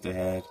 1811 seems to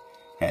have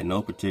had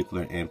no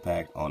particular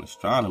impact on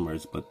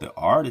astronomers, but the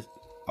artist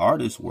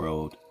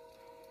world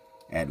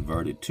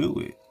adverted to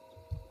it.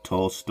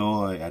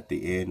 Tolstoy, at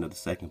the end of the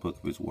second book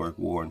of his work,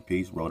 War and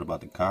Peace, wrote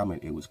about the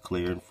comet. It was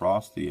clear and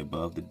frosty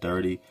above the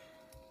dirty,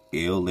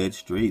 ill-lit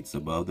streets,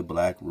 above the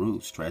black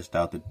roofs, stretched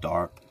out the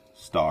dark,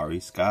 starry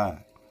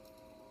sky.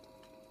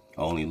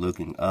 Only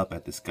looking up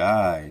at the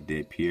sky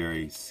did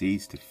Pierre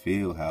cease to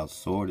feel how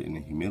sordid and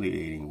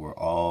humiliating were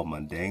all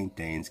mundane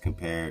things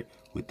compared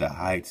with the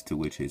heights to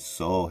which his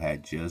soul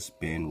had just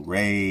been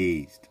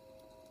raised.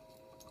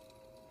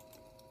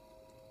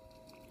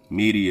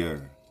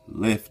 Meteor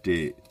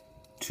lifted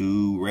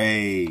to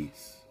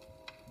raise.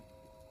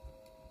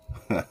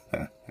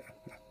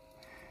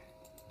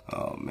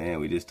 Oh man,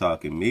 we just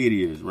talking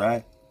meteors,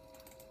 right?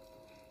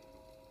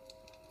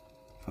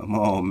 Come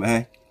on,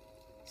 man.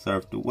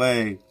 Surf the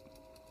wave.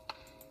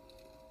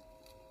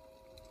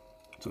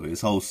 So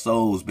his whole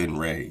soul's been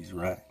raised,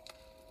 right?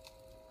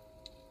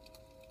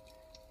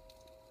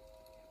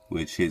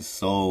 Which his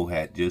soul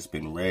had just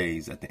been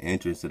raised. At the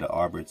entrance to the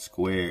Arbor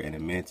Square, an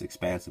immense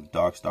expanse of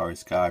dark starry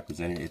sky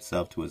presented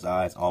itself to his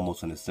eyes,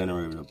 almost in the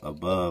center of it,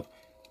 above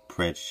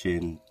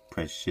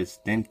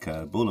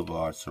Preshistinka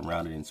Boulevard,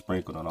 surrounded and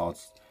sprinkled on all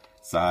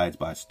sides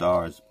by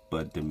stars,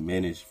 but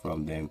diminished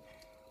from them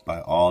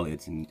by all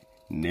its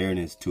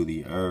nearness to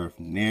the earth,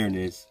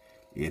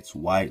 its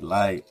white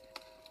light,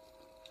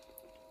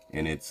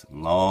 and its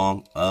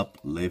long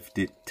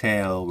uplifted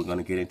tail. We're going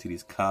to get into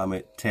these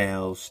comet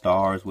tails,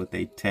 stars with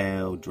a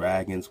tail,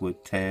 dragons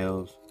with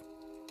tails.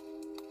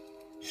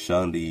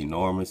 Shunned the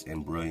enormous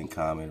and brilliant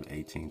comet of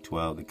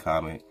 1812, the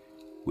comet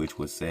which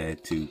was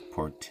said to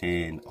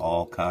portend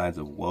all kinds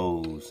of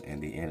woes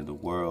and the end of the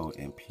world.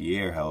 And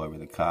Pierre, however,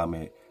 the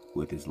comet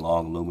with its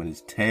long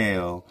luminous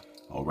tail,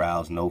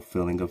 aroused no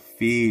feeling of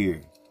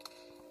fear.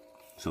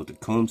 So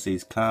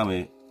Tecumseh's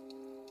comet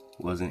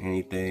wasn't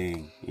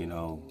anything, you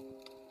know,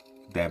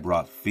 that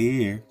brought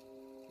fear.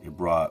 It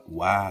brought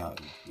wow.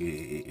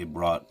 It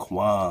brought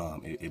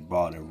qualm. It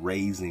brought a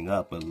raising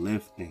up, a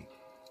lifting.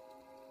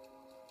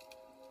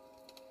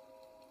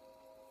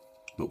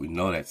 But we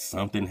know that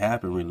something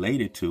happened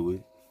related to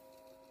it,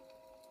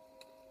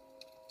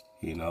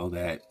 you know,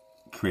 that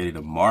created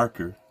a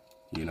marker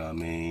You know what I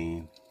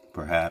mean?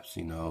 Perhaps,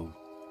 you know,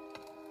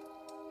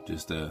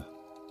 just a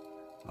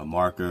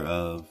marker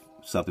of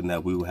something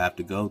that we will have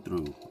to go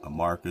through. A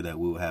marker that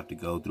we will have to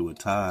go through a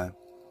time,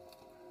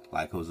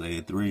 like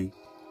Hosea 3,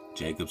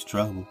 Jacob's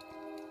trouble.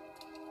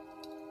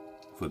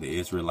 For the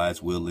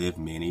Israelites will live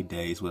many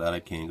days without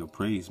a king or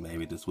priest.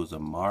 Maybe this was a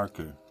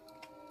marker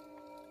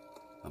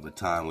of a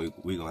time we're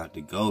going to have to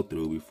go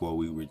through before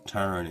we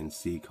return and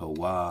seek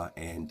Ahchwa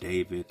and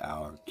David,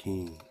 our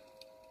king.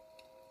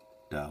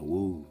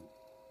 Dawood.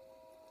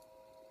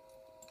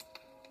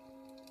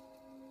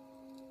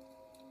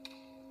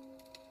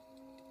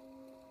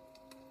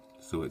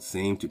 So it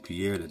seemed to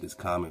Pierre that this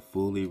comet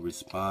fully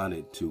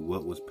responded to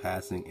what was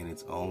passing in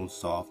its own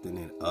softened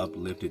and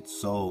uplifted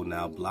soul,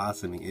 now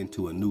blossoming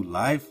into a new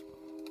life.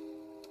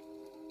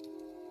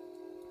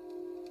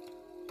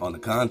 On the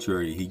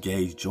contrary, he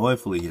gazed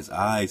joyfully, his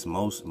eyes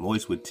moist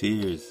with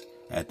tears,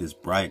 at this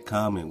bright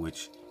comet,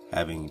 which,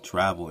 having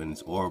traveled in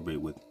its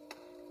orbit with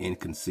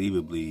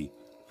inconceivably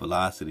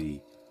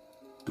velocity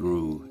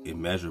through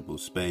immeasurable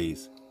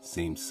space,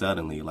 seemed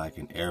suddenly like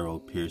an arrow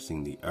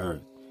piercing the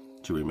earth,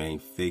 to remain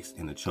fixed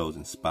in the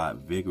chosen spot,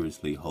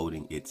 vigorously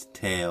holding its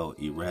tail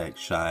erect,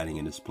 shining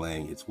and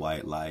displaying its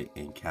white light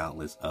and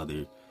countless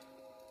other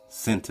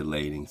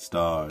scintillating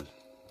stars.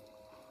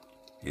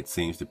 It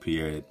seems to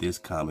Pierre that this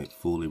comet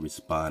fully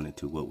responded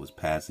to what was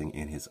passing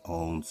in his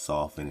own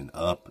softened and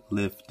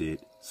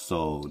uplifted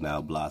soul, now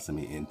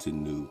blossoming into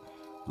new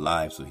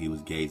life. So he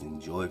was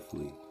gazing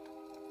joyfully.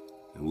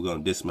 And we're going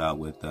to dismount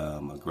with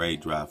a great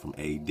drop from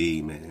AD,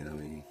 man. I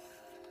mean,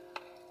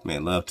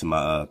 man, love to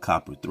my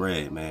copper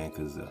thread, man,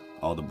 because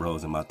all the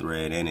bros in my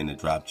thread and in the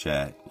drop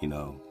chat, you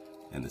know,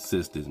 and the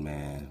sisters,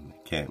 man,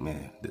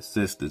 the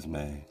sisters,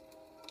 man,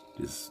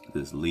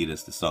 just lead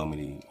us to so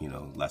many, you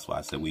know. That's why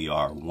I said we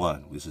are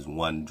one. This is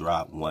one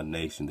drop, one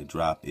nation. The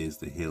drop is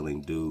the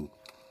healing dew.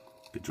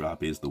 The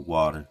drop is the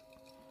water.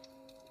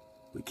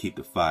 We keep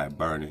the fire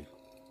burning,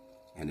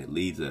 and it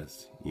leads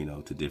us, you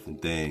know, to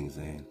different things.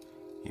 And,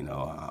 you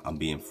know, I'm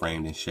being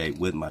framed and shaped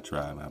with my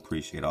tribe. I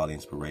appreciate all the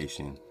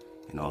inspiration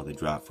and all the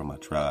drop from my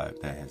tribe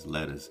that has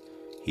led us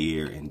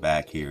here and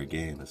back here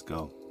again. Let's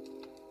go.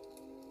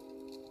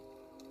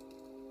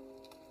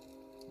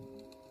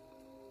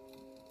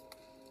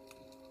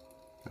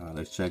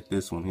 Let's check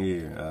this one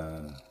here.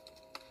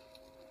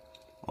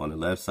 On the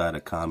left side, a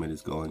comet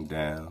is going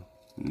down.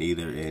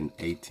 Neither in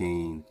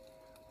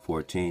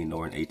 1814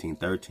 nor in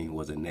 1813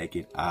 was a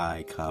naked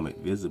eye comet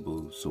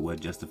visible. So what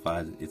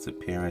justifies its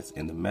appearance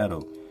in the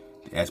meadow?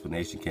 The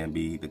explanation can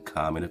be the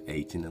comet of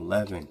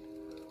 1811,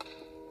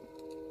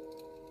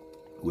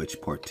 which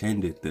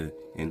portended the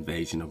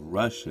invasion of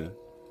Russia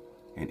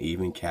and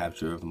even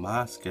capture of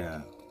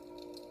Moscow.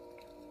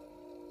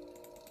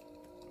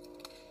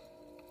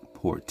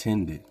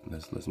 Portended.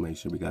 Let's make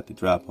sure we got the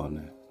drop on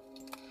that.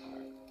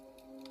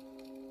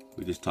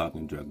 We're just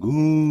talking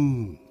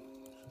dragoon.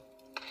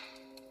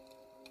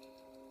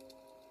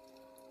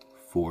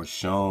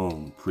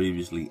 Foreshown,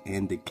 previously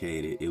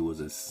indicated. It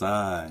was a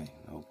sign.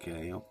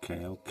 Okay, I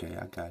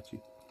got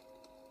you.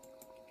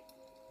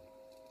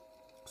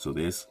 So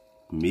this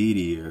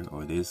meteor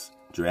or this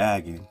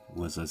dragon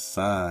was a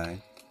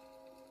sign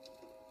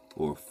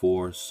or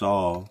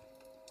foresaw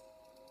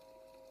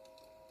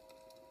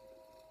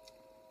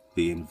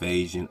the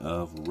invasion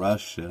of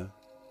Russia,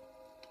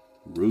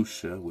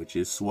 which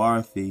is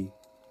Swarthy,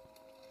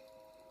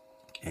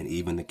 and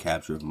even the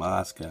capture of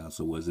Moscow.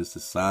 So was this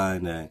a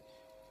sign that,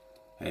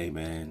 hey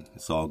man,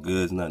 it's all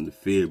good, it's nothing to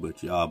fear,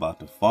 but y'all about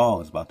to fall.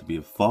 It's about to be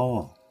a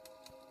fall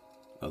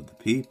of the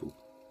people.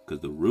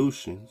 Because the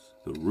Russians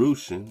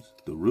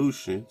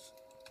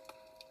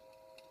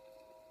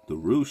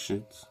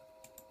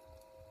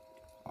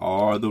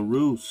are the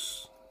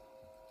Rus.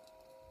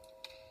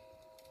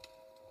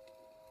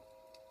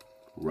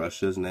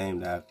 Russia's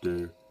named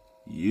after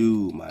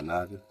you, my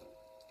naga.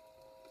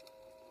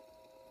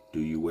 Do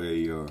you wear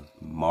your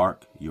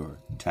mark, your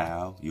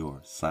tau,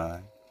 your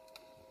sign?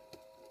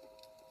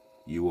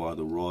 You are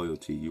the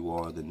royalty. You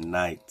are the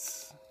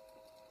knights.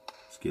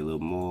 Let's get a little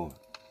more.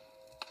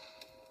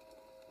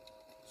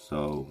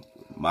 So,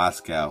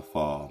 Moscow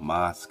fall.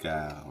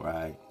 Moscow,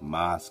 right?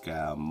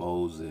 Moscow,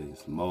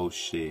 Moses,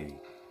 Moshe.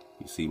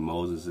 You see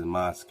Moses in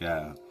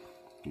Moscow.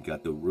 You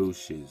got the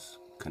Rushes.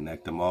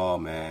 Connect them all,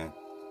 man.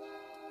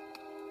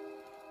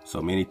 So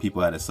many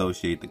people had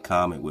associated the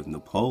comet with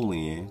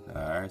Napoleon.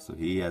 Alright, so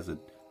he has a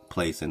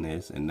place in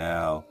this. And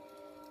now,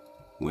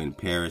 when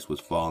Paris was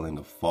falling,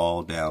 a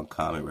fall down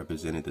comet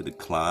represented the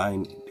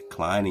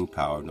declining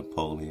power of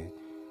Napoleon.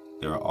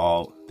 There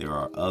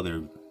are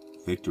other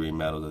victory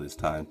medals of this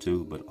time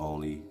too, but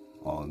only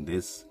on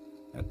this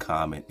a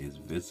comet is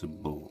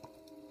visible.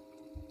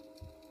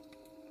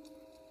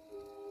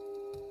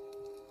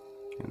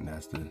 And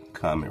that's the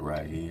comet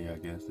right here, I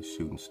guess, the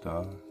shooting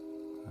star.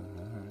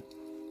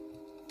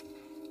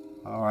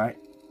 All right.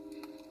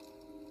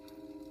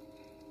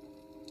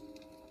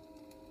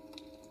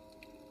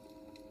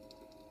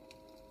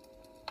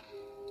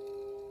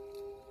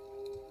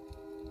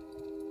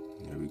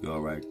 There we go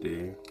right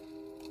there.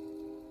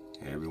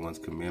 Everyone's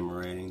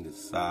commemorating the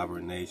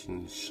sovereign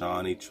nation,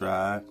 Shawnee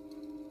tribe.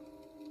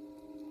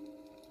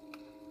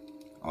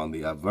 On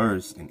the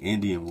obverse, an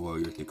Indian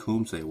warrior,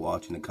 Tecumseh,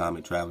 watching the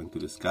comet traveling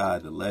through the sky.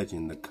 The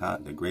legend,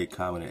 the Great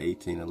Comet of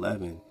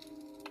 1811.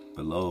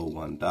 Below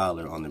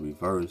 $1 on the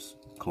reverse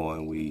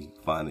coin, we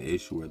find the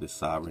issuer, the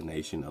sovereign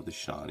nation of the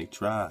Shawnee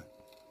tribe.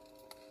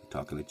 We're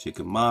talking to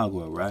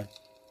Chickamauga, right?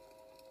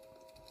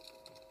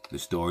 The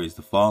story is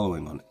the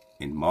following.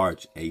 In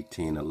March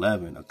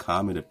 1811, a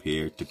comet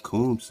appeared,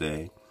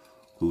 Tecumseh,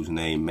 whose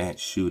name meant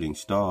shooting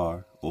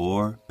star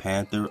or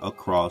panther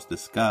across the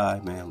sky.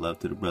 Man, love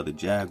to the brother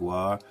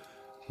Jaguar.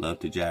 Love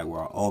to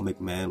Jaguar Omic,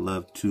 man.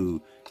 Love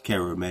to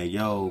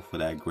Caramayo for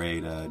that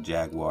great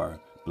Jaguar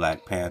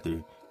Black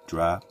Panther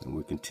drop. And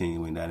we're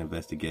continuing that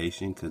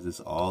investigation because it's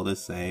all the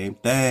same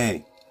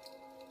thing.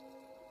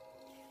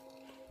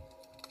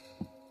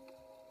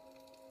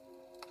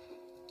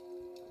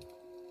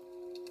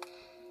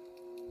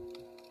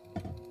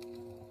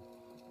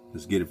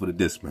 Let's get it for the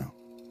dismount.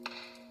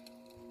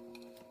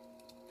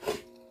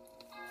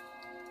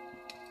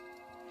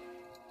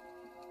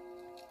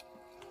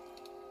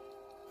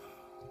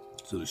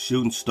 So the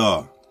shooting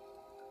star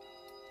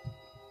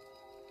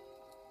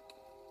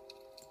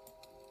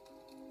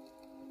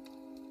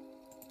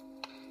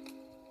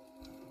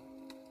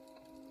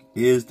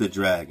is the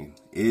dragon,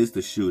 is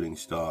the shooting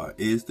star,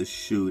 is the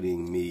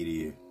shooting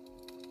meteor,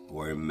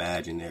 or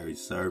imaginary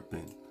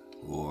serpent,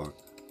 or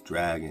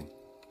dragon,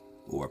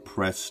 or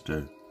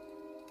prester.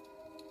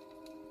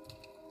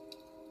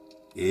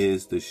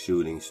 Is the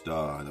shooting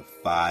star, the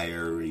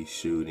fiery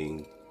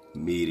shooting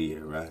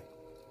meteor, right?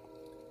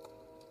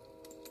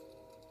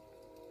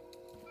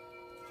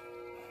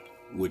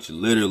 Which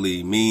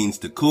literally means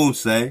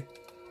Tecumseh.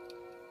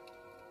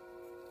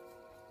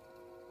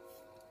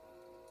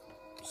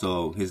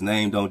 So his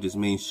name don't just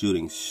mean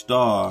shooting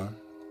star.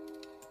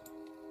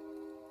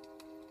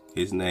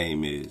 His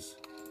name is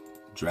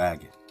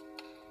dragon.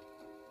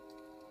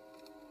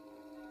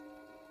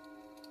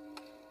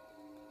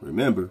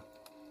 Remember,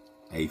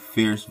 a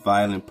fierce,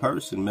 violent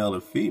person, male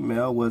or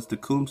female. Was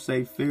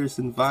Tecumseh fierce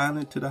and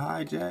violent to the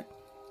hijack?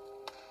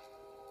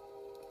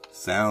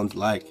 Sounds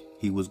like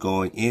he was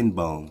going in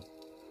bone,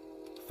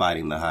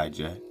 fighting the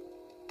hijack,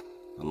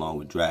 along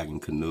with Dragon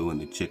Canoe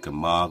and the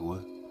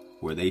Chickamauga.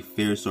 Were they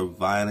fierce or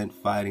violent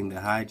fighting the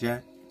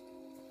hijack?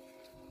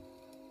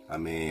 I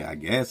mean, I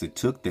guess it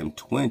took them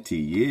 20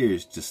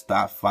 years to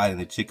stop fighting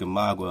the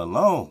Chickamauga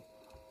alone.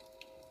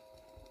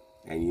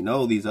 And you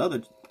know, these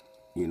other,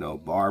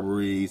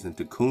 Barbaries and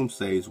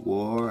Tecumseh's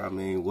war. I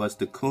mean, was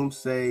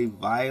Tecumseh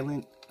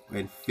violent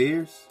and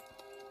fierce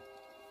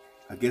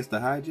against the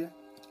hijack?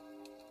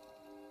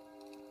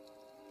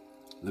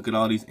 Look at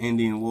all these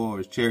Indian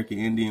wars,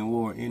 Cherokee Indian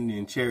War,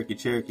 Indian, Cherokee,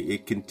 Cherokee.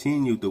 It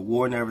continued. The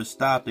war never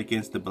stopped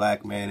against the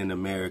black man in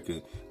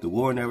America. The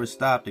war never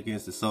stopped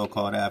against the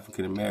so-called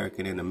African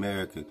American in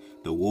America.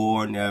 The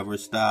war never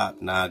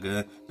stopped,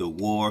 Naga. The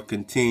war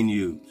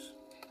continues.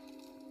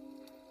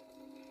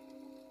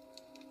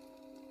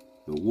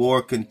 The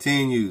war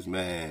continues,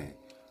 man.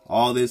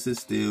 All this is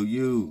still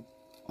you.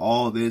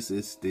 All this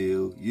is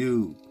still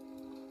you.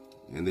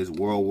 In this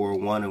World War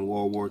I and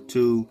World War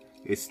II,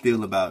 it's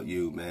still about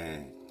you,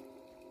 man.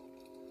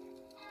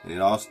 And it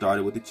all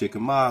started with the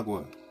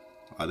Chickamauga.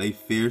 Are they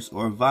fierce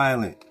or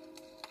violent?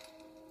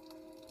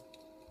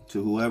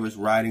 To whoever's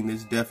writing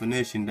this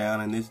definition down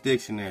in this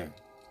dictionary.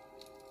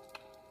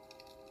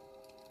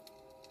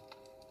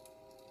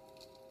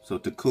 So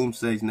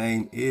Tecumseh's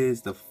name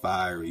is the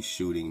fiery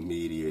shooting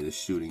meteor, the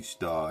shooting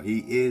star. He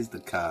is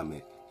the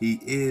comet. He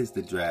is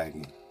the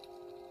dragon.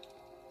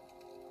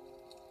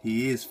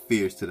 He is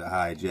fierce to the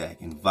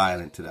hijack and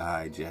violent to the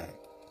hijack.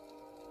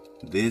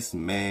 This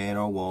man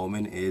or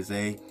woman is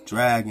a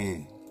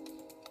dragon.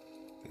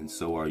 And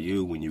so are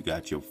you when you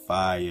got your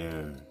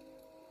fire,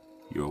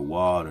 your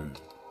water,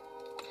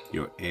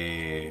 your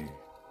air,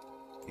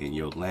 and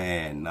your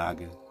land,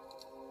 Naga.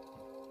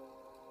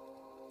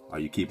 Are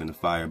you keeping the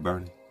fire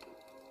burning?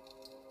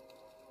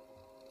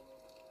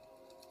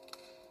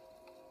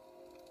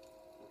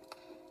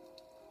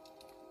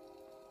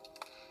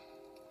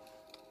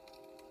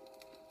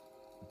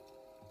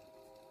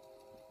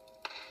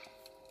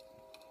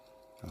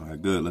 All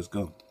right, good. Let's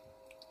go.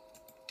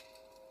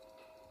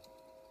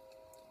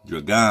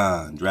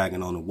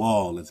 Dragon on the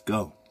wall. Let's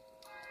go.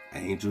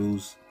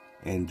 Angels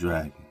and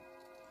dragon.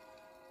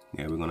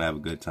 Yeah, we're going to have a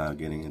good time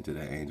getting into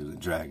that Angels and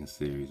Dragons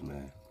series,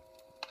 man.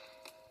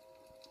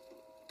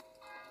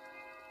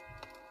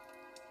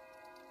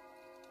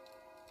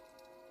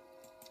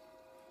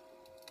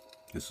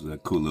 This was a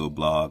cool little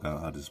blog.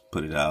 I'll just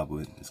put it out,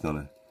 but it's going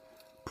to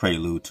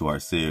prelude to our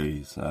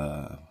series.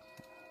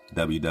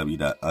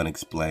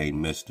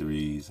 www.unexplained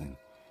mysteries, and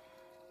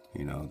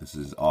this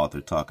is author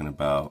talking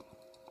about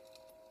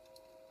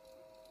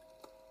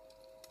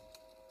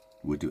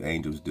what do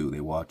angels do? They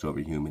watch over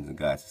humans and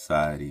guide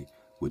society.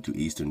 What do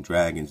Eastern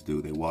dragons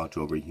do? They watch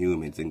over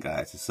humans and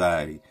guide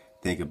society.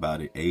 Think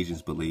about it.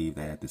 Asians believe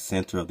that at the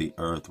center of the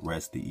earth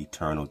rests the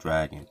eternal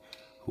dragon,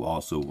 who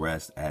also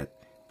rests at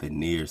the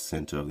near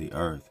center of the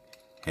earth.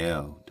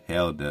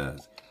 Hell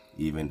does.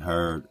 Even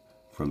heard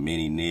from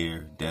many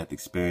near-death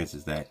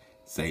experiences that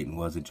Satan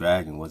was a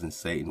dragon. Wasn't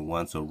Satan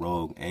once a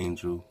rogue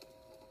angel?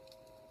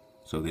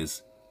 So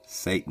this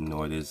Satan,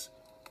 or this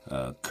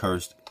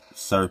cursed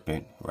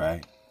serpent,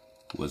 right,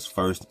 was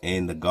first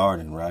in the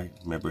garden, right?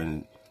 Remember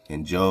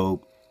in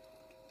Job,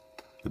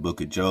 the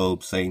book of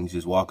Job, Satan's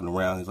just walking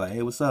around. He's like,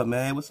 hey, what's up,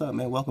 man? What's up,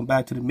 man? Welcome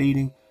back to the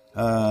meeting.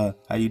 How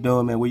you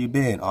doing, man? Where you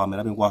been? Oh, man,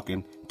 I've been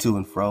walking to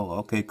and fro.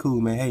 Okay, cool,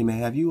 man. Hey, man,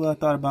 have you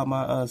thought about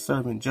my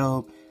servant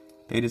Job?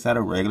 They just had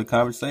a regular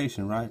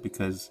conversation, right?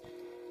 Because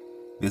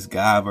this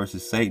God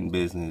versus Satan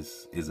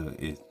business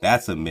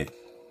that's a myth.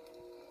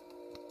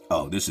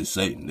 Oh, this is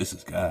Satan, this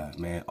is God,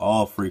 man.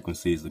 All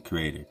frequency is the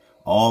creator.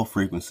 All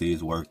frequency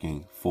is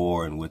working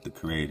for and with the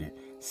creator.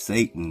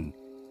 Satan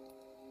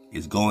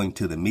is going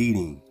to the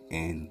meeting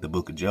in the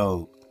book of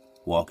Job,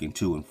 walking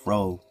to and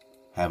fro,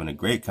 having a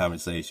great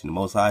conversation. The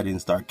Most High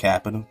didn't start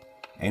capping him.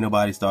 Ain't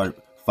nobody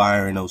started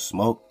firing no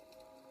smoke.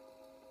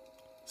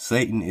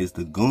 Satan is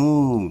the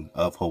goon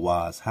of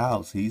Ahchwa's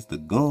house. He's the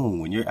goon.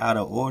 When you're out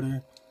of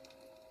order,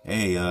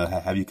 hey,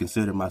 have you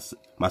considered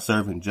my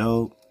servant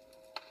Job?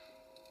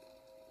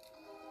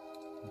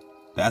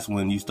 That's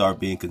when you start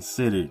being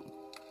considered.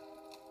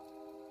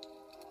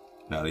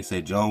 Now, they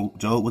say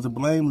Job was a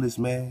blameless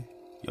man.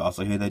 You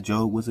also hear that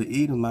Job was an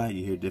Edomite.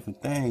 You hear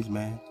different things,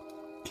 man.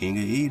 King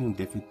of Edom,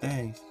 different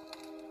things.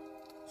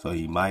 So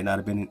he might not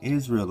have been an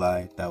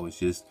Israelite that was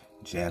just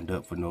jammed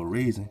up for no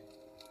reason.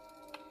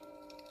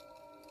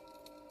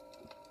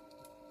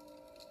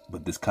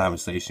 But this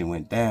conversation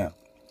went down.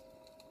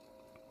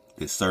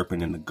 This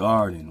serpent in the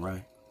garden,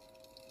 right?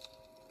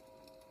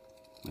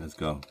 Let's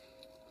go.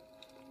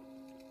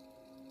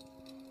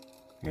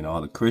 And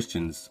all the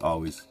Christians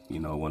always,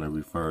 want to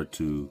refer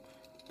to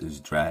this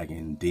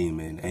dragon,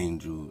 demon,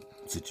 angel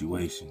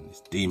situation.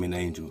 This demon,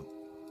 angel,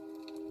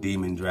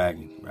 demon,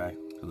 dragon, right?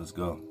 So let's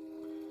go.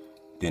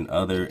 Then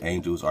other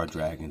angels are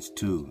dragons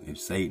too. If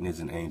Satan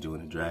is an angel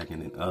and a dragon,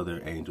 then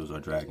other angels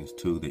are dragons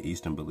too. The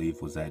Eastern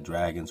belief was that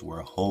dragons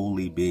were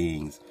holy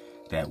beings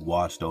that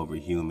watched over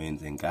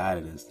humans and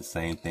guided us, the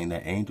same thing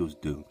that angels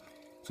do.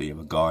 So you have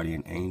a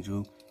guardian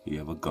angel, you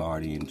have a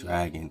guardian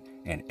dragon,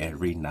 and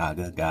every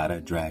Naga got a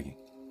dragon.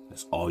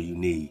 That's all you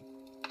need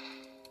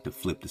to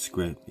flip the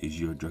script is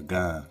your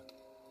dragon,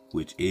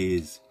 which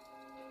is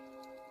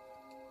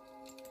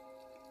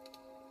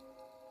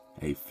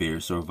a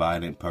fierce or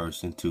violent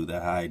person to the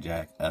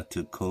hijack of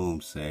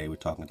Tecumseh. We're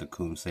talking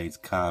Tecumseh's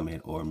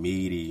comet or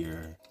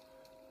meteor.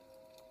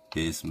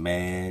 This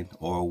man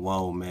or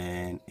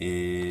woman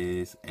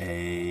is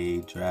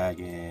a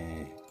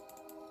dragon.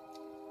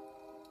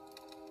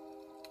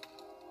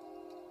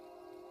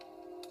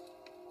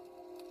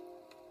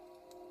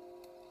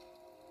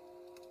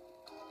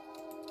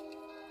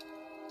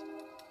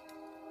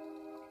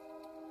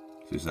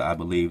 So I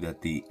believe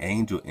that the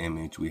angel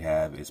image we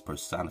have is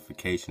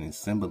personification and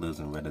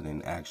symbolism rather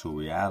than actual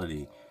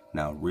reality.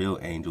 Now, real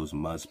angels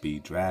must be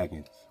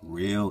dragons.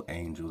 Real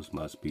angels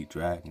must be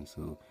dragons.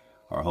 So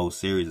our whole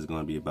series is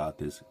going to be about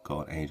this,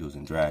 called Angels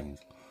and Dragons.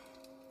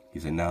 He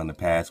said, now in the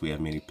past we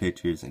have many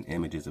pictures and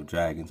images of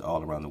dragons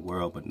all around the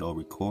world, but no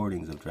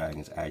recordings of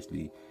dragons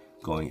actually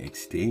going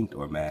extinct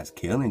or mass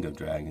killing of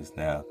dragons.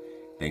 Now,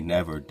 they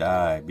never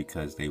died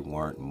because they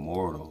weren't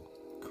mortal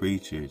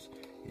creatures.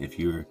 If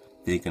you're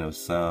thinking of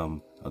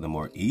some of the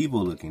more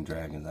evil looking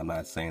dragons, I'm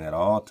not saying that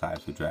all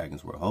types of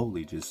dragons were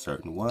holy, just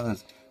certain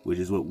ones, which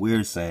is what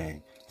we're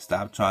saying.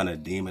 Stop trying to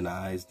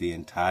demonize the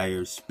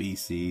entire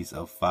species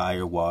of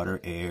fire,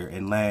 water, air,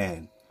 and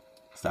land.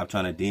 Stop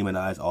trying to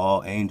demonize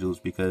all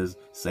angels because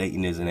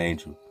Satan is an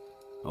angel.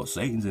 Oh,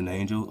 Satan's an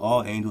angel.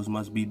 All angels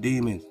must be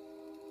demons.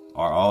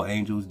 Are all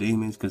angels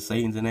demons because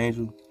Satan's an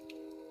angel?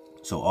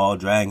 So all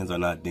dragons are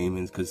not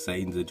demons because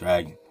Satan's a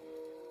dragon.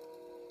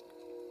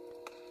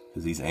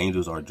 Because these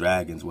angels are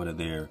dragons, whether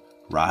they're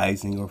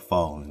rising or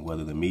falling,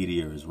 whether the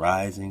meteor is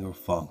rising or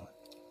falling.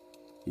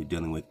 You're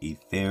dealing with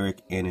etheric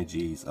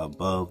energies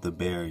above the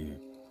barrier.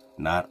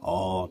 Not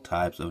all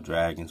types of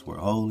dragons were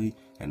holy,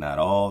 and not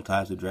all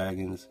types of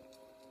dragons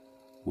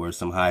were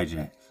some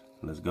hijacks.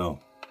 Let's go.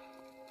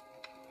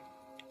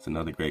 It's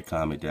another great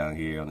comment down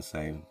here on the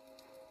same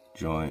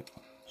joint.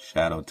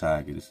 Shadow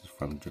Tiger. This is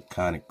from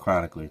Draconic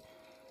Chronicler.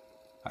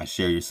 I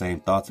share your same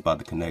thoughts about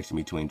the connection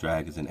between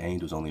dragons and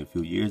angels only a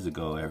few years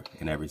ago,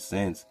 and ever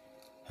since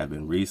have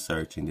been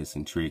researching this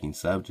intriguing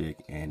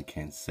subject and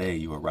can say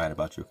you are right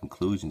about your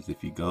conclusions.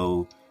 If you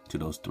go to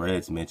those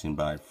threads mentioned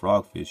by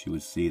Frogfish, you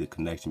would see the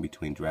connection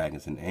between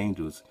dragons and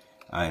angels.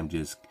 I am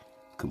just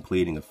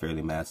completing a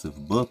fairly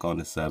massive book on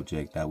the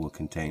subject that will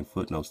contain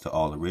footnotes to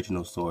all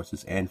original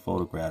sources and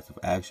photographs of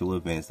actual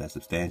events that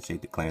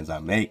substantiate the claims I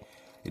make.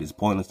 It is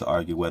pointless to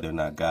argue whether or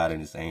not God and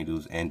his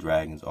angels and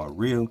dragons are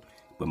real,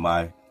 but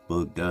my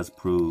book does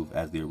prove,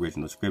 as the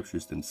original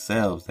scriptures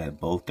themselves, that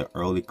both the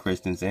early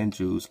Christians and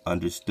Jews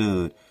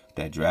understood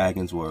that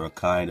dragons were a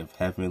kind of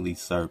heavenly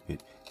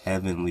serpent,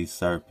 heavenly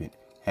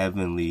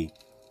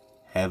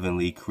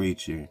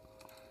creature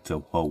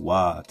to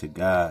Ahchwa, to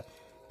God.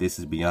 This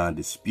is beyond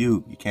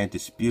dispute. You can't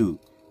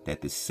dispute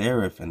that the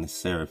seraph and the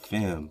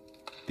seraphim,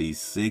 these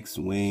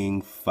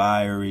six-winged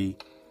fiery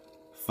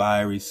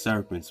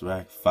serpents,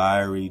 right?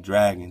 Fiery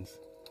dragons.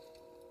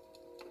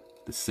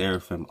 The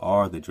seraphim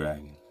are the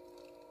dragon.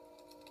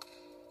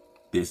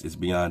 This is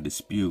beyond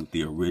dispute.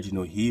 The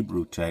original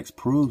Hebrew text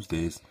proves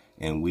this,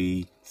 and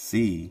we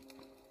see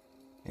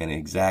an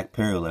exact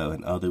parallel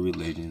in other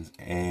religions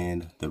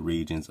and the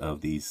regions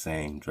of these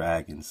same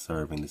dragons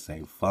serving the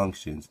same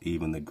functions.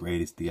 Even the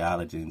greatest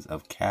theologians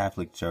of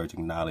Catholic Church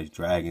acknowledge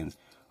dragons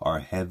are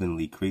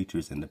heavenly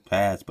creatures in the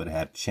past, but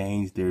have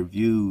changed their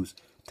views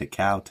to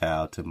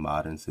kowtow to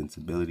modern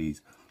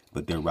sensibilities.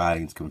 But their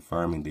writings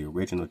confirming the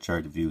original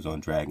church views on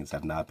dragons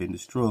have not been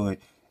destroyed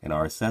and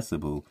are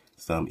accessible,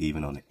 some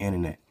even on the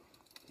internet.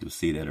 You'll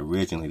see that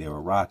originally they were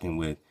rocking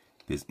with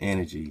this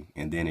energy,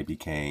 and then it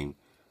became,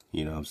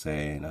 you know what I'm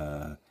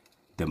saying,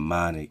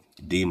 demonic,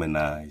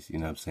 demonized, you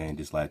know what I'm saying,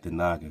 just like the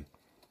Naga.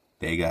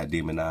 They got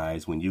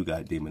demonized when you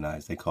got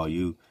demonized. They call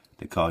you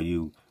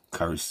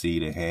cursed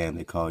seed of Ham.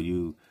 They call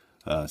you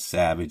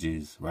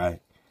savages,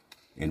 right?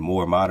 In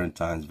more modern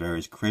times,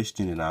 various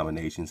Christian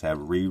denominations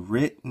have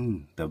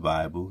rewritten the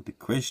Bible. The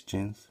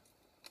Christians,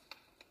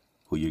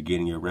 who you're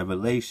getting your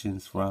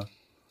revelations from,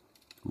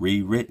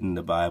 rewritten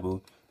the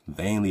Bible,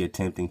 vainly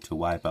attempting to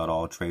wipe out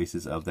all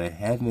traces of the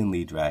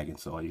heavenly dragon.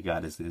 So all you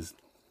got is this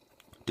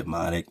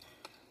demonic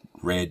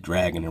red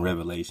dragon in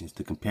Revelations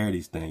to compare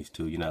these things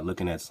to. You're not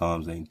looking at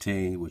Psalms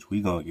 18, which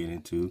we're going to get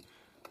into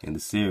in the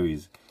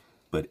series,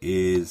 but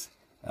is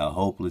a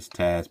hopeless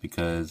task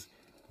because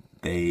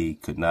they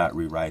could not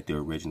rewrite the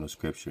original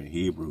scripture in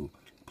Hebrew,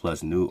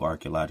 plus new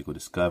archaeological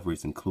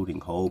discoveries,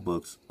 including whole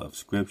books of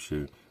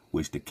scripture,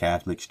 which the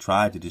Catholics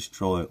tried to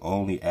destroy,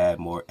 only add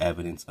more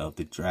evidence of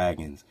the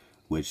dragons,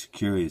 which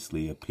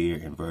curiously appear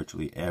in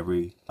virtually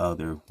every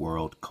other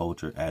world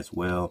culture as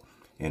well,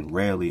 and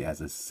rarely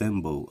as a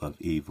symbol of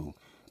evil,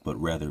 but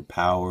rather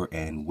power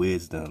and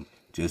wisdom,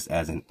 just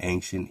as in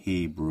ancient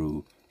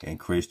Hebrew and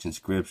Christian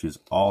scriptures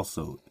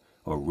also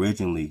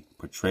originally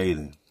portray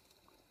them.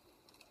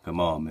 Come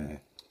on,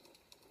 man.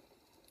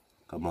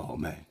 Come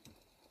on, man.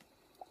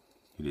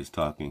 You're just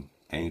talking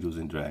angels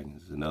and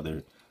dragons.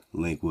 Another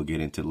link we'll get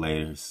into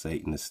later.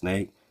 Satan the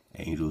snake,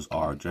 angels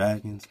are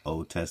dragons,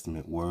 Old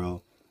Testament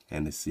world,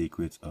 and the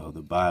secrets of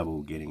the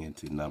Bible. Getting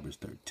into Numbers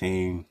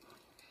 13,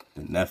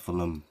 the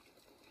Nephilim.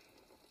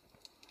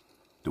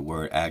 The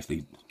word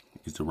actually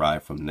is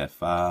derived from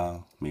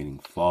Nephil, meaning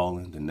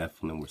fallen. The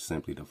Nephilim were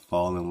simply the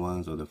fallen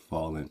ones, or the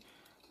fallen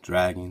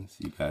dragons.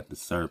 You got the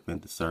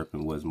serpent. The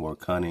serpent was more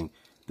cunning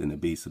than the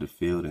beasts of the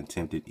field and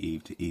tempted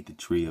Eve to eat the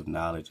tree of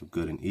knowledge of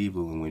good and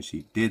evil. And when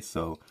she did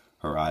so,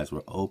 her eyes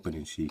were open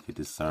and she could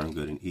discern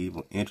good and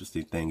evil.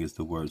 Interesting thing is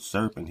the word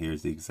serpent here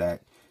is the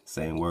exact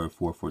same word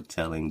for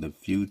foretelling the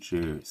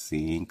future,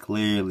 seeing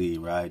clearly,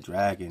 right?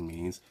 Dragon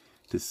means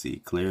to see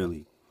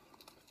clearly.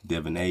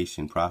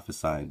 Divination,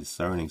 prophesying,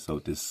 discerning. So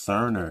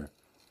discerner,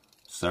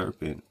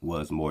 serpent,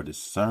 was more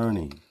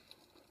discerning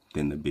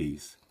than the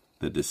beast.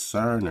 The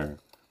discerner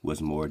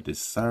was more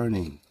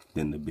discerning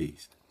than the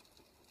beast.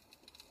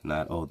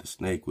 Not, oh, the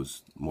snake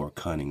was more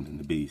cunning than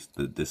the beast.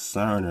 The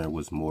discerner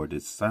was more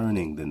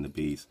discerning than the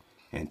beast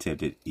and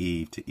tempted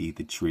Eve to eat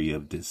the tree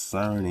of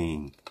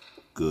discerning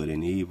good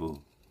and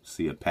evil.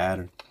 See a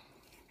pattern?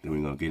 Then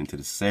we're going to get into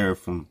the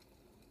seraphim.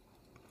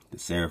 The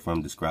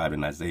seraphim described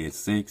in Isaiah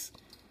 6,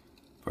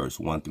 verse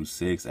 1 through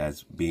 6,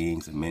 as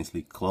beings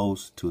immensely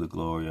close to the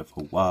glory of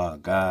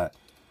Ahchwa, God,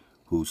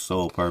 whose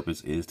sole purpose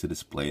is to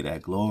display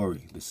that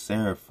glory. The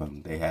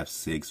seraphim, they have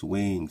 6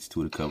 wings,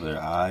 2 to cover their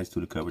eyes,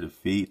 2 to cover their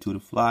feet, 2 to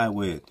fly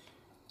with.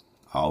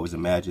 I always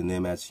imagine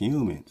them as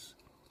humans.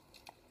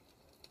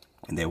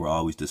 And they were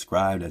always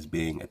described as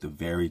being at the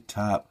very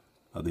top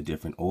of the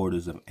different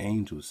orders of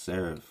angels,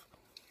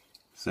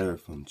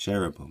 seraphim,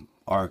 cherubim,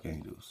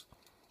 archangels,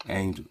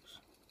 angels.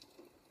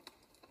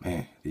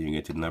 Man, then you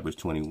get to Numbers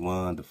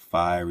 21, the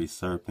fiery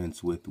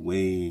serpents with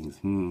wings.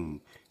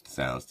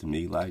 Sounds to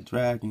me like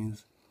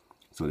dragons.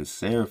 So the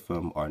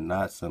seraphim are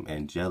not some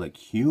angelic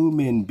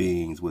human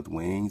beings with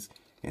wings.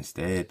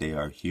 Instead, they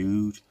are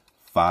huge,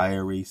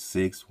 fiery,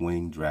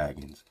 6-winged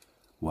dragons.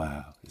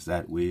 Wow, is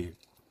that weird?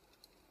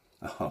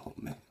 Oh,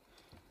 man.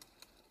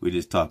 We're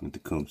just talking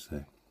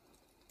Tecumseh.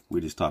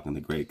 We're just talking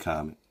the Great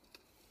Comet.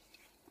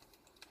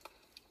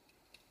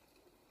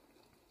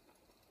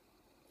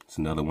 It's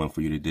another one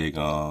for you to dig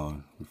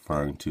on,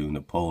 referring to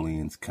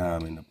Napoleon's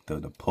Comet, the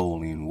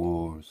Napoleon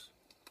Wars.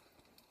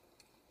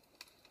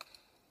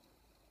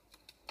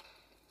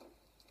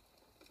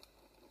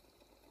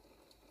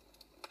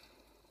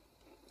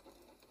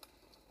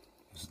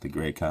 This is the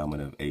Great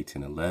Comet of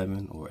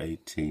 1811 or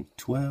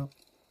 1812.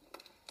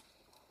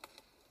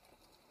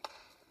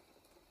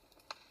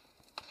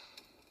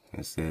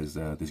 It says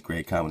this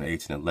Great Comet of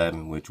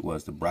 1811, which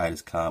was the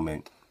brightest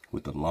comet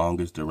with the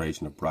longest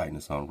duration of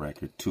brightness on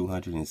record.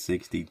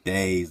 260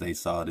 days they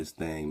saw this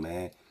thing,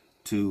 man.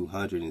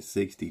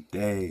 260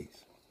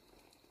 days.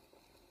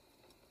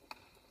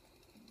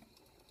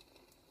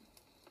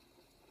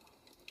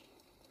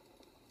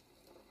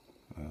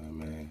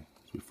 Man.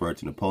 It's referred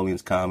to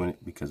Napoleon's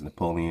Comet because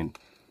Napoleon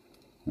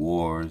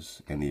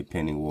wars and the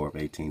impending War of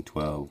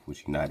 1812,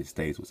 which the United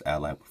States was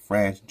allied with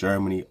France,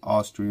 Germany,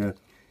 Austria,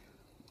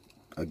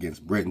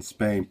 against Britain,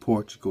 Spain,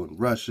 Portugal, and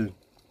Russia.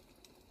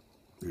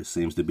 There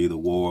seems to be the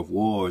War of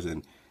Wars,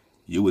 and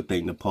you would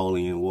think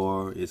Napoleon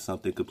War is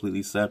something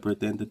completely separate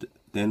than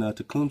the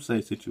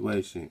Tecumseh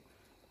situation.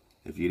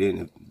 If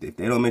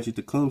they don't mention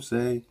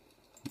Tecumseh,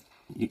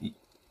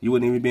 you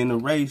wouldn't even be in the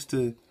race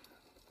to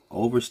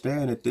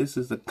understand that this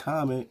is a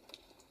comet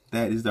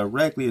that is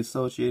directly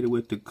associated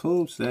with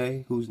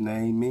Tecumseh, whose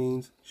name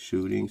means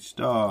shooting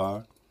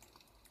star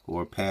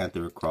or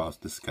panther across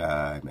the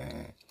sky,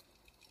 man.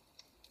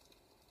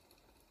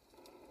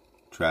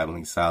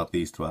 Traveling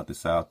throughout the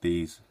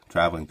southeast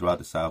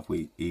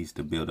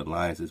to build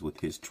alliances with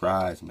his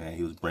tribes, man.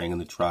 He was bringing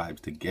the tribes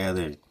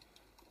together.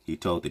 He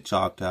told the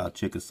Choctaw,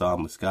 Chickasaw,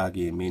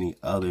 Muskogee, and many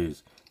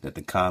others that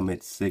the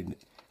comet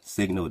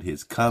signaled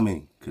his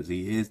coming, because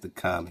he is the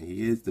comet,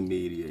 he is the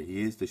meteor,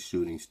 he is the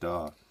shooting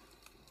star.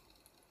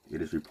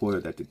 It is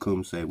reported that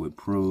Tecumseh would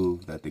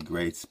prove that the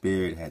Great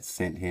Spirit had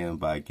sent him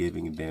by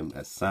giving them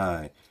a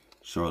sign.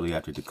 Shortly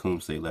after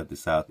Tecumseh left the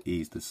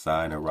southeast, the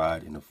sign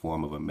arrived in the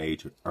form of a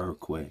major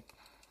earthquake.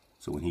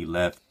 So when he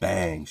left,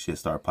 bang, shit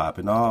started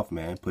popping off,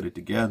 man. Put it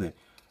together.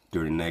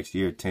 During the next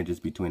year, tensions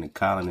between the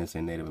colonists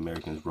and Native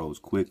Americans rose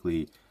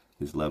quickly.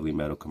 This lovely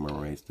medal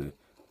commemorates the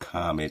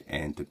Comet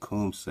and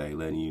Tecumseh,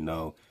 letting you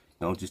know,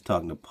 don't just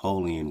talk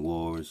Napoleon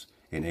Wars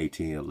in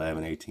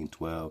 1811,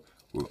 1812.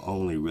 We're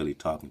only really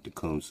talking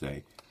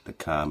Tecumseh, the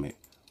Comet.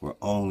 We're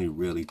only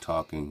really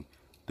talking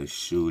the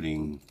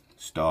shooting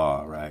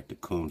star, right?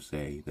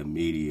 Tecumseh, the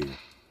meteor,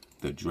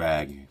 the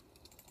dragon.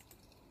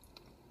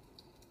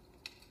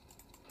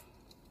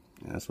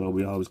 And that's why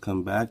we always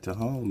come back to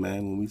home,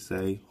 man, when we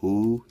say,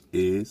 who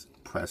is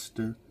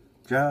Prester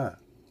John?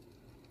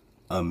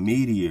 A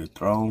meteor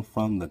thrown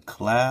from the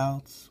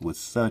clouds with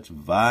such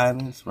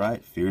violence,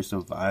 right? Fierce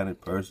or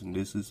violent person.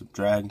 This is a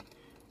dragon.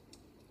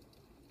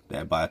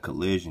 That by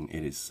collision,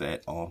 it is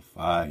set on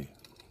fire.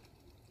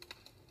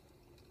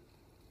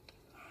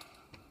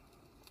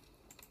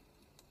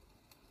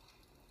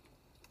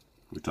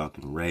 We're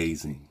talking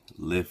raising,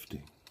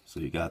 lifting. So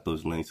you got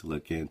those links to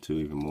look into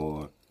even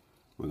more.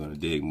 We're going to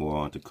dig more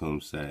on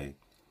Tecumseh.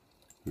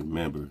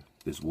 Remember,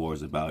 this war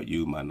is about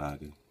you, my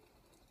naga.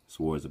 This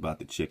war is about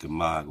the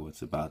Chickamauga.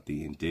 It's about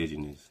the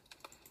indigenous.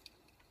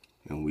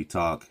 And when we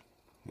talk,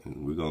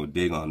 and we're going to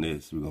dig on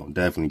this, we're going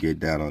to definitely get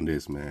down on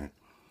this, man.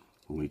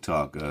 When we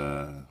talk,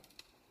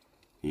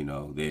 you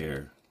know,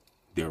 their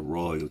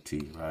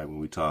royalty, right? When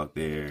we talk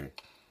their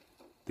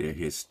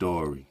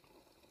history,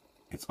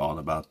 it's all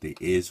about the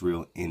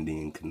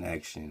Israel-Indian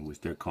connection,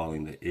 which they're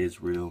calling the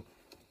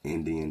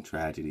Israel-Indian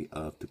Tragedy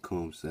of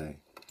Tecumseh.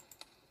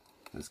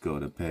 Let's go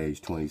to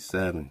page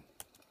 27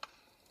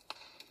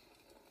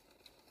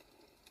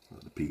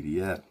 of the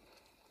PDF.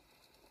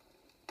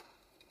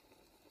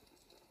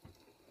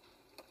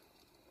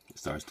 It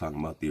starts talking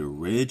about the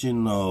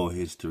original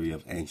history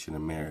of ancient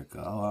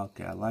America. Oh,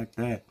 okay, I like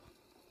that.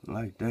 I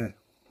like that.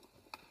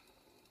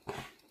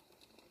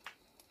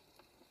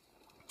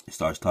 It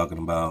starts talking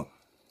about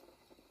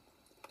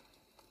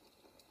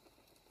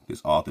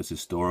this author's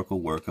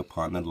historical work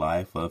upon the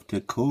life of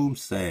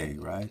Tecumseh,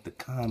 right? The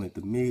comet,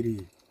 the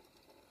meteor,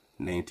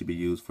 named to be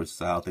used for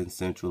South and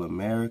Central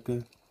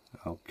America.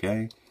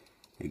 Okay.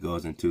 It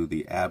goes into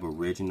the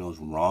Aboriginals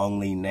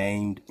wrongly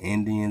named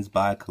Indians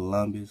by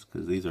Columbus,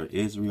 because these are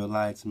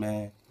Israelites,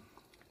 man.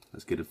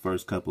 Let's get the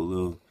first couple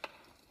little,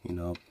 you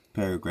know,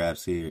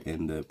 paragraphs here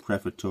in the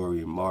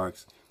prefatory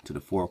remarks to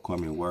the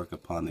forthcoming work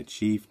upon the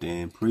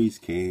chieftain,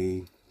 priest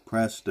king,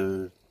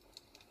 Prester,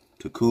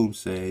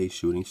 Tecumseh,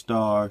 shooting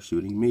star,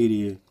 shooting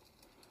meteor.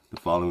 The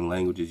following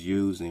language is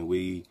used, and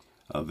we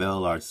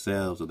avail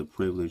ourselves of the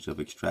privilege of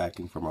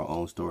extracting from our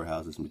own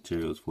storehouses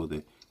materials for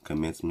the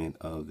commencement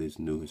of this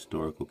new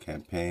historical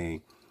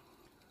campaign.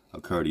 A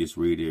courteous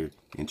reader,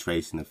 in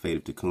tracing the fate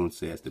of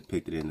Tecumseh as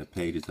depicted in the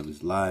pages of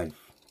his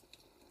life,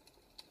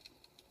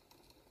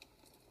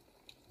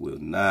 will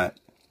not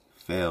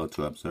fail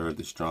to observe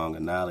the strong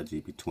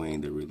analogy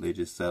between the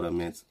religious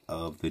settlements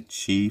of the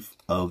chief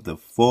of the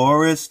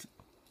forest,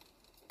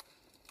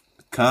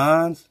 the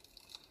Khans,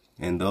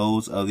 and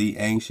those of the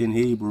ancient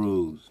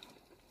Hebrews.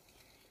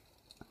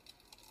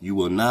 You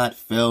will not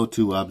fail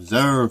to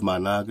observe, my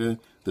naga,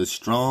 the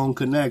strong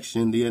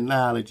connection, the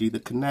analogy, the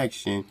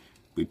connection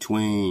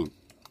between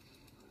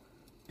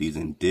these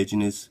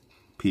indigenous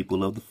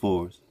people of the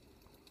forest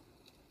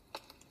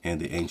and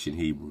the ancient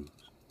Hebrews.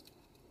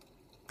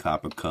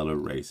 Copper-colored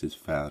race is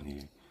found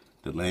here.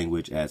 The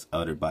language as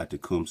uttered by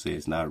Tecumseh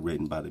is not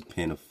written by the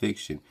pen of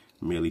fiction,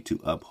 merely to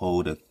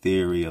uphold a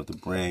theory of the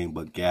brain,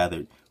 but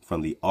gathered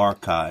from the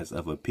archives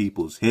of a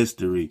people's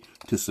history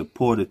to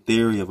support a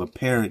theory of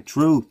apparent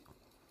truth.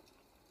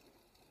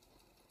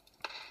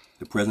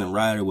 The present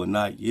writer will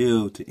not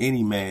yield to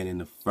any man in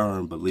the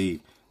firm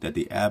belief that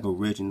the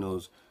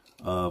Aboriginals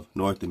of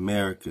North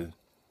America,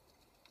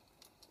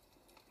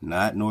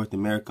 not North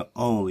America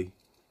only,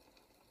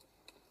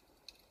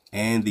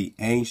 and the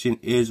ancient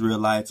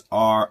Israelites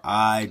are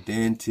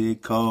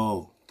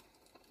identical.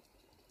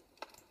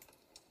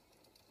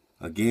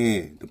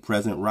 Again, the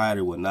present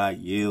writer will not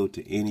yield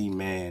to any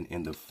man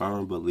in the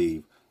firm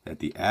belief that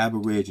the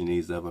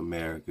aborigines of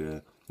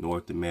America,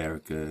 North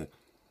America,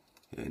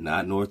 and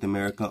not North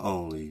America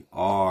only,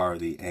 are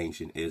the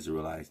ancient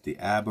Israelites. The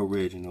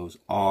aboriginals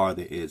are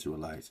the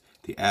Israelites.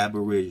 The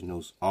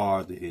aboriginals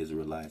are the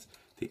Israelites.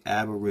 The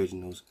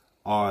aboriginals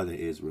are the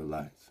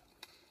Israelites.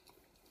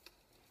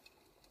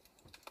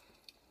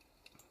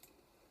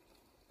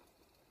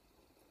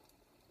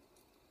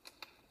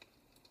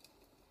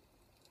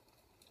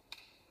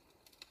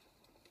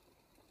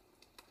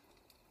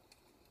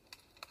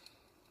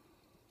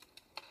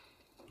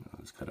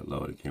 Let's cut it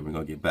low again. We're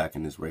going to get back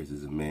in this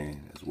racism,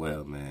 man, as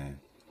well, man,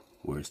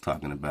 where it's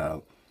talking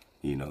about,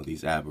 you know,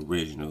 these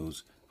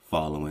aboriginals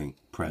following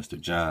Prester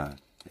John.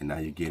 And now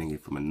you're getting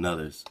it from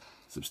another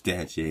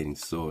substantiating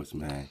source,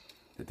 man,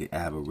 that the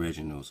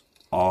aboriginals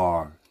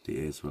are the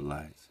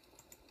Israelites.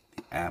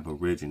 The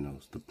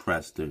aboriginals, the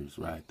presters,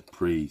 right, the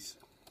priests,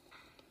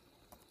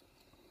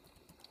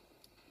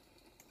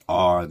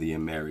 are the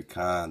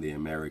Ame'rican. The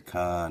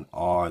Ame'rican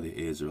are the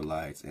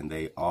Israelites, and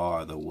they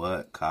are the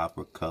what?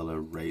 Copper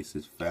colored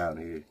races found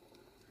here.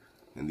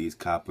 And these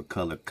copper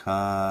colored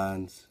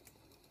khans,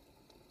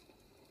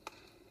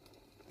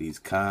 these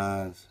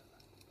khans,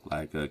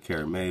 like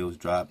Caramel's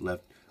drop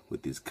left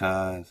with these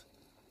khans,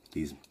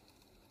 these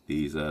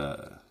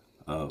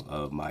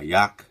of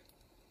Mayak.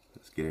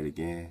 Let's get it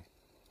again.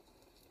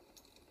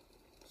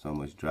 So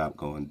much drop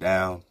going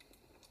down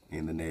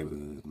in the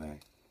neighborhood, man.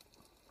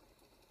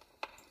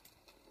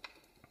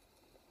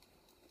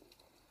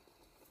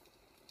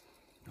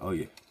 Oh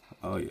yeah,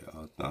 oh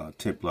yeah.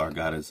 Templar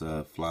got us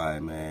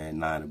flying, man.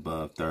 9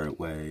 above, third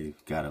wave.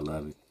 Gotta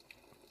love it.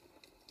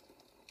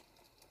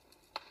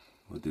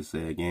 What this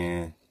say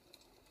again?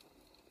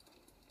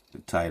 The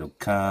title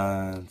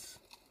Khans.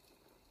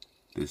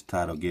 This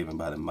title given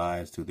by the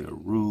Mayas to their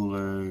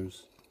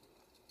rulers.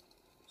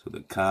 So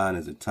the Khan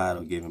is a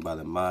title given by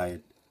the Maya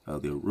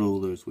of their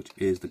rulers, which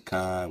is the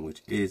Khan,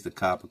 which is the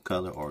copper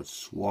color or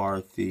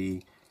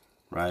swarthy.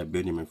 Right?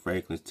 Benjamin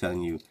Franklin's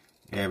telling you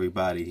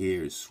everybody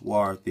here is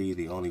swarthy.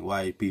 The only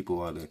white people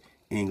are the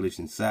English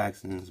and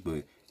Saxons,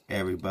 but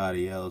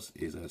everybody else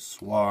is a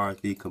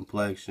swarthy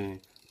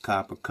complexion,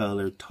 copper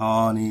color,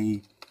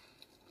 tawny.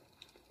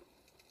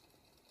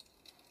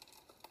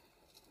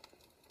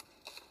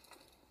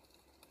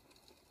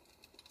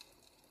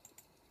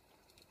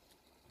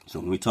 So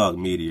when we talk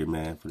meteor,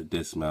 man, for the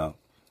dismount,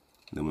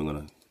 then we're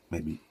going to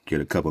maybe get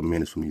a couple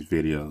minutes from these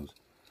videos.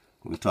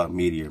 When we talk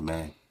meteor,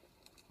 man,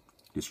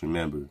 just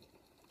remember,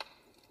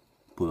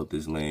 pull up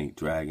this link,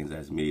 dragons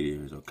as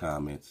meteors or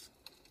comets,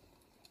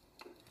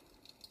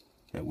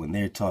 that when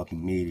they're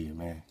talking meteor,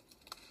 man,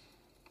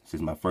 this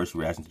is my first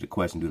reaction to the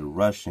question, do the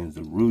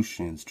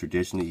Russians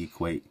traditionally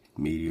equate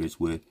meteors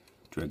with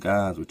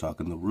dragons? We're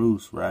talking the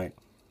Rus, right?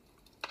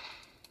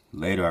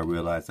 Later I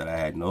realized that I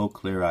had no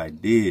clear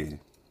idea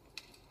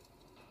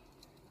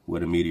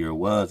what a meteor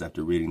was.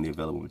 After reading the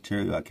available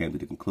material, I came to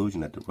the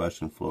conclusion that the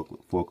Russian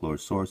folklore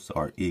sources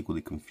are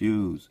equally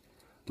confused.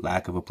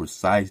 Lack of a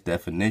precise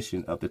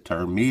definition of the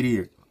term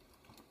meteor.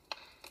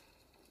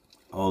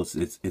 Oh,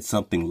 it's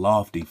something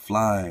lofty,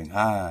 flying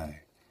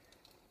high,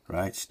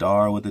 right?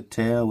 Star with a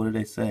tail, what do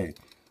they say?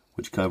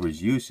 Which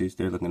covers usage.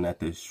 They're looking at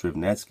the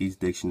Shrivnetsky's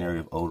Dictionary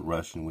of Old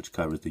Russian, which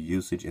covers the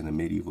usage in the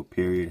medieval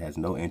period, has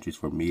no interest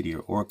for meteor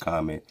or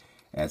comet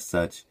as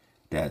such,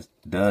 that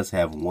does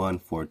have one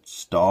for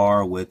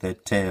star with a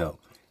tail.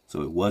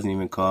 So it wasn't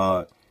even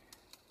called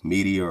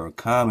meteor or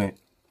comet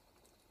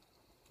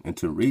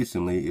until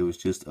recently. It was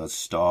just a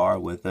star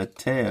with a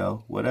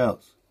tail. What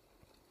else?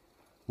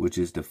 Which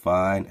is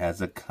defined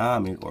as a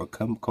comet or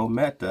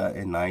cometa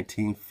in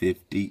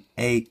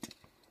 1958.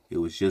 It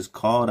was just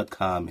called a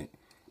comet.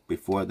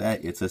 Before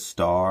that, it's a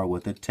star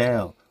with a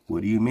tail.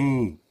 What do you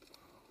mean?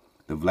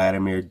 The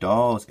Vladimir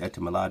Dahl's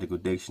Etymological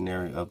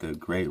Dictionary of the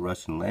Great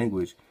Russian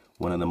Language,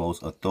 one of the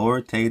most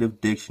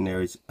authoritative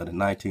dictionaries of the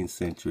 19th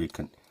century,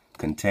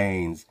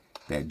 contains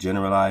that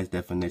generalized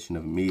definition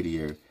of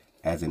meteor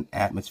as an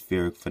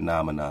atmospheric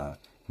phenomenon.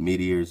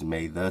 Meteors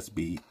may thus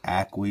be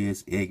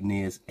aqueous,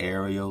 igneous,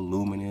 aerial,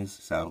 luminous.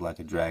 Sounds like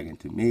a dragon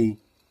to me.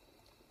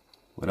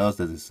 What else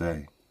does it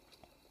say?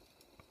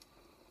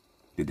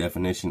 The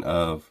definition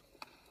of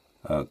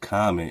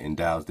comet in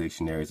Dow's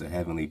dictionary is a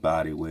heavenly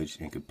body which,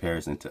 in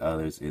comparison to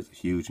others, is a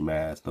huge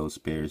mass, though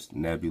sparse,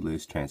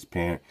 nebulous,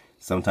 transparent.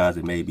 Sometimes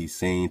it may be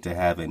seen to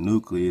have a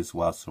nucleus,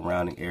 while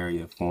surrounding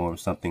area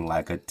forms something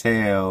like a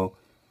tail.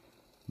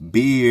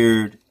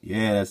 Beard.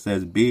 Yeah, that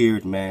says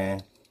beard,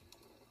 man.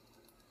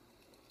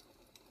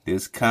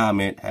 This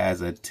comet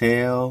has a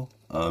tail,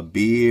 a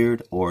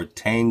beard, or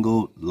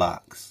tangled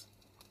locks.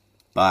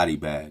 Body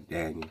bag,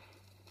 Daniel.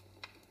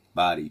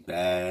 Body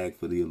bag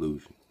for the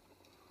illusion.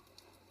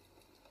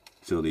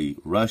 So the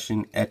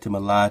Russian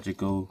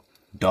Etymological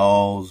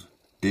Dahl's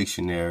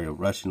Dictionary of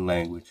Russian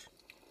Language,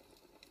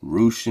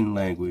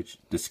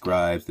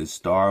 describes the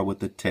star with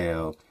the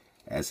tail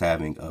as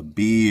having a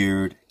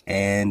beard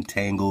and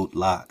tangled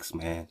locks,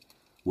 man.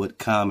 What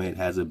comet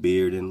has a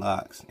beard and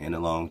locks and a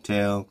long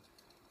tail?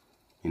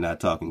 You're not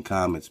talking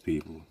comets,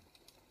 people.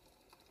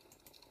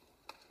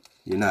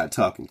 You're not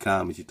talking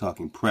comets, you're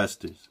talking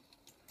prestors.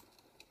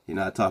 You're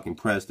not talking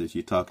prestors,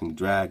 you're talking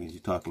dragons,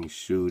 you're talking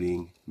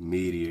shooting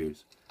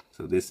meteors.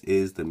 So this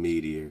is the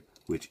meteor,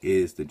 which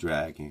is the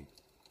dragon,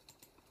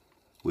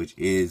 which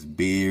is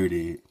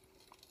bearded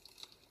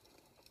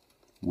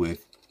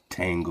with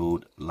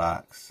tangled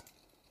locks.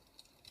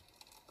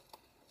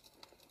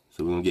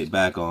 So we're going to get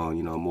back on,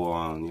 more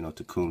on,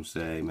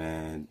 Tecumseh,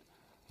 man.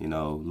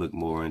 Look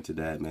more into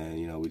that,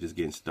 man. We're just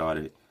getting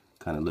started,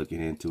 kind of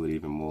looking into it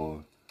even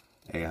more.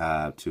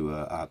 Ahab to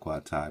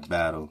Ahchwa tie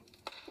battle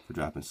for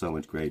dropping so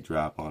much great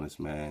drop on us,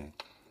 man.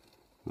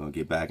 We're going to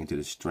get back into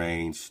the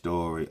strange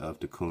story of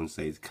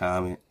Tecumseh's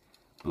Comet,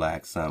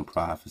 Black Sun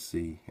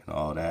prophecy, and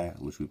all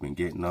that, which we've been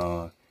getting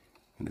on.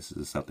 And this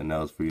is something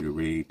else for you to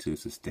read to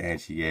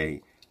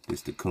substantiate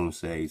this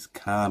Tecumseh's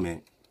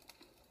Comet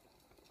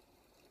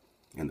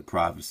and the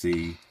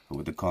prophecy of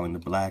what they're calling the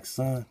Black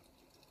Sun.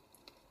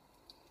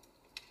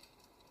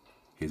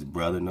 His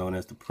brother known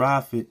as the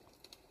prophet.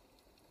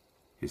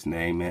 His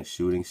name meant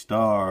shooting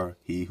star.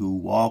 He who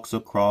walks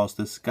across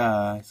the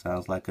sky.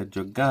 Sounds like a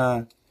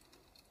dragon.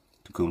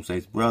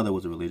 Tecumseh's brother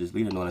was a religious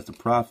leader known as the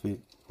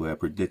prophet, who had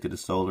predicted a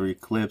solar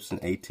eclipse in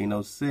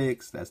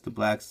 1806. That's the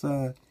Black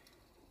Sun.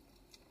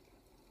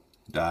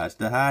 Dodged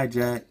the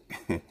hijack.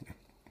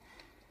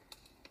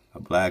 A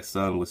black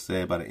sun was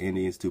said by the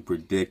Indians to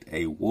predict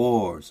a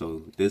war.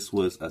 So this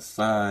was a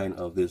sign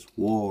of this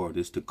war,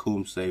 this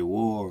Tecumseh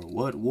war.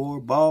 What war,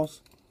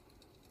 boss?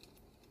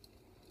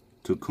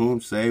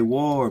 Tecumseh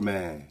war,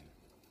 man.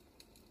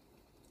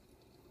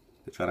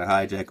 They're trying to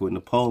hijack it with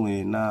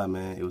Napoleon. Nah,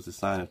 man. It was a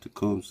sign of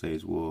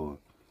Tecumseh's war.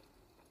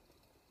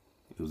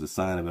 It was a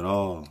sign of it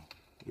all.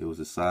 It was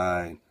a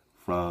sign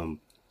from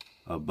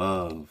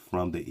above,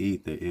 from the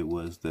ether. It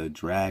was the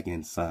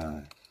dragon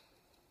sign.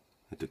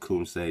 And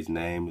Tecumseh's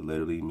name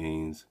literally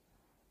means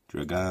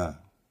dragon.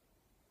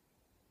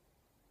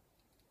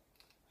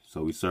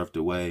 So we surf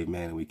the wave,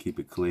 man, and we keep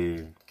it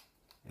clear.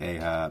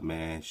 Ahab,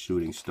 man,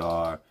 shooting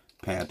star,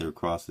 panther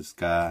across the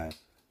sky.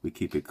 We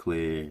keep it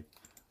clear.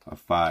 Our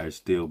fire's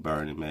still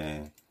burning,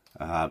 man.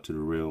 Ahab to the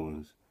real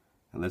ones.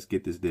 And let's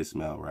get this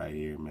dismount right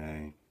here,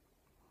 man.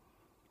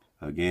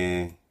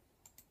 Again,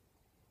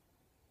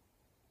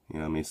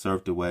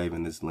 surf the wave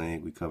in this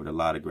link. We covered a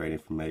lot of great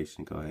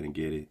information. Go ahead and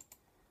get it.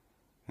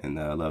 And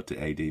love to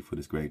AD for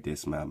this great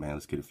dismount, man.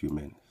 Let's get a few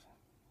minutes.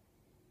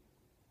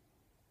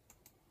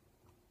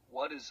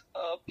 What is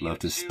up? Love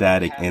to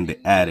static in the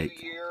attic.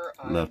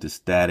 Love to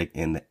static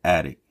in the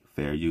attic.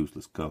 Fair use.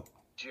 Let's go.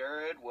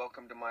 Jared,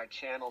 welcome to my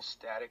channel,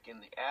 Static in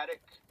the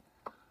Attic.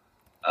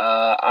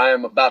 I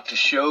am about to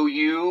show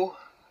you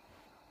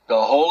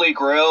the holy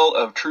grail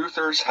of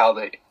truthers, how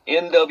the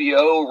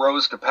NWO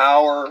rose to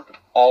power,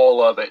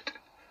 all of it.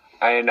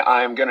 And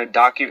I'm gonna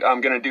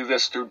do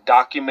this through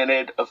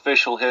documented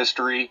official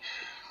history.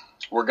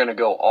 We're gonna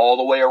go all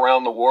the way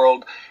around the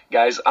world.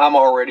 Guys, I'm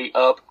already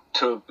up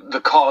to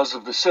the cause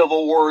of the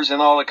civil wars in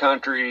all the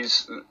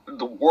countries,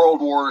 the world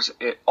wars.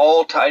 It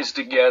all ties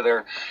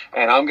together.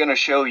 And I'm gonna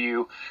show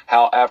you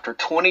how after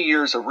 20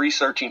 years of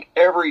researching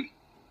every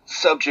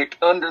subject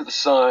under the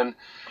sun,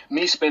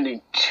 me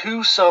spending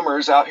 2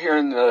 summers out here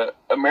in the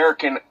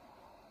American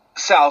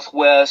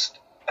Southwest,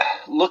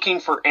 looking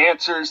for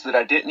answers that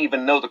I didn't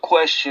even know the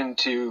question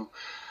to,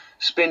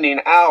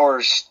 spending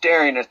hours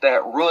staring at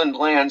that ruined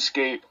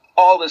landscape,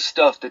 all this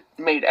stuff that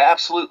made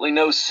absolutely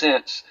no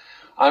sense.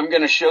 I'm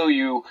going to show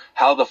you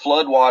how the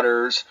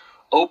floodwaters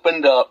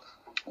opened up,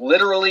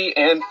 literally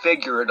and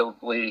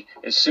figuratively,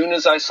 as soon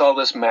as I saw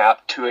this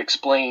map, to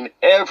explain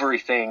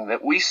everything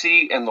that we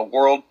see in the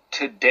world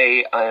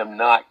today. I am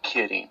not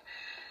kidding.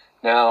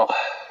 Now,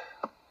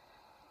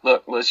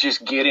 look, let's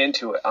just get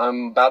into it.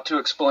 I'm about to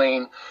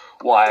explain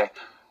why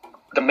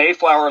the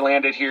Mayflower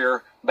landed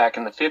here back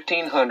in the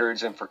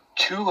 1500s, and for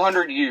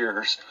 200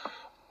 years,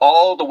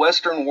 all the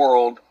Western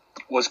world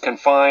was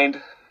confined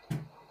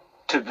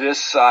to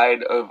this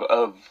side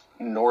of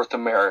North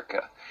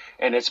America.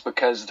 And it's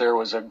because there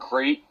was a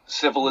great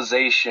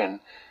civilization.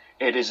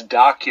 It is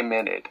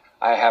documented.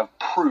 I have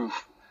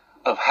proof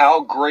of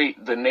how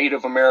great the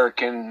Native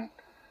American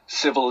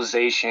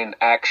civilization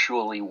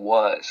actually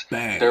was.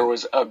 Bang. There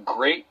was a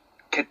great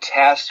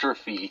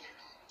catastrophe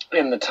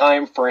in the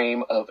time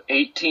frame of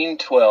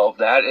 1812.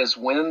 That is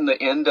when the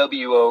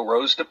NWO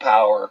rose to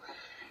power.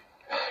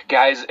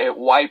 Guys, it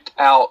wiped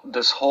out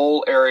this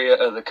whole area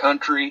of the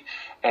country,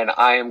 and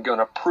I am going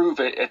to prove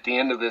it at the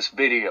end of this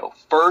video.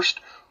 First,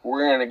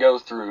 we're going to go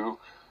through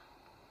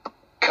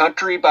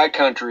country by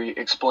country,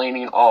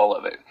 explaining all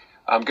of it.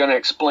 I'm going to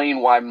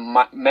explain why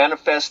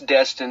Manifest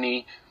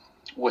Destiny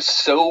was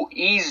so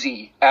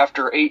easy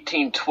after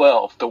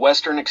 1812. The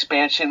Western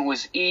expansion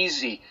was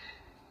easy.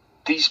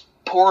 These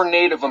poor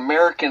Native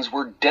Americans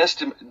were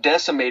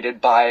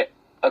decimated by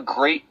a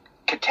great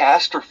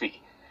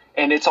catastrophe.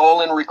 And it's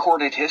all in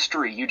recorded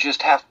history. You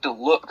just have to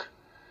look.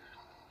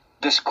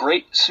 This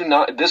great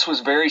tsunami, this was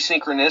very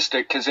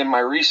synchronistic, because in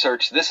my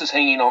research, this is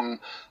hanging on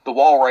the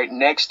wall right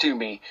next to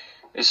me.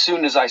 as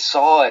soon as I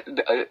saw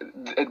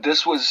it.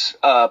 This was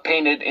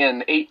painted in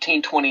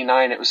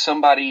 1829. It was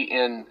somebody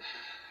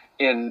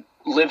in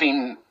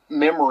living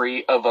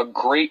memory of a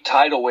great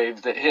tidal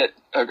wave that hit,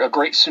 a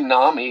great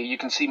tsunami. You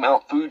can see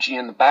Mount Fuji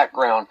in the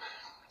background,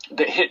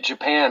 that hit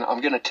Japan.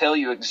 I'm going to tell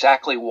you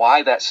exactly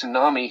why that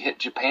tsunami hit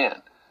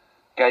Japan.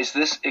 Guys,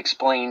 this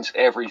explains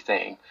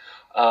everything.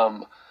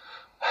 I'm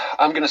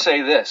going to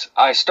say this.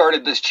 I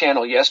started this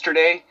channel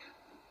yesterday.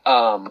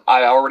 I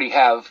already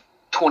have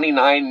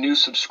 29 new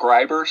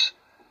subscribers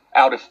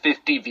out of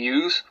 50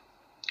 views.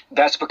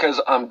 That's because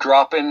I'm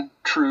dropping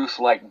truth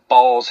like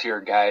balls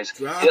here, guys.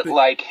 Hit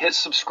like, hit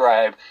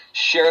subscribe,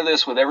 share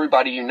this with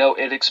everybody you know.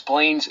 It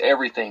explains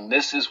everything.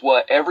 This is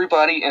what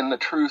everybody in the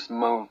truth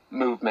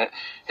movement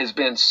has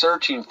been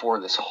searching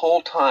for this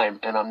whole time,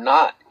 and I'm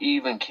not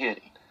even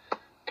kidding.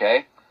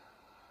 Okay?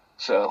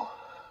 So,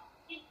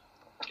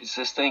 is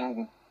this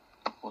thing,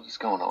 what is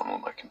going on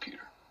with my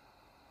computer?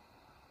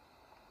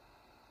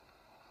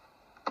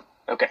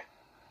 Okay,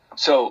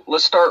 so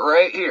let's start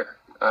right here,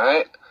 all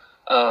right?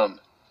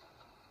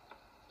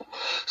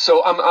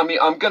 So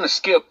I'm going to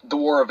skip the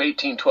War of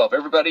 1812.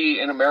 Everybody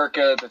in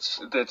America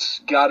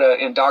that's got an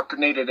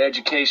indoctrinated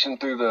education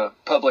through the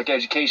public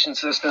education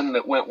system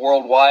that went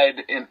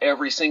worldwide in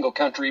every single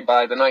country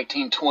by the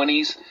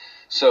 1920s.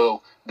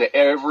 So that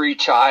every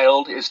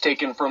child is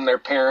taken from their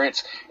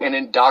parents and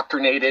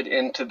indoctrinated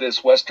into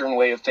this Western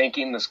way of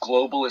thinking, this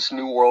globalist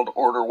New World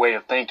Order way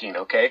of thinking,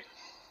 okay?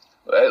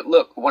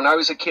 Look, when I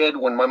was a kid,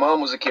 when my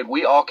mom was a kid,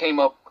 we all came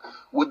up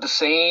with the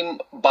same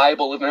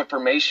Bible of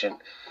information.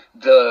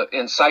 The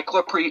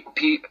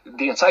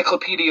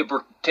Encyclopedia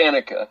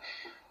Britannica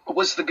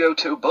was the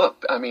go-to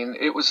book. I mean,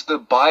 it was the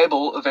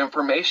Bible of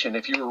information.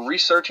 If you were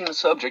researching a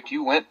subject,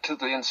 you went to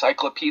the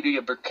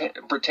Encyclopedia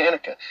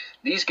Britannica.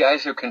 These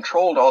guys have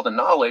controlled all the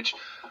knowledge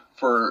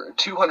for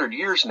 200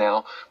 years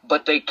now,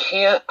 but they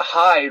can't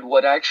hide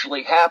what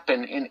actually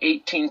happened in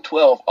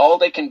 1812. All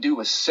they can do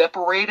is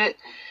separate it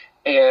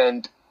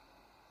and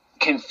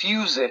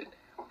confuse it,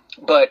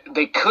 but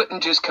they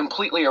couldn't just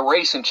completely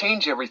erase and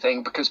change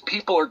everything because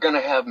people are going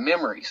to have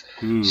memories.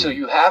 So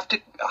you have to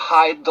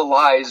hide the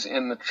lies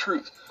in the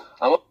truth.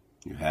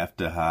 You have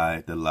to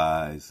hide the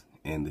lies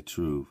and the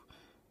truth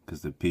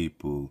because the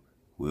people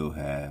will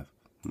have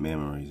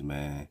memories,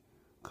 man.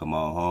 Come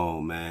on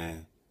home,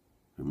 man.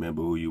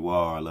 Remember who you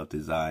are. I love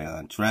the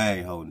Zion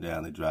train holding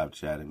down the drop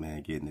chatting,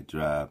 man, getting the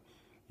drive.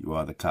 You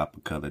are the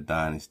copper color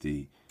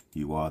dynasty.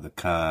 You are the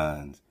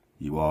Khans.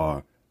 You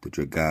are the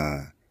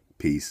Dragon.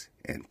 Peace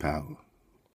and power.